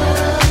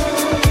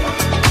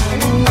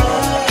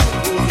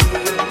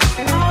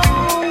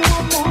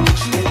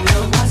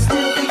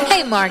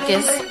 Hey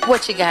Marcus,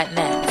 what you got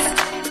next?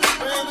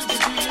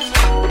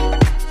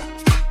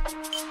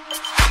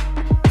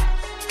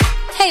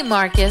 Hey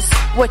Marcus,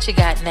 what you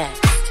got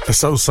next?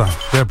 Sosa,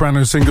 their brand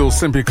new single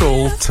simply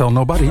called Tell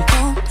Nobody.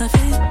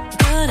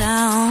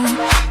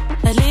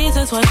 At least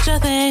that's what you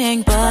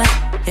think, but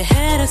your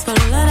head is full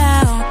of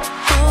doubt.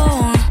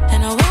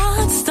 And I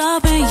won't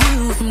stopping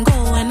you from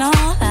going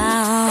all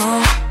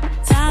out.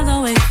 Time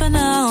don't wait for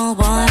no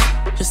one.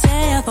 Just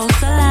say your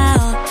folks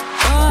aloud.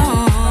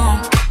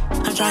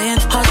 I'm trying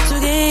hard to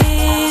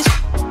gauge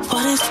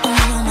what is on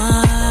your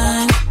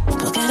mind.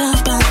 Forget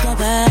about the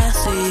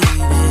past, leave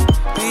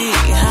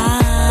it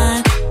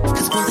behind.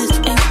 'Cause both this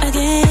ain't a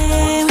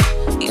game.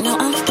 You know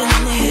I'm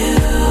feeling you.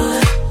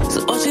 So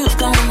what you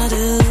gonna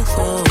do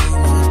for me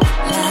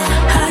now?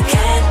 I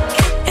can't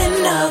get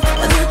enough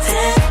of the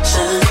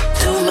tension.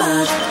 Too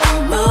much.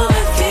 I'll move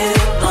with you,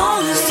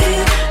 long as you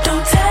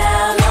don't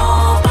tell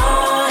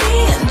nobody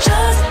and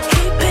just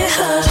keep it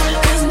hush.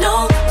 There's no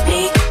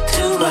need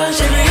to rush.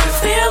 If you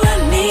feel the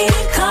need,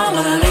 come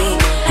on me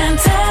and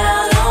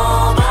tell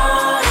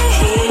nobody.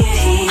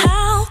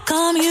 How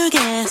come you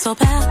get so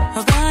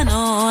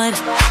paranoid?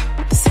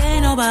 This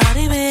ain't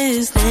nobody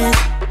business,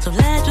 so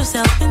let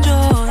yourself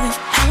enjoy.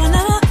 And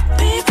whenever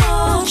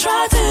people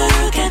try to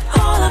get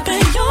all up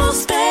in your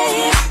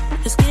space,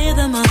 just give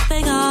them a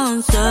fake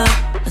answer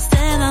and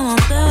send them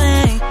on the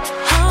way.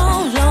 Oh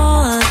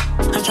Lord,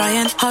 I'm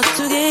trying hard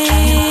to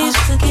gauge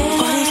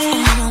what is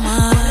on your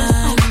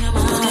mind.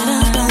 Forget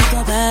about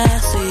the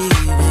past,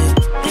 leave it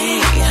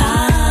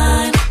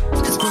behind.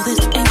 'Cause both this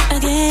ain't a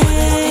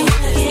game.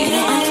 You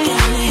know I'm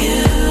feeling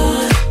you.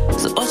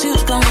 So what you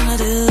gonna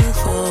do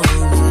for me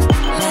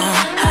now?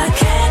 I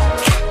can't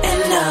get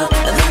enough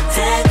of the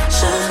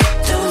tension.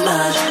 Too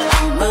much.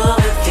 I'll move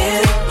with you,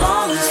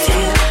 long as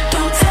you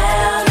don't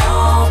tell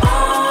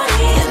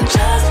nobody and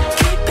just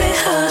keep it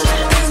hush.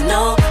 There's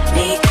no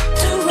need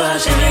to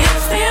rush. If you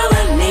feel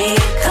the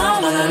need,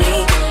 come on me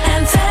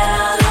and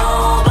tell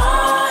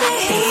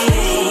nobody.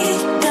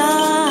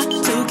 Got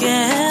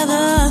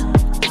together,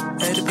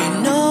 there'd be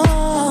no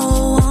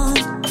one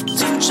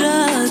to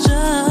judge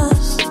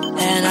us.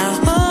 And I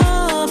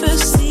hope you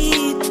see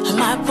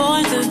my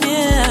point of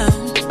view,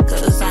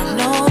 'cause I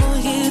know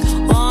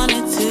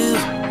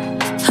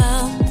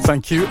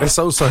Thank you. It's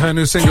also her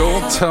new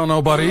single, Tell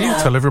Nobody.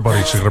 Tell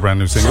everybody she's got a brand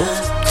new single.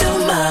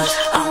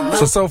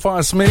 So far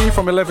it's me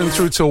from 11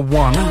 through till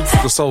 1,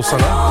 the Soul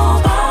Cellar.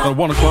 At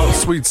 1 o'clock,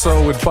 Sweet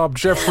Soul with Bob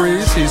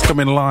Jeffries. He's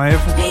coming live.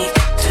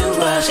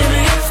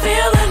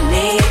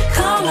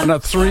 And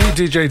at 3,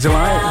 DJ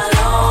Delight.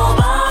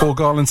 Paul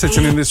Garland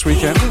sitting in this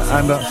weekend.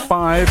 And at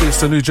 5,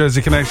 it's the New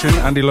Jersey Connection,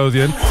 Andy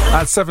Lothian.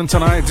 At 7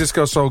 tonight,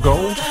 Disco Soul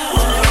Gold,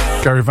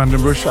 Gary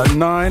Vandenbush. At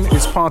 9,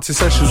 it's Party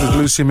Sessions with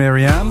Lucy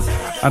Marianne.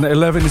 And at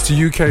 11, it's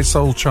the UK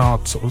Soul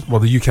Chart,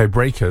 well, the UK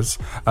Breakers,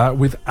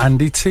 with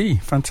Andy T.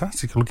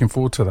 Fantastic. Looking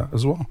forward to that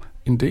as well.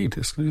 Indeed.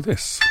 Let's do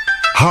this.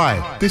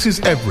 Hi, this is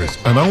Everest,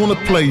 and I want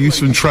to play you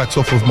some tracks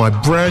off of my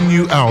brand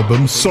new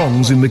album,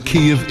 Songs in the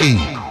Key of E.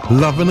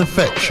 Love and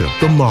Affection,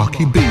 the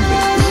Marky B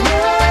mix.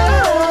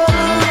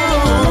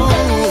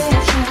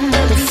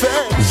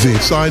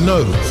 This I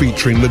Know,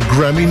 featuring the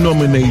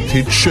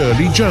Grammy-nominated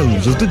Shirley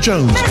Jones of the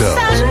Jones Girls.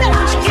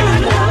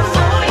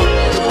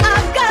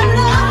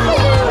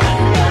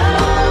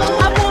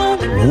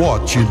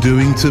 What You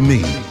Doing to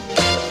Me.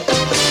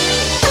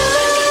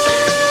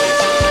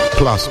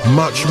 Plus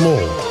much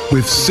more,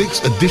 with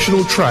 6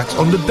 additional tracks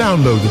on the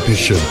download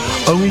edition,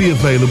 only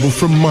available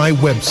from my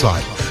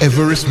website,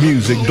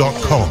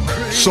 everestmusic.com.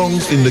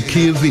 Songs in the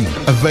Key of E,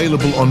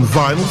 available on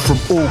vinyl from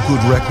all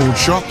good record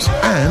shops,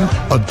 and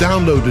a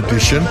download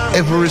edition,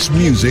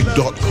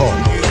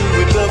 everestmusic.com.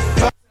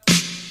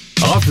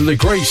 After the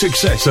great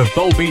success of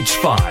Bowl Beach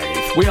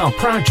 5, we are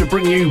proud to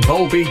bring you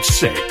Bowl Beach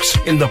 6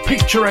 in the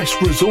picturesque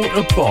resort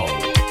of Bowl.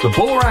 The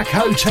Borak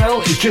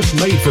Hotel is just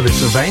made for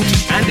this event,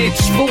 and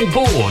it's full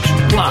board.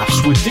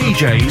 Plus, with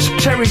DJs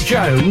Terry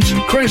Jones,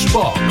 Chris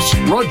Box,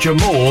 Roger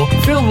Moore,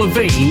 Phil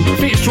Levine,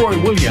 Fitzroy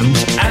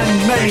Williams,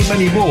 and many,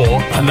 many more.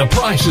 And the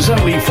price is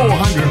only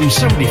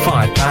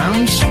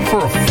 £475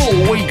 for a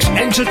full week's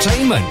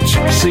entertainment.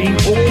 See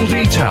all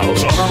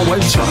details on our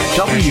website,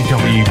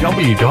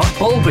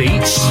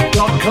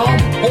 www.bowlbeats.com,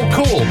 or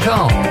call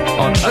Carl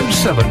on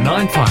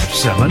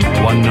 07957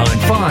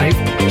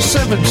 195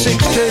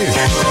 762.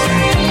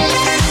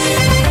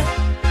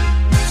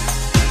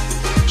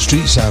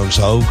 Street Sounds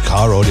Home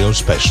Car Audio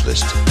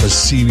Specialist for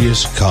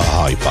serious car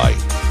hi-fi.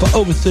 For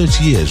over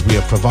 30 years we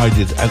have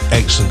provided an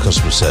excellent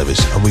customer service,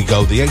 and we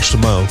go the extra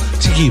mile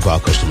to keep our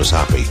customers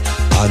happy.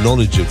 Our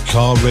knowledge of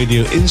car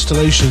radio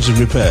installations and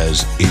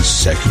repairs is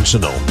second to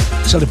none.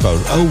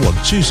 Telephone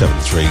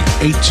 01273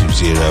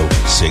 820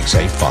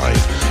 685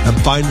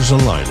 and find us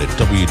online at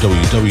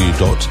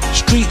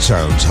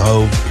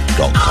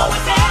www.streetsoundshome.com.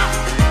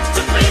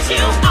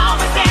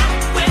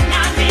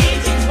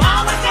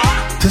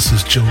 This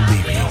is Joe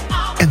Levy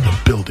in the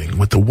building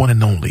with the one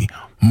and only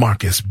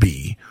Marcus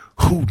B.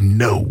 Who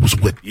knows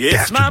what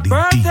Dastardly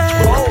D's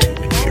were up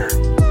to in here?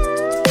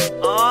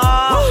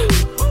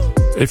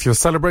 If you're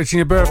celebrating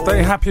your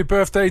birthday, happy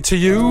birthday to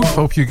you.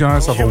 Hope you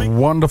guys have a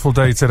wonderful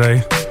day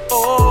today.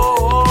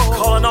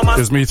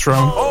 Here's me,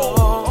 Throne.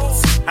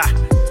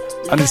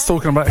 And he's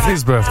talking about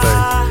his birthday.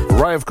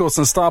 Right, of course,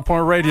 on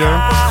Starpoint Radio.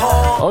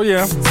 Oh,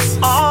 yeah.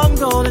 I'm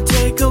gonna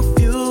take a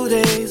few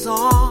days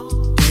off.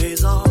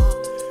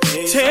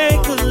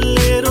 Take a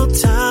little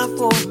time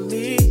for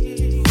me.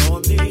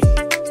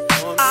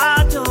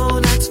 I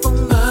don't ask for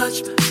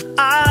much,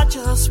 I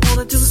just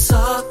wanna do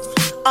something.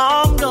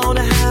 I'm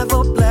gonna have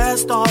a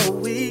blast all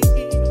week.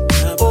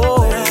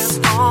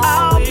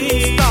 I'll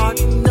be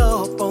starting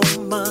up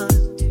on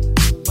Monday,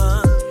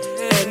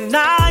 and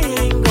I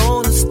ain't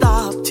gonna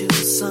stop till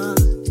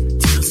Sunday.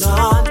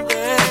 I'm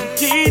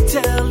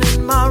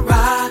detailing my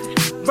ride,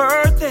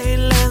 birthday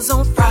lands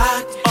on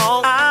Friday.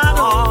 I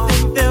don't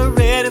think they're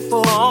ready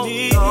for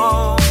me.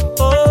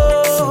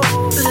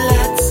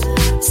 Let's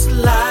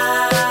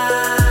slide.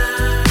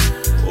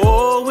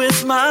 Oh,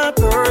 it's my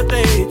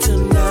birthday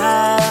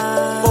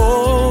tonight.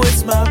 Oh,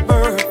 it's my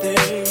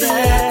birthday.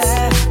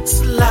 Let's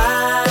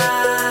slide.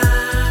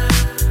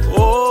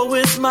 Oh,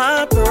 it's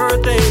my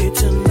birthday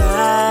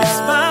tonight. It's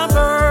my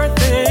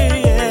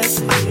birthday, yes.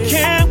 I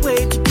can't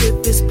wait to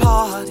get this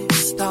party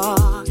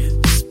started.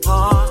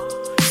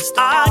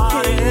 I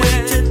can't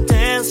wait to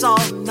dance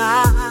all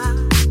night.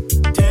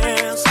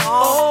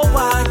 Oh,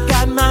 I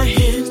got my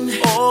hidden.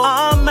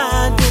 I'm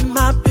minding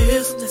my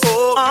business.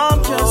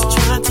 I'm just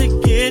trying to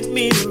get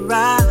me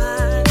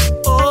right.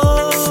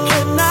 Oh,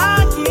 can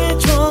I get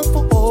drunk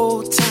for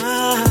old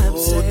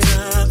times'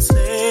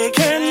 sake?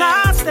 Can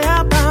I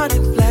step out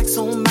and flex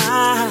on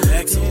my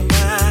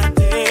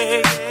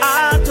day?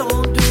 I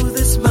don't do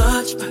this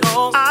much, but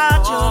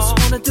I just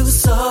wanna do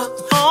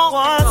something.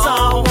 Once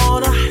I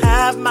wanna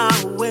have my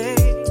way.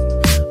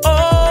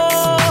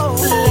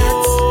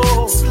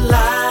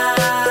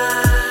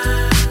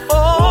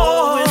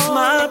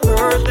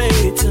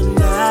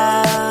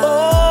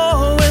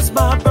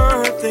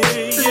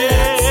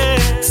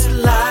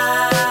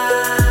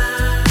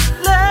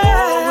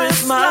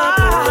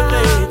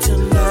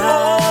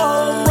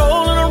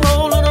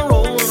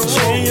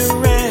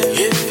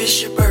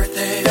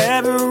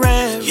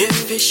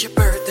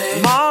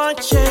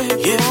 March, April,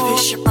 if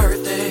it's your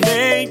birthday.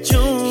 May,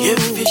 June,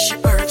 if it's your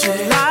birthday.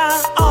 July,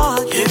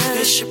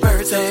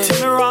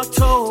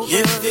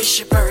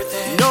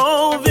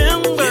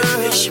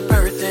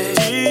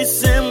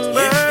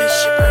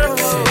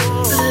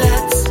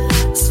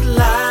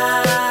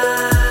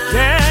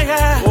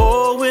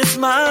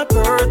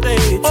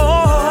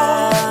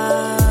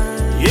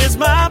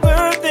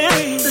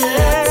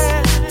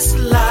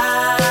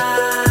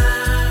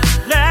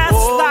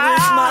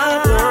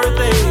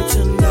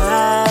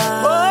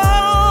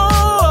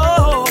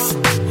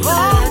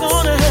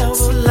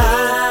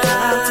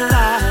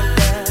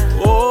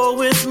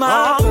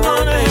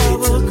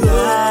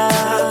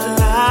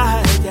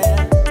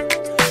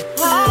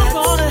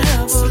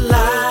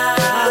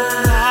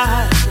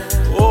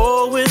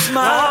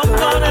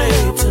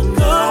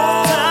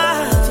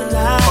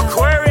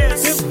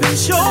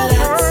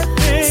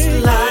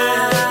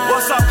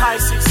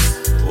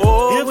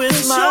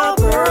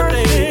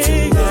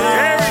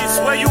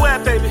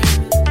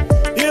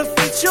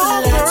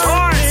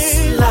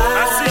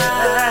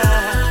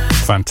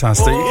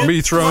 Fantastic. Me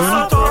Throne.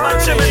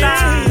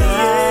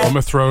 On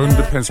the Throne,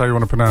 depends how you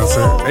want to pronounce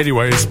it.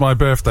 Anyway, it's my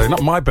birthday.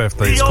 Not my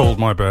birthday, it's called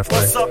my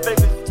birthday.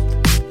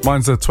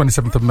 Mine's the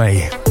 27th of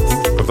May,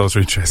 for those who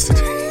are interested.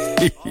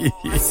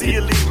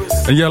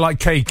 And yeah, like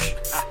cake.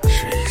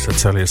 Jeez, I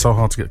tell you, it's so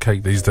hard to get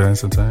cake these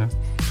days, I tell you.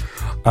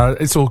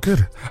 It's all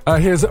good.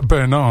 Here's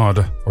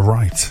Bernard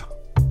Wright.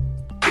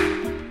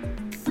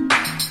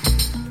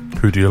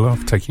 Who do you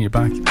love? Taking you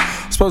back.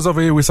 I suppose over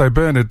here we say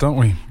Bernard, don't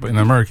we? But in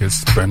America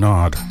it's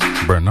Bernard.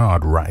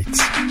 Bernard Wright.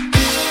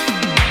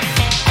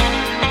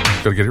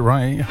 Gotta get it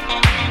right.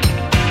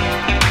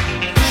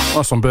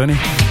 Nice one, Bernie. Do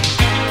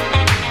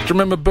you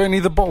remember Bernie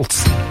the Bolt?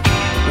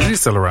 Is he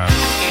still around?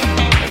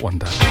 I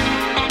wonder.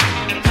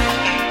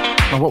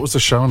 Now, what was the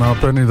show now?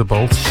 Bernie the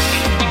Bolt.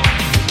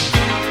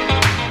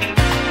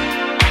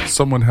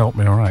 Someone help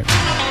me, alright.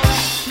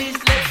 Please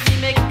let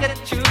me make a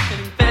true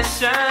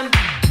confession.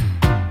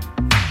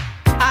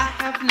 I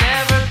have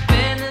never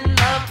been in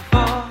love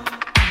before,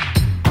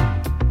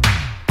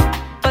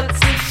 but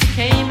since you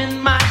came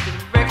in my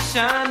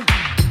direction,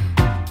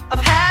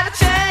 I've had a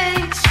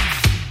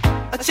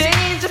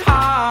change of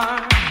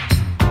heart.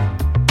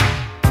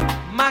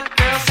 My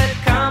girl said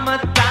come a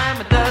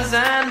dime a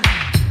dozen.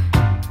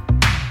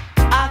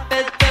 I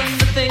fed them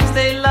the things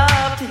they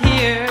love to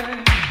hear.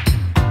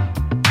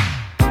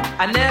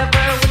 I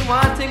never was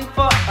wanting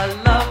for a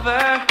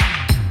lover,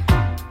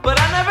 but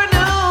I never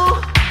knew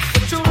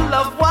what true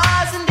love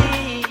was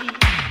indeed.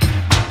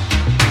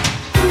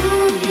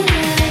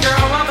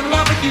 Girl, I'm in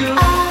love with you,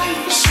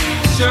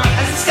 sure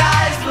as the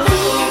sky is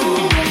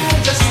blue.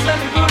 Just let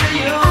me prove to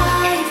you,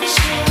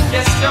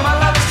 yes, girl, my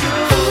love is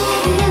true.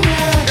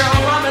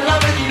 Girl, I'm in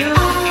love with you,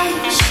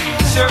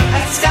 sure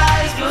as the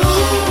sky is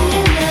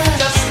blue.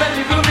 Just let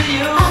me prove to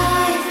you,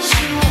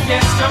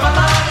 yes, girl, my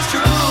love is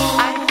true.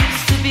 I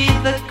used to be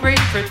the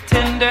great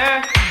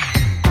pretender.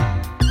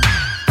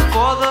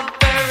 For the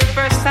very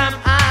first time,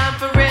 I'm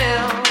for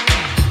real.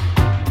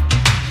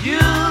 You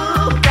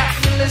got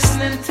me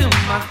listening to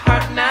my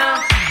heart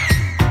now.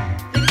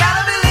 You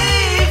gotta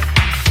believe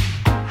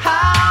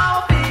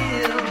how I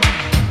feel.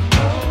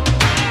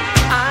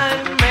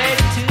 I'm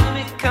ready to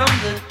become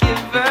the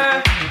giver.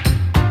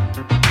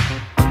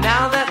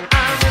 Now that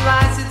I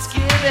realize it's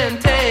give and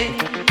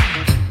take.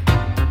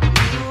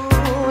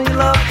 Ooh, your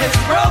love has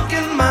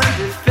broken my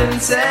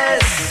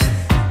defenses.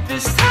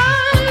 This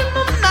time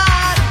I'm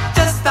not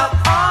just out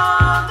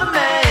on the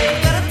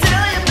main. Gotta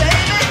tell you,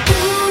 baby,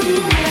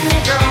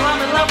 girl, I'm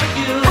in love with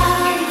you.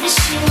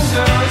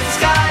 Sure as the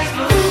sky's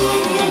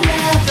blue.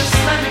 Just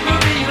let me prove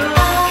to you,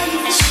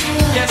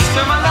 yes,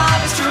 girl, my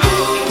love is true.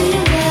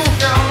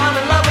 Girl, I'm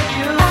in love with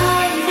you.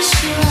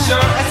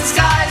 Sure as the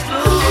sky's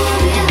blue.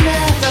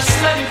 Just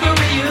let me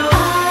prove to you,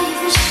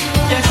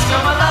 yes,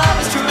 girl, my love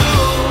is true.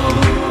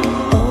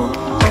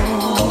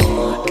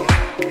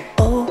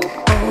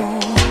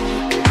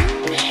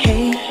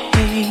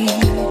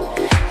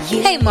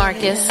 Hey,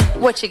 Marcus,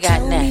 what you got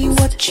Tell next? me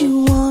what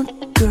you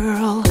want,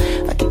 girl.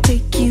 I can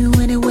take you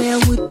anywhere.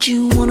 Would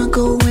you wanna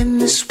go in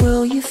this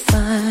world you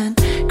find?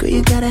 Girl,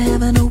 you gotta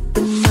have an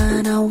open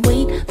mind. I'll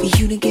wait for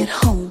you to get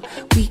home.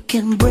 We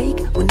can break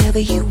whenever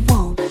you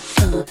want.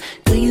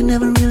 Girl, you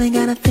never really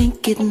gotta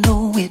think it,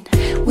 know it.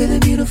 Where the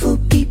beautiful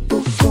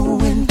people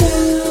going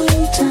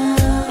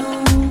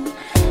downtown.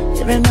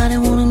 Everybody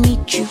wanna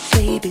meet you,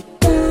 baby,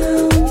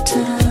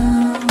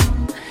 downtown.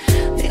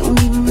 They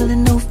don't even really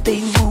know if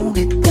they want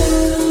it downtown.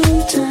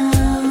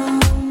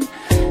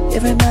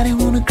 Everybody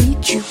wanna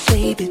greet you,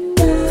 baby,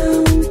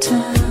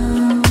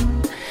 downtown.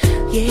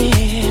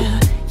 Yeah,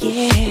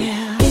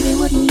 yeah. Baby,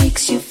 what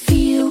makes you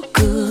feel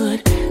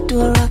good?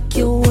 Do I rock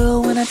your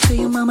world when I tell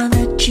you, mama,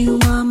 that you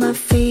are my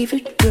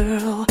favorite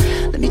girl?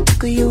 Let me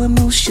tickle your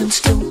emotions,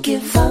 don't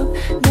give up,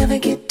 never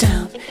get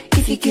down.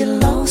 If you get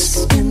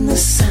lost in the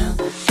sound,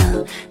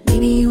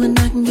 maybe you and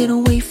I can get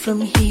away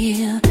from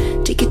here.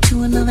 Take it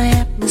to another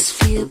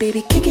atmosphere,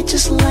 baby, kick it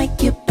just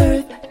like your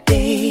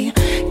birthday.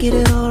 Get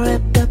it all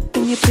wrapped up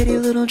in your pretty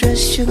little dress,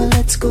 sugar,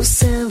 let's go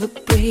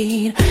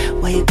celebrate.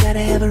 Why you gotta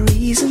have a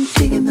reason,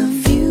 digging the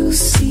view,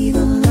 see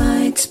the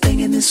lights,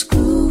 banging this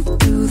groove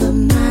through the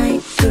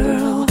night,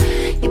 girl.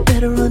 You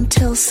better run,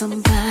 tell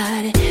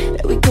somebody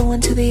that we're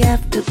going to the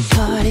after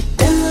party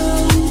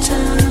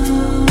downtown.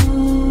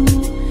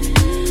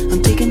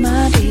 I'm taking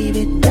my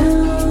baby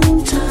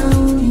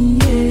downtown,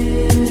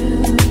 yeah.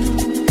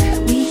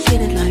 We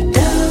get it like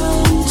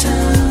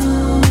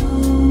downtown.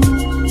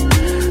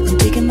 I'm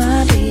taking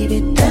my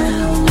baby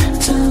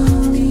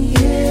downtown,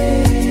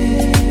 yeah.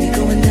 We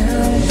going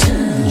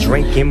downtown.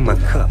 Drink in my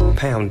cup,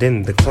 pound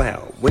in the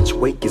cloud. Which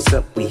wake is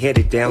up, we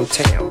headed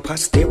downtown.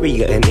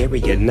 Posterior, an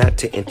area not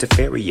to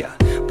interfere ya,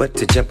 but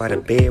to jump out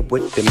of bed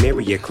with the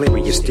mirror, clear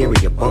your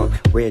stereo bump.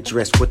 Red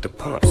dress with the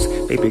pumps.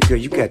 Baby girl,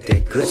 you got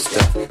that good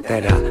stuff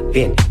that I've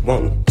been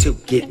wanting to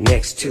get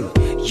next to.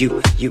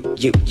 You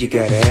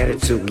got an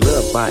attitude,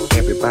 loved by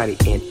everybody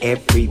and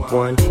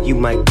everyone. You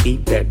might be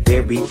that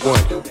very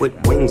one with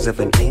wings of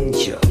an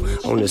angel.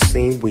 On the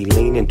scene, we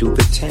lean and do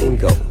the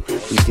tango.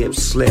 we dip,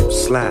 slip,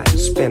 slide,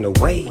 spin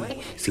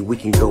away. See, we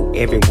can go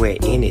everywhere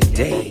any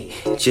day.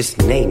 Just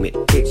name it,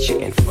 picture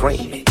and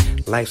frame it.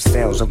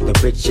 Lifestyles of the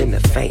rich and the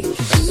famous.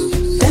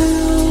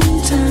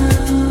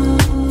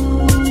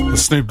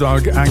 Snoop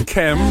Dogg and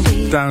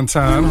Kem,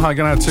 Downtown. Hi,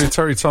 going out to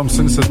Terry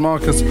Thompson. Says,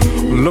 Marcus,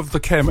 loved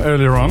the Kem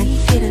earlier on.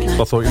 So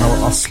I thought, you know what,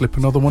 I'll slip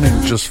another one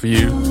in just for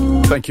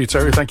you. Thank you,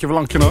 Terry. Thank you for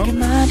locking on.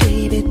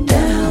 And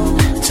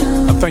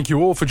thank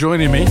you all for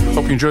joining me.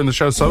 Hope you're enjoying the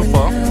show so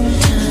far.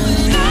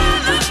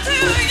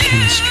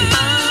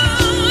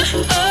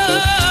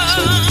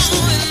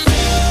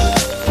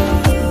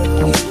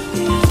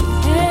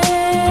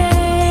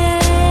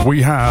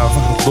 We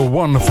have the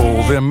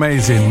wonderful, the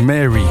amazing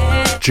Mary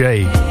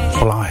J.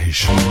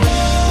 Blige.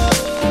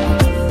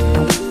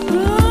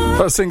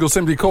 Her single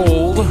simply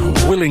called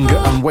Willing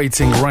and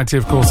Waiting, right here,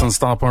 of course, on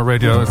Starpoint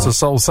Radio. It's a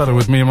Soul Cellar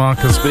with me,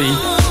 Marcus B.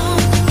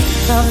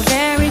 The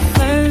very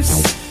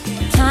first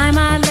time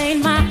I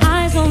laid my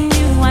eyes on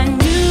you, I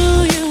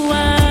knew you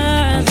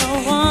were the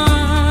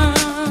one.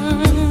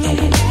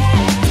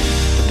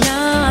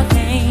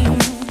 Nothing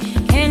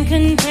can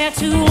compare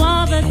to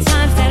all the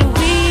times that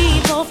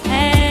we both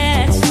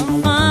had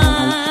some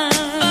fun.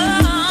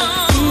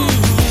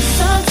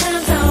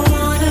 Sometimes I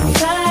wanna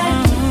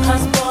cry,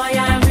 'cause boy, I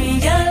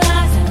realize I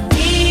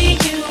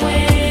need you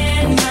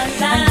in my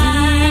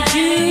life.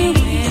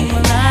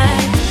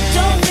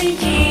 Don't think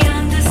he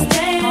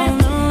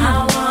understands. I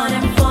want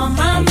him for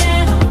my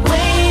man. I'm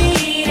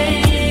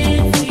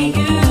waiting for you.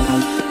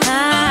 I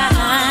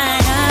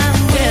am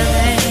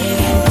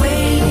willing,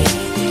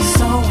 waiting,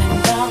 so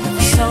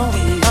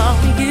in love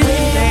with you,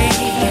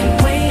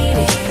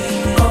 waiting,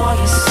 boy,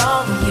 it's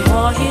all with you,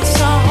 boy,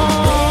 it's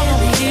all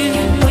with you,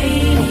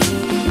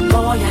 waiting,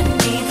 boy, I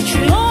need the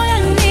truth, boy, I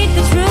need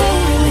the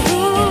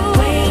truth,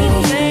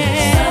 waiting,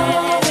 so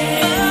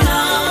in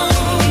love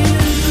with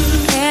you.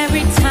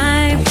 Every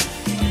time,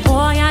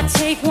 boy, I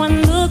take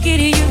one look at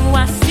you,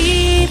 I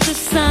see the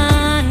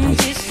sun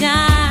just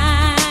shine.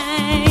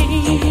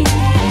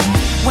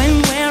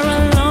 When we're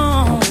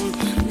alone,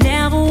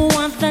 never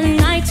want the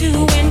night to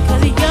end,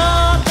 'cause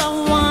you're the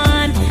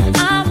one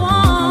I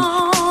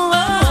want.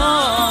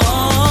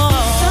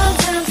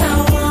 Sometimes I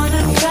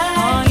wanna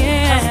cry,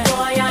 'cause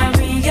boy, I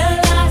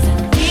realize I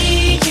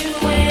need you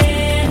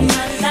in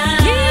my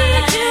life.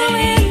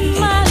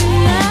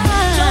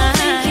 Don't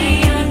think he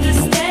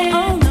understands. I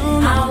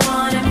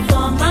want him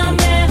for my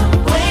man.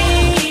 I'm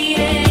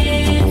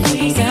waiting for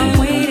you. I'm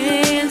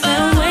waiting,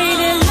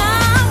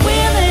 I'm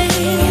willing,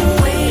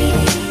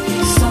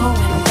 so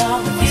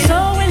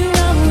in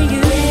love with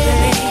you,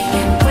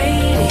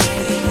 waiting,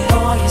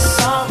 boy, it's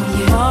all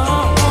with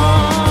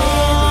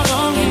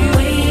you,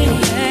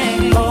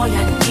 waiting, boy, I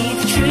need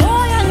the truth,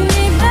 boy, I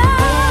need the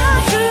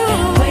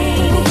truth,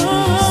 waiting,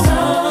 so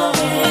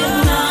in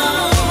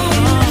love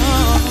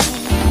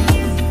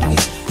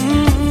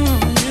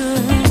with you.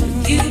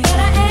 You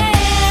better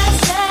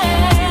answer,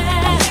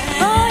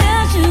 oh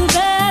yes, you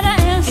better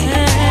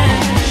answer.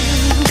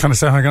 Can I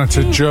say hi again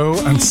to Joe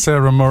and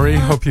Sarah Murray?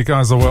 Hope you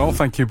guys are well.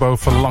 Thank you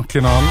both for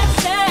locking on.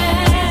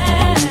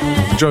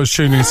 Joe's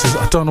tuning says,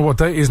 I don't know what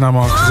date it is now,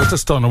 Marcus. I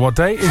just don't know what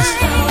date it is.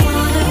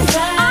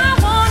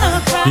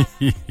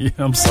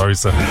 I'm sorry,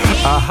 sir.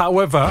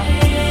 However,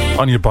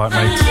 on your bike,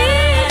 mate,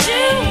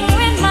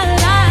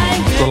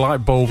 the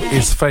light bulb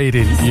is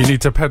fading. You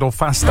need to pedal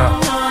faster.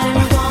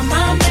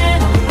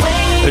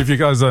 If you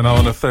guys don't know,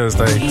 on a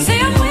Thursday,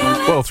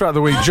 well, throughout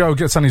the week, Joe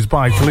gets on his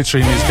bike,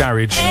 literally in his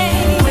garage.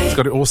 He's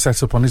got it all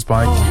set up on his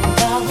bike.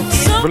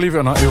 Believe it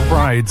or not, he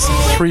rides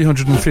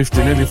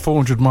 350, nearly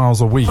 400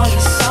 miles a week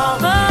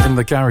in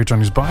the garage on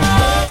his bike.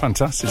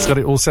 Fantastic. He's got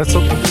it all set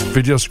up.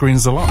 Video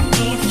screens a lot.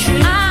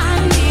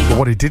 But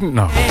what he didn't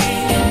know,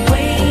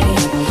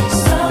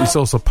 he's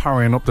also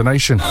powering up the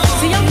nation.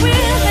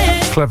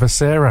 Clever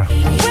Sarah.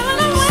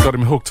 Got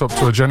him hooked up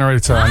to a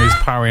generator and he's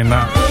powering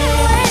that.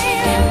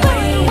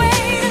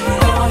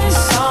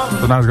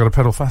 But now he's got to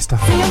pedal faster.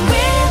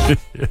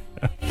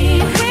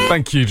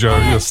 Thank you, Joe.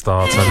 You're a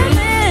star, tell you.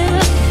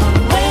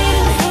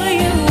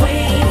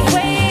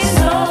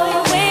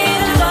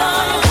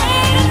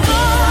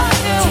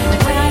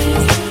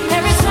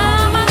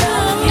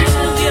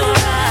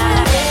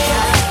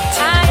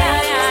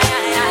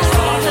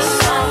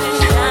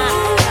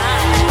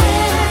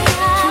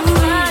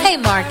 Hey,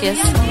 Marcus,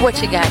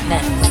 what you got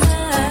next?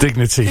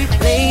 Dignity.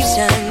 Place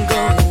and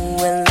go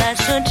when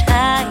that's your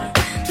time.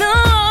 No,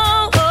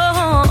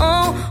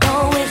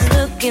 always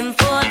looking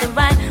for the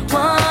right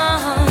one.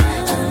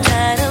 I'm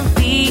tired of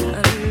being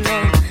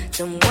alone.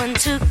 Someone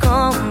to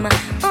call my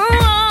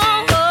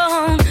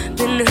own.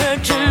 Been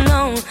hurt too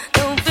long.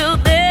 Don't feel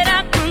that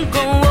I can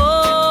go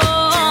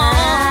on.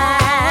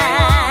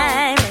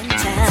 Time and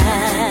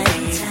time,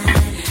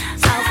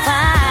 I'll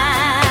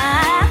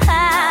find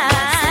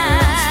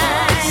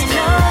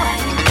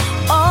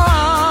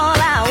all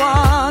I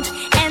want.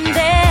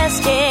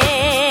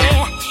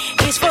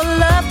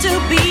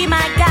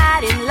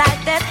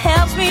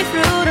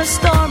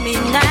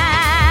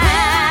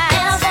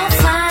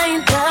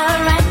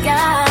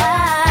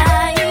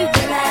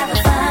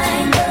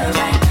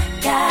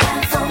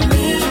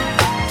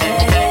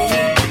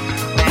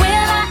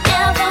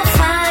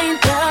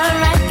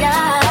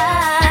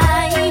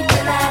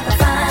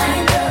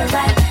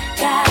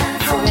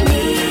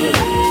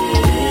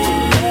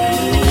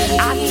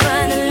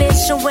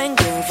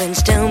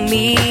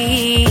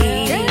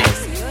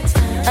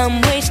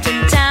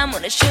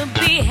 someone that should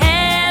be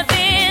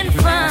having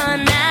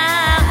fun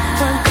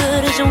now. What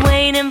good is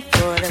waiting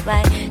for the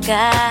right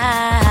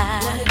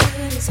guy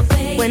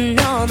when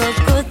all those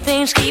good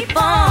things keep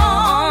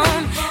on?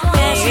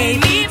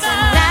 Baby,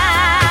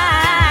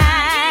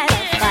 tonight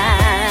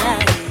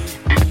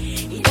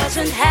he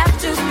doesn't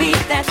have to be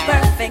that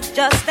perfect,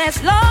 just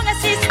as long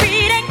as he's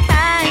sweet and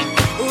kind.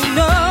 Who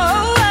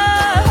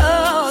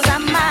knows, I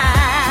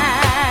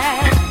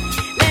might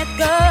let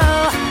go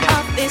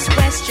of this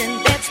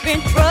question that's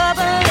been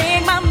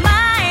troubling my mind.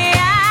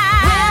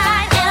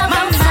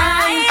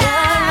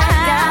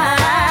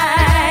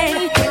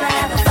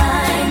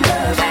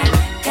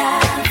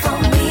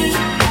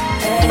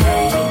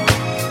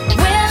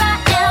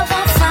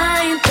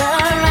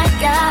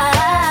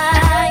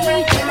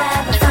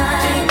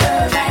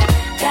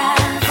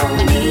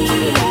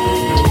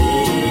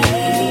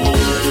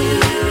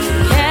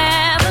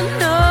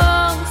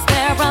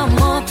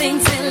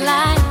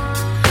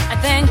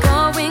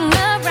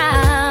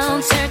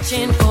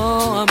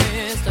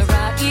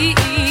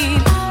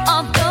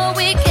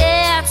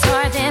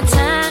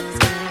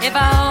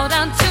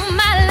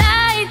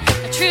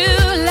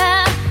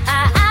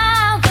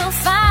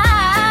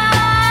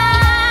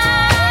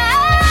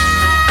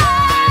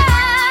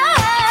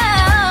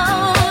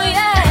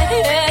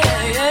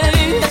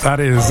 That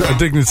is a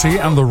Dignity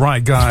and the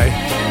Right Guy.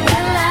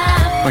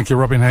 Thank you,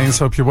 Robin Haynes.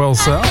 Hope you're well,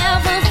 sir.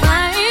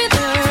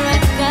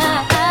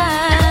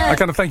 I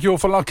kind of thank you all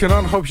for locking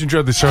on. Hope you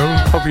enjoyed the show.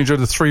 Hope you enjoyed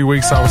the 3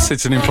 weeks I was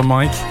sitting in for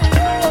Mike.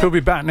 He'll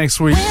be back next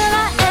week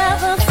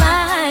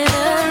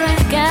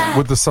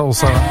with the Soul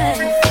Cellar.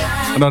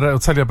 And I'll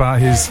tell you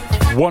about his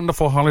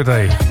wonderful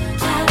holiday.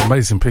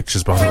 Amazing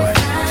pictures, by the way.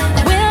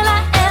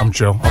 I'm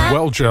Jill. I'm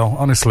well, Jill,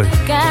 honestly.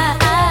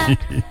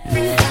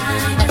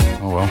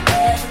 Oh, well.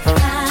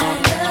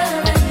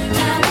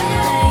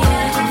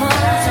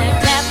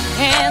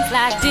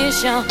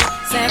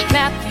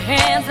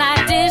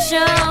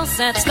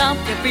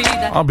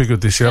 I'll be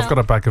good this year. I've got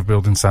a bag of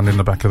building sand in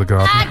the back of the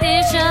garden. I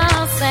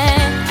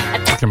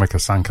can make a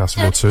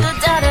sandcastle or two.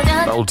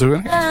 That'll do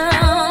it.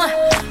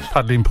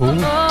 Paddling pool.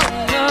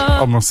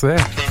 Almost there.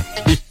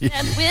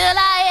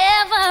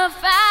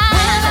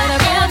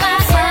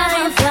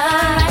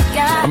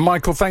 And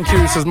Michael, thank you.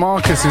 He says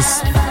Marcus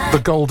is the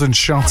golden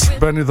shot.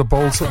 Bernie the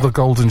Bolt, the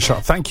golden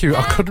shot. Thank you.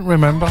 I couldn't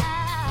remember.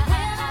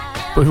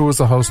 But who was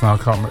the host now? I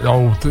can't remember.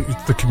 Oh,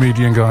 the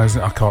comedian guys.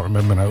 I can't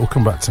remember now. It'll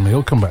come back to me.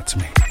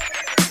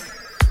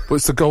 But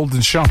it's the golden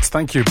shot.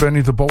 Thank you,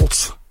 Bernie the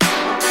Bolt.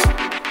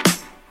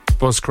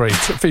 Buzz Crate,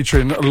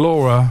 featuring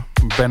Laura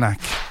Benak.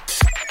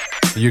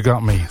 You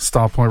got me.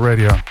 Starpoint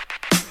Radio.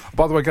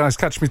 By the way, guys,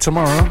 catch me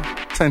tomorrow,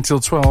 10 till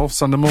 12,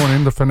 Sunday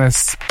morning, the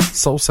Finesse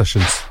Soul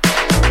Sessions.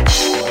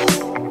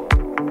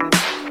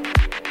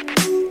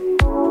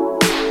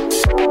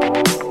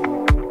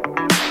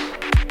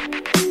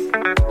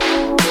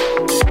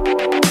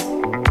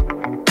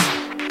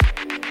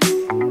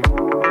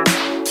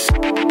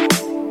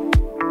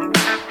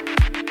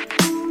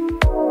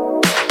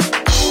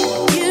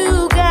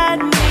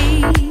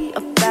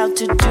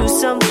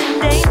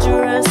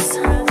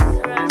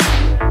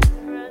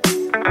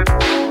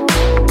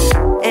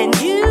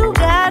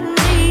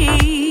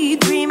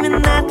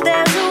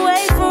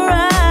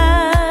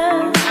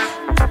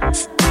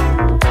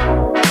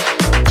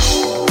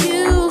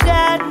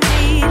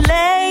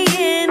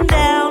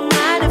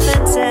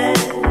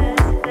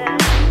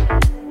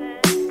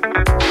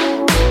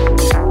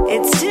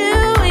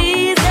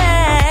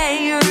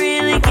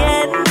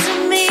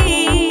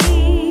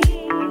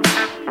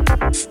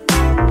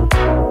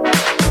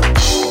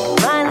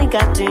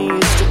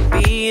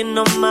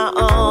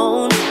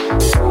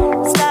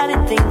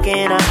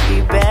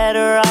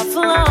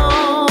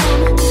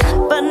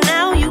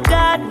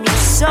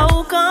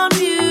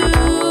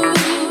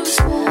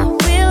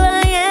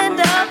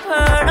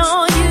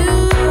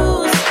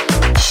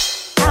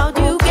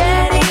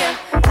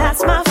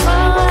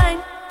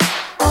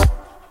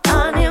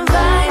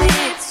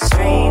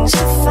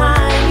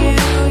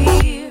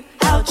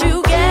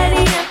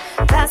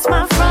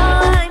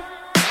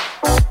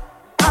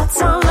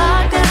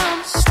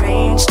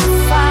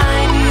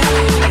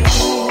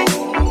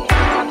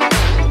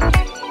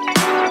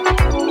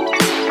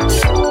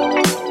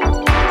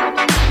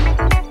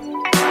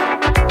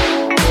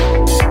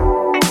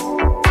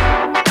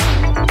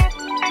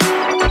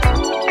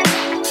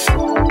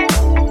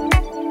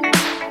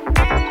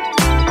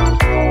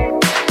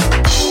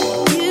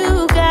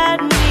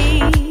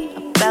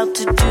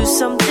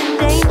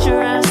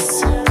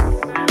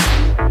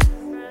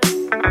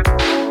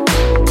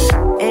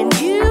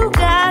 you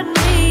got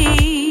me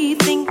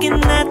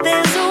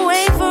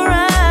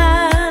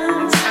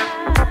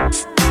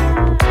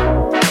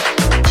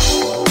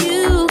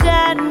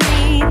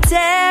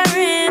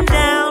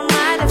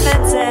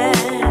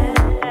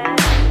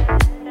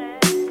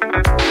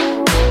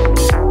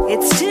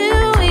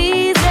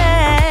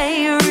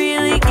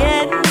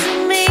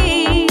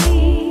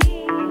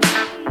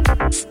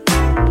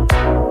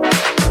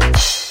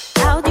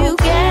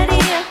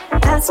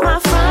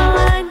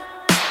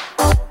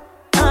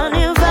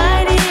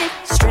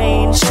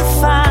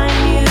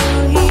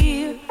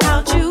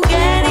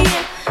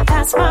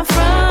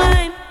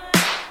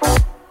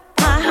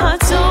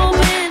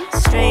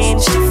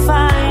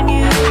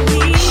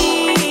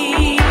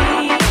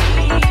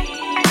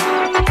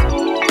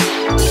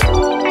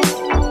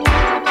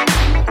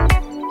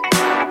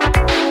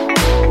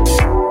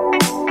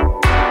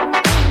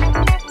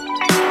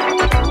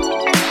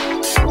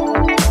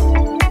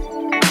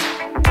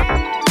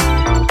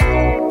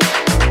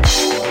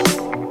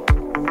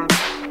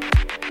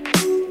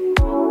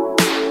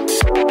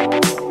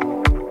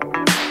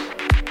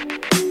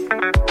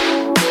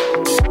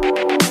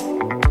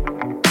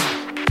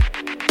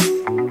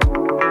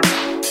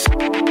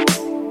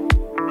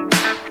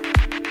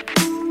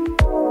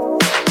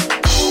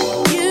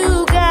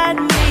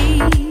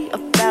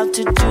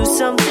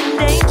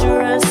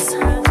dangerous.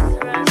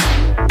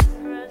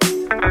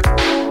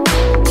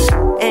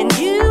 And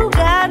you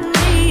got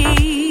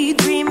me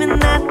dreaming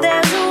that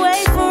there's a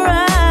way for us.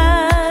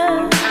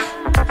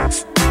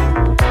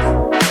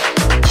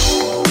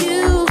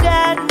 You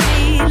got me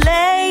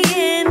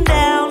laying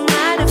down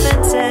my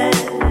defenses.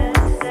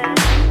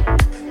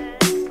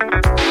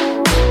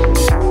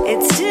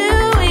 It's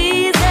too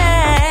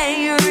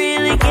easy, you're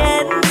really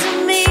getting to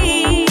me.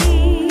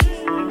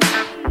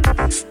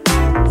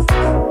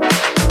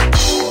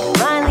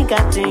 Finally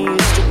got too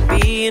used to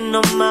being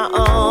on my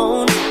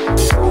own.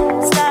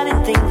 Started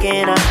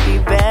thinking I'd be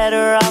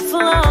better off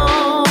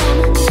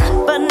alone.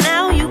 But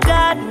now you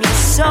got me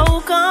so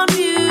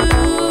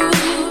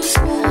confused.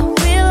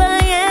 Will I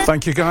end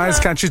Thank you, guys.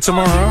 Catch you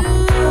tomorrow.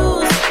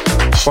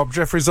 Bob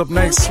Jeffries up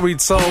next. Sweet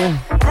Soul.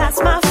 That's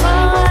my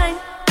fine.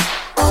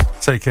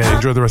 Take care.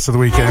 Enjoy the rest of the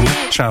weekend.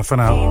 Ciao for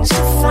now. To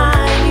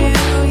find you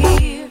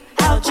here.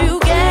 How'd you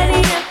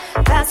get here?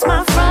 That's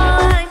my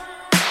fine.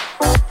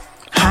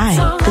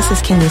 Hi, this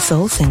is Kenya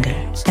Soul Singer,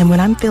 and when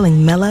I'm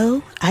feeling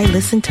mellow, I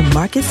listen to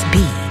Marcus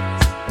B.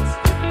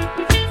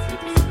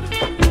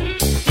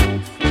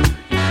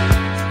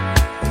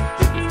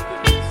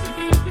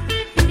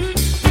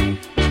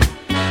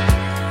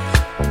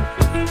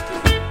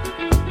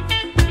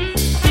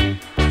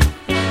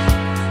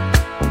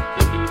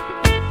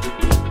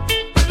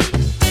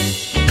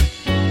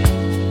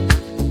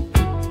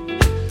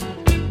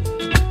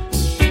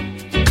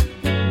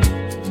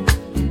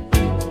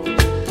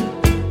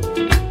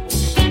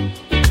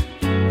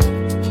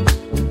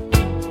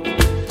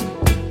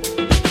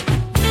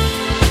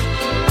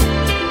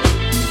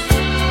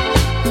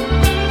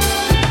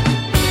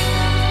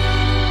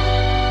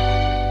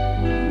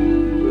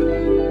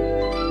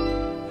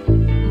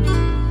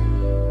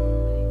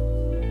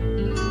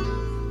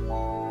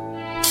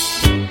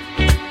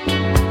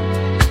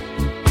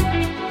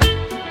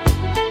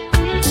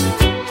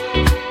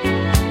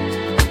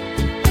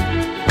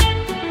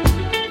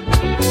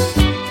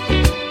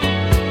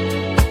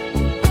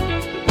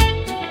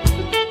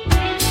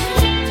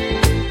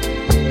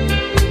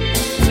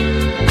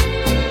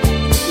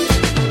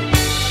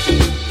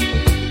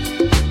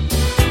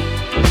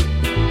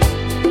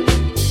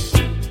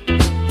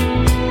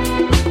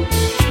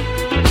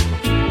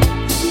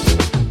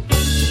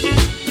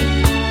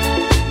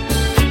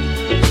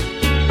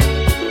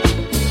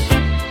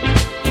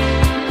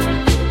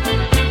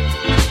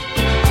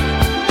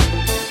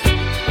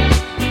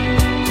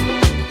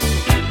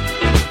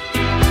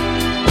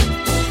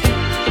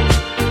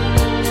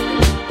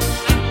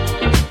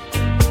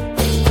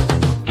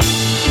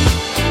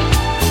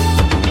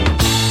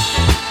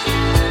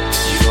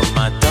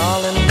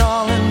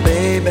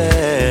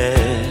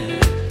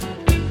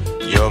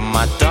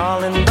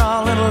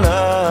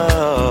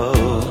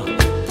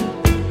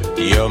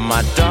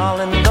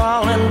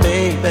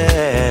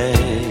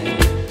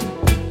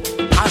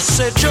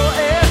 Said you're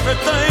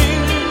everything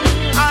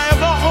I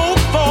ever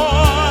hoped for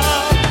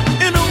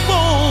in a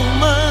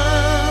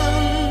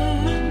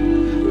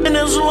woman, and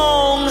as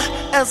long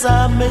as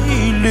I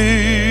may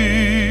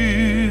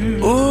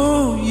live,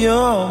 ooh,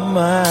 you're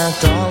my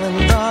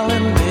darling,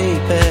 darling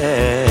baby.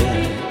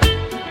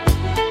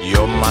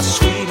 You're my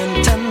sweet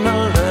and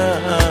tender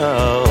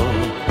love.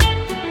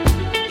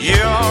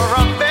 You're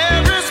a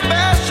very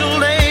special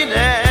lady.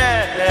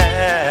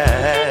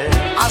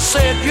 I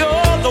said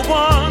you're the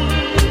one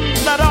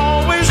that I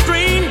always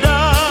dreamed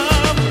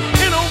of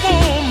in a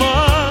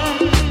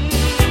woman.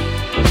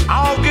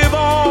 I'll give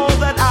all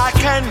that I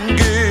can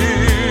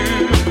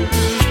give.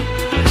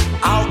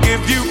 I'll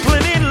give you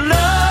plenty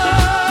love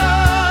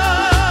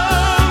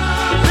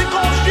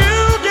because you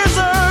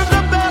deserve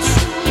the best.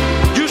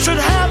 You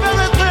should have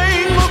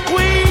everything a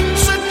queen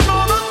sitting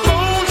on a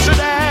throne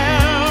should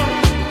have.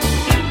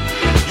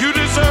 You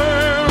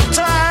deserve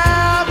to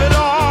have it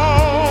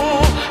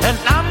all, and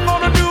I'm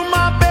gonna do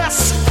my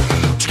best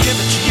to give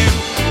it to you.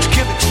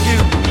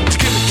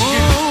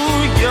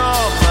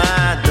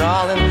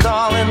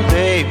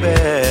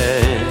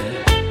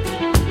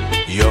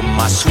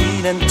 My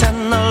sweet and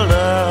tender